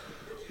 Yep.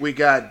 We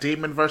got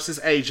Demon versus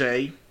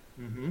AJ.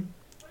 Mm-hmm.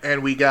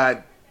 And we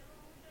got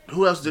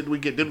Who else did we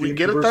get? Did we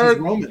get a versus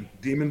third? Roman.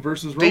 Demon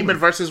versus Roman. Demon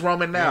versus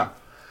Roman now.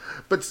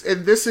 But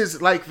and this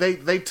is like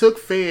they took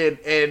Finn,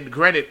 and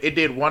granted, it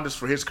did wonders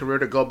for his career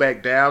to go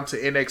back down to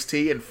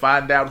NXT and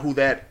find out who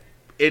that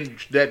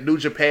New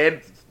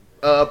Japan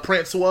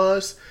Prince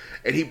was,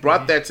 and he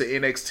brought that to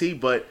NXT.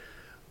 But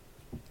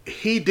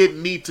he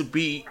didn't need to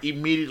be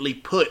immediately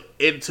put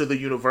into the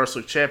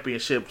Universal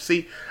Championship.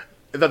 See,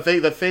 the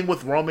thing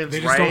with Roman's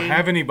they just reign, don't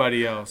have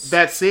anybody else.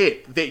 That's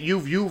it. That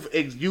you've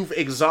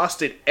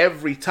exhausted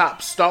every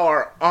top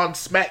star on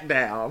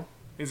SmackDown.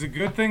 It's a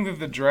good thing that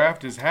the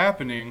draft is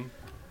happening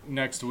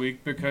next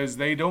week because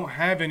they don't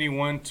have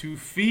anyone to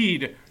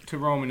feed to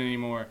Roman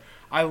anymore.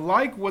 I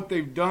like what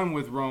they've done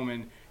with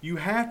Roman. You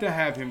have to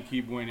have him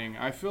keep winning.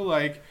 I feel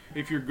like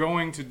if you're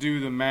going to do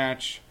the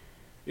match,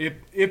 if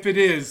it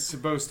is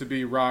supposed to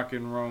be Rock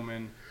and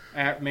Roman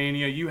at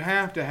Mania, you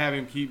have to have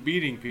him keep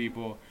beating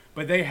people.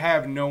 But they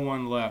have no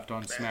one left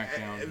on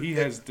SmackDown. He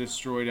has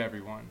destroyed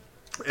everyone.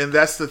 And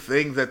that's the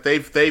thing, that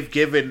they've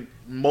given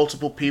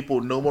multiple people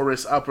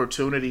numerous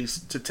opportunities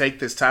to take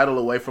this title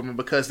away from him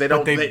because they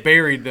don't. But they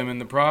buried them in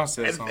the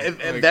process.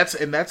 And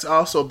that's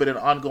also been an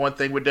ongoing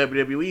thing with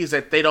WWE, is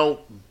that they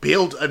don't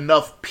build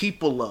enough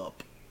people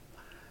up.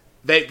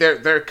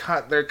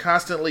 They're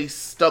constantly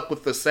stuck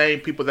with the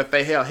same people that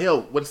they held.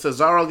 Hell, when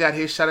Cesaro got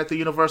his shot at the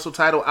Universal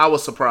title, I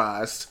was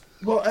surprised.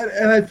 Well,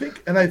 and I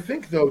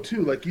think though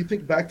too, like you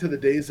think back to the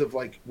days of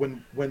like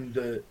when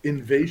the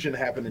invasion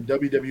happened and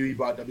WWE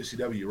bought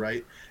WCW,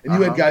 right? And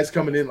you had guys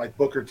coming in like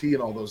Booker T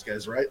and all those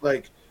guys, right?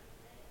 Like,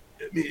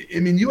 I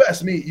mean, you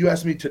ask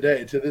me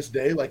today, to this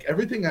day, like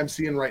everything I'm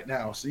seeing right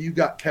now. So you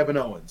got Kevin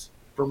Owens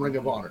from Ring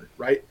of Honor,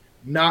 right?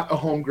 Not a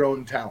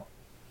homegrown talent.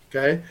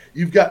 Okay,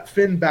 you've got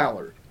Finn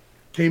Balor,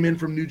 came in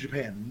from New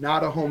Japan,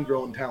 not a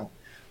homegrown talent.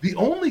 The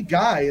only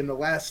guy in the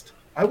last,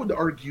 I would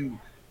argue,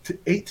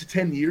 8 to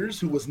 10 years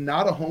who was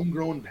not a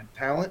homegrown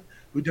talent,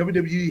 who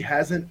WWE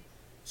hasn't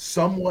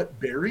somewhat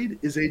buried,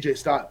 is AJ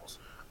Styles.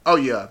 Oh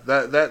yeah,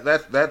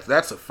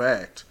 that's a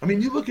fact. I mean,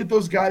 you look at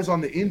those guys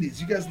on the Indies.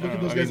 You guys look at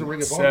those guys in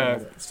Ring of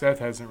Honor. Seth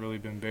hasn't really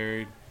been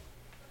buried,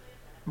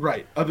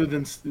 right? Other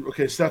than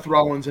Seth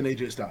Rollins and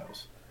AJ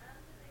Styles.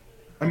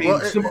 I mean,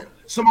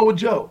 Samoa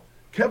Joe,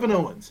 Kevin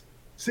Owens,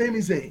 Sami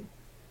Zayn,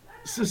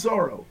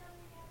 Cesaro.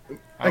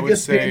 I would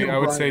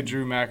say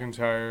Drew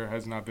McIntyre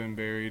has not been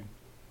buried.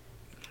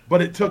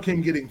 But it took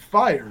him getting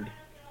fired,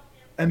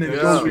 and then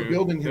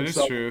rebuilding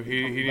himself. That is true.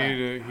 He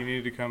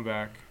needed to come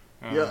back.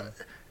 And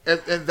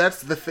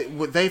that's the thing.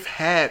 They've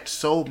had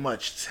so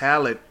much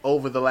talent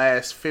over the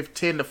last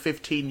 10 to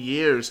 15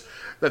 years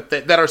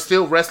that are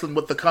still wrestling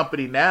with the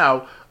company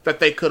now that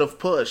they could have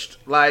pushed.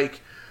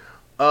 Like,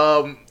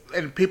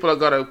 and people are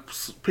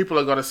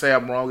gonna say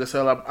I'm wrong as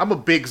hell. I'm a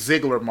big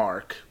Ziggler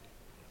mark.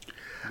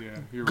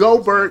 Yeah,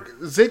 Goldberg,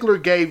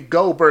 Ziggler gave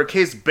Goldberg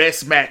his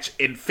best match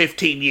in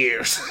 15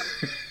 years.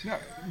 No,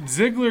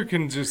 Ziggler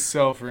can just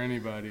sell for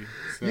anybody.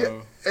 So.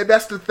 Yeah, and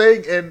that's the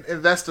thing. And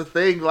that's the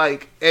thing.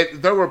 Like,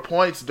 there were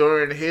points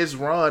during his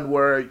run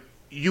where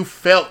you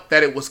felt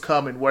that it was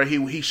coming, where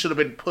he should have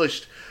been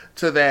pushed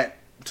to that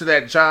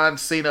John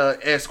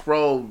Cena-esque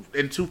role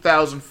in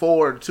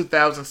 2004 and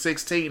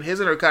 2016. His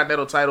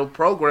Intercontinental title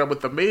program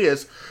with The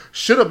Miz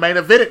should have main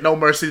evented No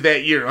Mercy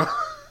that year.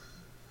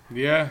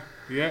 Yeah.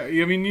 Yeah,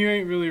 I mean, you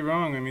ain't really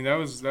wrong. I mean, that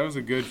was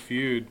a good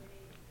feud.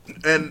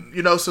 And,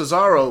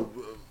 Cesaro,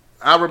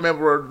 I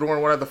remember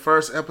during one of the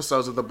first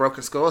episodes of the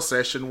Broken Skull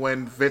session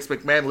when Vince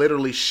McMahon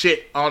literally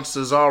shit on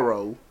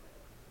Cesaro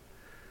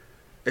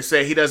and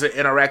said he doesn't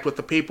interact with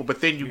the people, but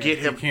then you get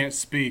him... He can't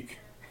speak.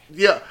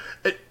 Yeah,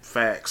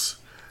 facts.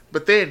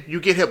 But then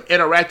you get him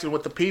interacting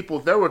with the people.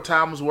 There were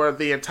times where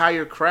the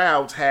entire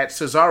crowd had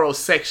Cesaro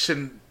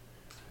section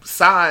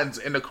signs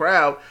in the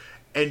crowd,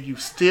 and you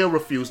still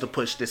refuse to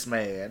push this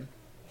man.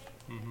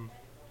 Mm-hmm.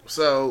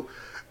 So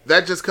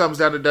that just comes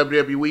down to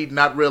WWE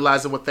not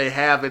realizing what they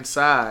have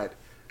inside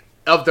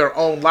of their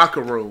own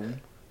locker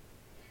room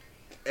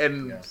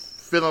and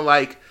feeling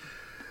like,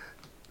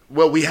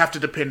 well, we have to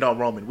depend on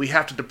Roman. We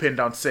have to depend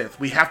on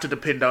Seth. We have to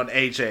depend on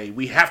AJ.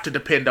 We have to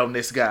depend on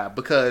this guy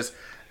because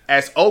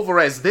as over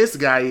as this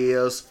guy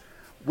is,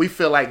 we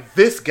feel like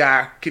this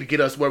guy can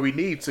get us where we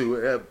need to.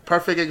 A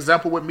perfect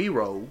example with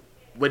Miro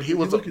when he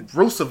was a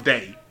Rusev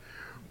Day.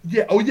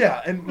 Yeah. Oh,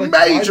 yeah. And like,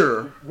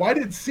 major. Why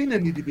did Cena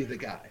need to be the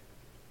guy?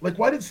 Like,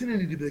 why did Cena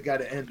need to be the guy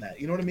to end that?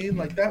 You know what I mean?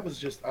 Like, that was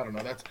just, I don't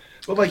know.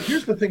 But like,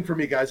 here's the thing for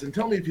me, guys, and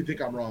tell me if you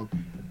think I'm wrong.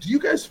 Do you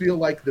guys feel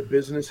like the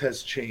business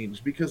has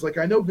changed? Because, like,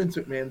 I know Vince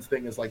McMahon's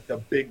thing is like the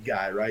big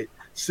guy, right?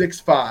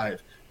 6'5",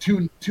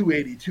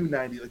 280,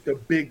 290, like the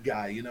big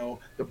guy,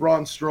 the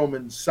Braun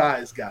Strowman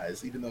size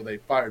guys, even though they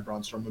fired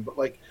Braun Strowman. But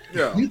like,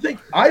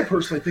 I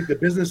personally think the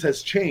business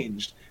has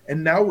changed,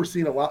 and now we're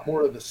seeing a lot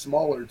more of the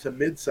smaller to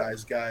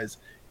mid-sized guys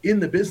in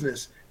the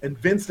business, and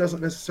Vince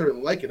doesn't necessarily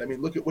like it. I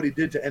mean, look at what he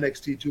did to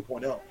NXT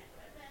 2.0.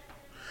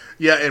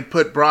 Yeah, and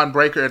put Braun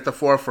Breaker at the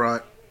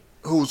forefront.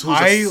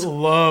 I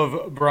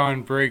love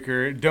Braun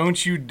Breaker.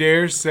 Don't you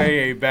dare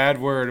say a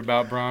bad word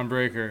about Braun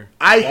Breaker.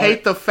 I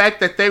hate the fact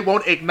that they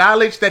won't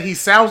acknowledge that he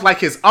sounds like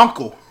his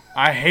uncle.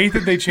 I hate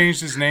that they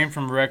changed his name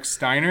from Rex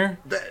Steiner.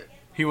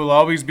 He will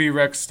always be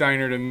Rex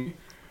Steiner to me.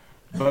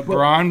 But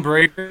Braun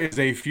Breaker is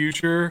a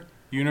future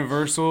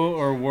Universal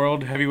or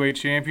World Heavyweight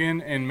Champion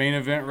and main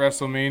event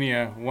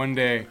WrestleMania one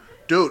day.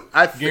 Dude,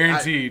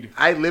 guaranteed.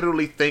 I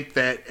literally think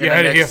that you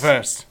had to hear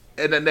first.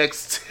 In the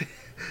next,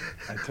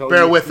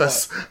 bear with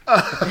us.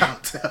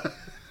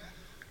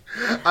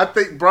 I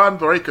think Braun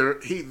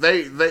Breaker,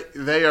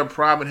 they are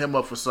priming him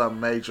up for something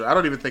major. I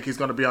don't even think he's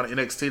going to be on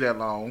NXT that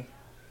long.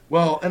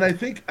 Well, and I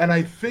think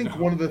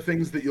one of the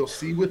things that you'll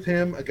see with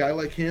him, a guy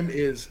like him,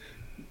 is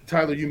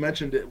Tyler. You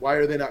mentioned it. Why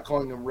are they not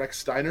calling him Rex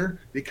Steiner?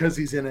 Because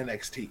he's in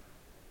NXT.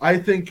 I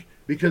think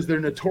because they're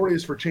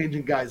notorious for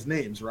changing guys'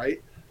 names,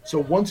 right? So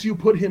once you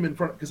put him in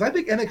front, because I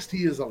think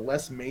NXT is a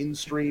less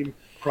mainstream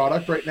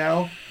product right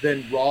now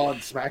than Raw and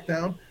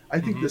SmackDown. I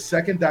think the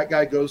second that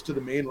guy goes to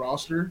the main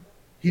roster,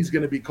 he's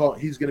going to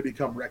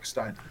become Rex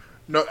Steiner.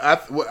 No,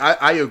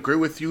 I agree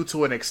with you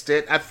to an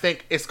extent. I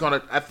think it's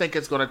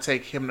gonna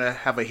take him to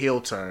have a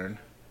heel turn.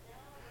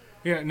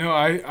 Yeah, no,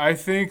 I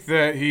think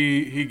that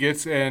he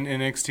gets an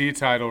NXT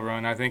title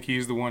run. I think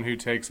he's the one who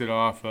takes it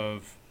off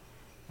of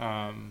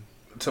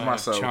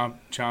Tommaso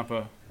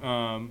Ciampa.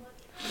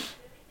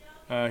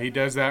 He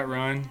does that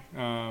run,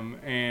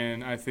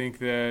 and I think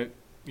that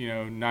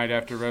night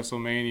after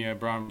WrestleMania,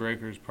 Braun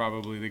Breaker is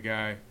probably the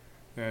guy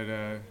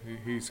that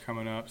he's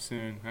coming up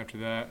soon after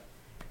that.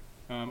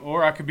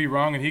 Or I could be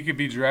wrong, and he could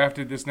be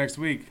drafted this next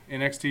week.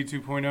 NXT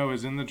 2.0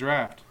 is in the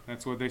draft.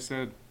 That's what they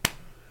said.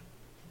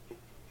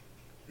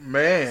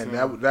 Man,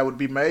 So- that would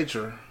be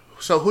major.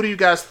 So who do you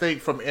guys think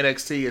from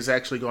NXT is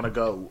actually going to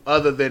go,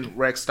 other than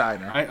Rex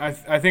Steiner? I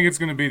think it's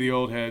going to be the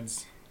old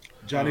heads.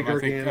 Johnny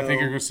Gargano. I think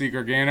you're going to see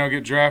Gargano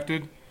get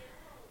drafted.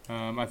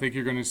 I think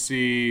you're going to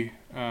see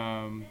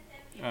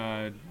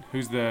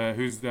who's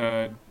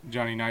the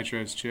Johnny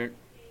Nitro's chick.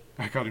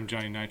 I called him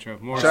Johnny Nitro.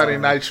 Johnny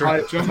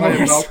Nitro.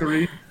 Taya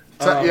Valkyrie.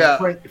 Yeah.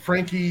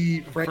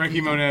 Frankie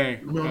Monet.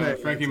 Monet.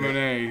 Frankie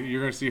Monet.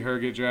 You're going to see her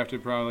get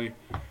drafted probably.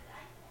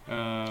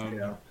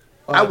 Yeah.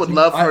 I would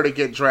love her to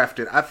get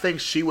drafted. I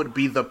think she would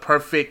be the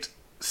perfect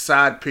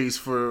side piece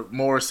for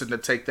Morrison to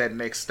take that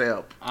next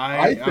step.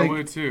 I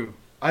would too.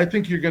 I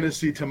think you're going to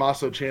see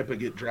Tommaso Ciampa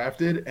get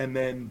drafted, and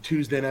then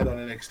Tuesday night on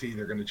NXT,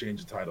 they're going to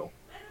change the title.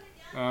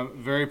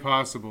 Very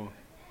possible.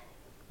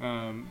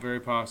 Very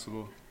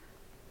possible.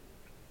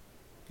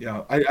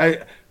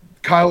 Yeah,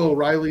 Kyle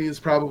O'Reilly is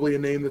probably a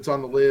name that's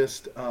on the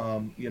list. I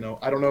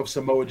don't know if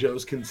Samoa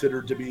Joe's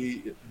considered to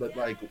be, but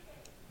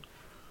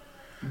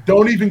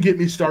don't even get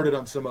me started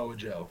on Samoa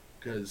Joe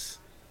because.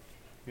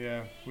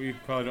 Yeah, we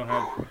probably don't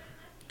have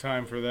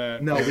time for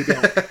that. No, we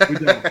don't. We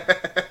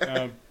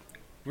don't.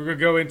 We're gonna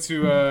go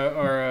into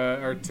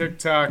our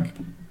TikTok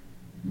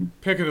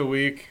pick of the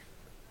week.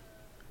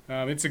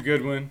 It's a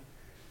good one.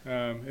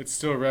 It's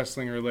still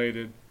wrestling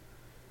related.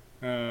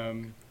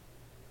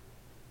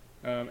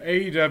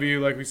 AEW,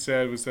 like we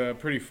said, was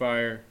pretty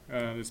fire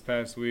this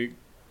past week.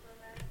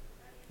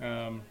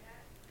 A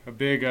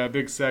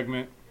big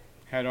segment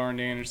had Arn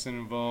Anderson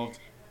involved.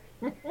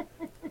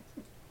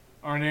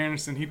 Arn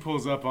Anderson, he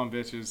pulls up on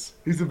bitches.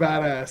 He's a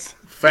badass.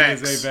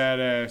 Facts. He is a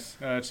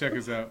badass. Check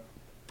us out.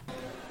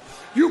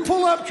 You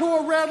pull up to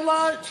a red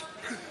light,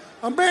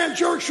 a man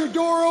jerks your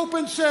door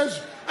open,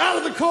 says, "Out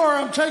of the car,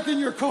 I'm taking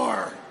your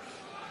car."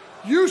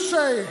 You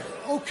say,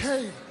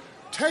 "Okay,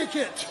 take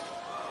it.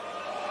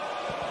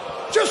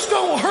 Just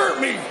don't hurt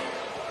me."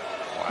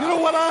 You know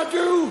what I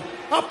do?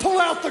 I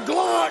pull out the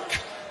Glock,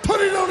 put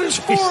it on his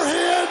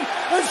forehead,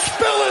 and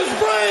spill his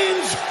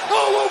brains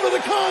all over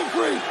the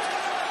concrete.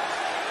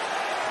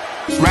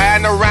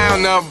 Riding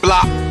around the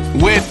block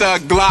with a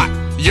Glock.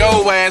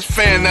 Yo ass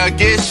finna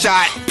get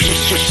shot.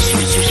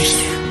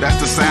 That's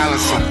the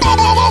silencer.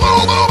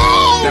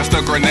 That's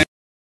the grenade.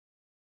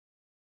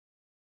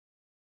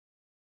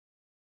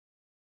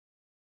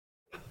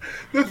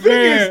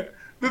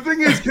 The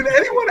thing is, can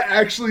anyone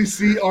actually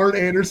see Arn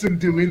Anderson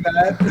doing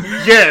that?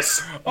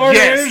 Yes. Arn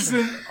yes.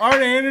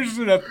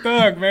 Anderson, a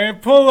thug, man.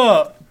 Pull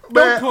up.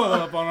 Don't pull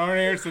up on Arn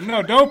Anderson.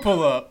 No, don't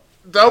pull up.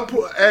 Don't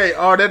pull. Hey,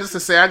 Arn Anderson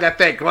say, "I got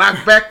that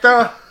Glock back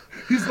there."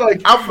 He's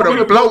like, I'm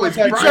gonna blow his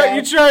brain.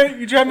 You try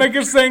to make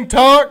this thing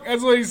talk?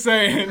 That's what he's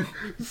saying.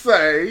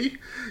 Say,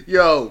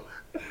 yo,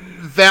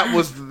 that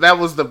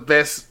was the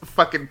best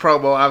fucking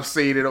promo I've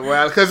seen in a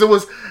while. Because it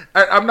was,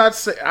 I'm not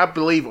saying, I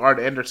believe Arn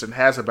Anderson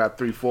has about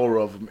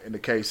 3-4 of them in the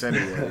case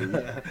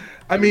anyway.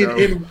 I mean,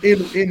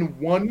 in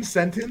one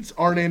sentence,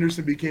 Arn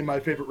Anderson became my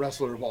favorite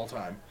wrestler of all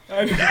time.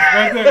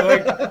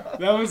 That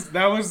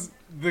was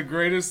the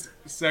greatest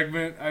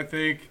segment, I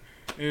think.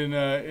 In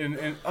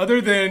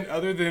other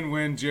than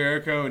when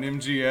Jericho and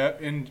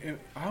MJF and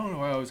I don't know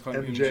why I always call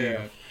him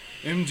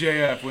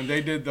MJF when they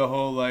did the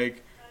whole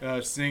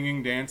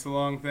singing dance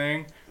along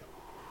thing,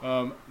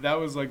 that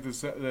was like the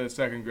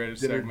second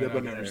greatest segment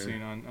I've ever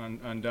seen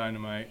on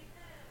Dynamite.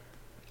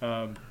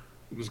 It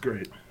was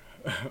great,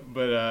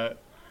 but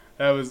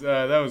that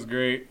was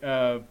great.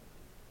 But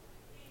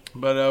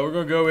we're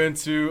gonna go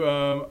into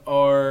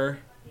our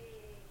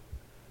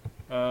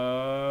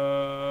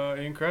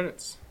in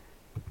credits.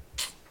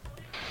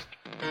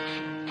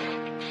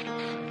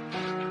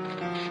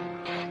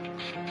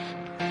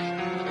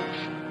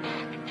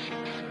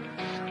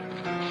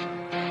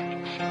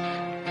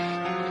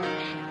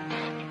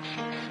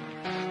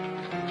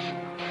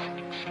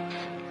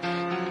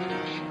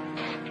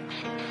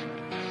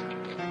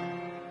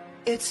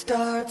 It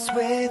starts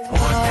with one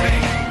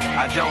thing.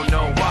 I don't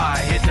know why.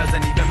 It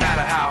doesn't even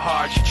matter how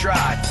hard you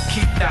try.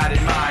 Keep that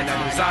in mind.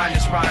 I designed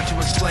this rhyme to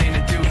explain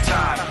in due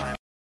time.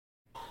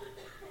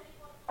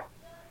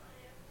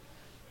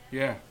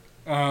 Yeah.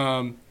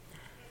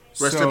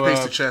 Rest in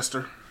peace to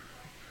Chester.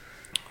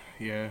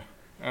 Yeah.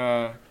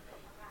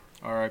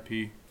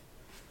 R.I.P.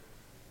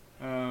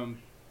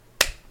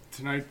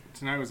 Tonight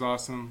was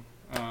awesome.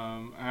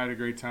 I had a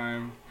great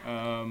time.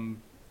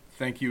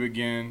 Thank you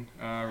again,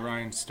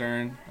 Ryan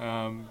Stern,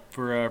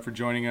 for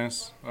joining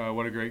us.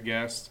 What a great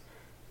guest.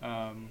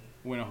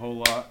 Went a whole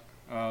lot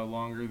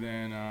longer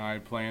than I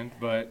had planned,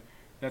 but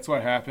that's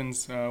what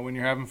happens when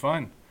you're having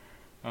fun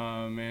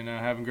and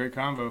having great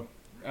convo.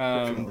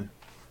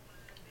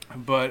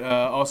 But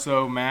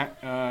also,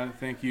 Matt,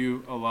 thank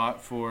you a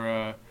lot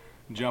for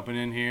jumping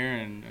in here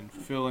and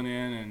filling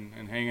in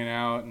and hanging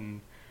out.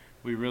 And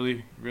we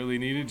really, really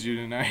needed you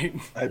tonight.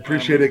 I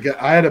appreciate it.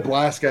 I had a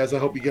blast, guys. I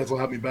hope you guys will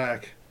have me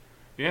back.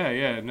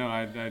 Yeah. No,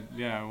 I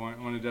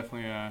want to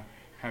definitely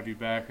have you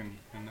back and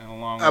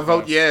along with I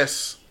vote us.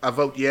 yes. I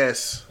vote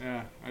yes.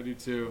 Yeah, I do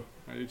too.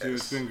 Yes.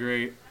 It's been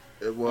great.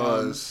 It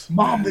was.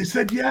 Mom, they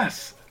said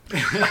yes.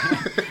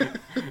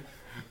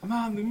 I'm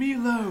on the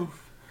meatloaf.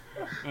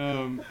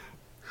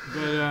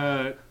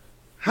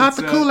 Hot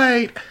the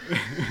Kool-Aid.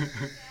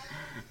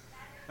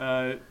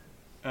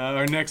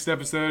 Our next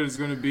episode is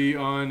going to be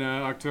on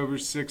October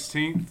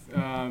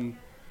 16th.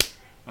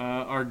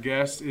 Our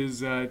guest is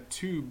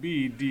to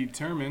be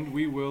determined.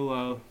 We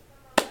will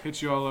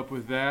hit you all up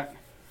with that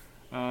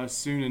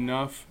soon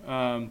enough.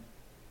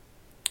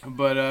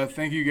 But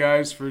thank you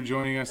guys for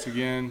joining us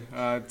again.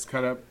 It's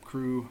Cut Up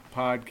Crew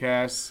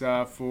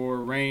Podcast for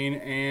Rain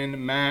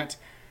and Matt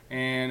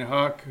and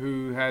Huck,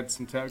 who had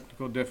some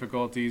technical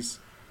difficulties.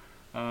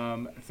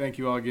 Thank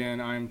you all again.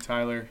 I'm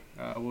Tyler.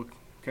 We'll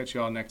catch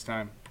you all next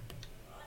time.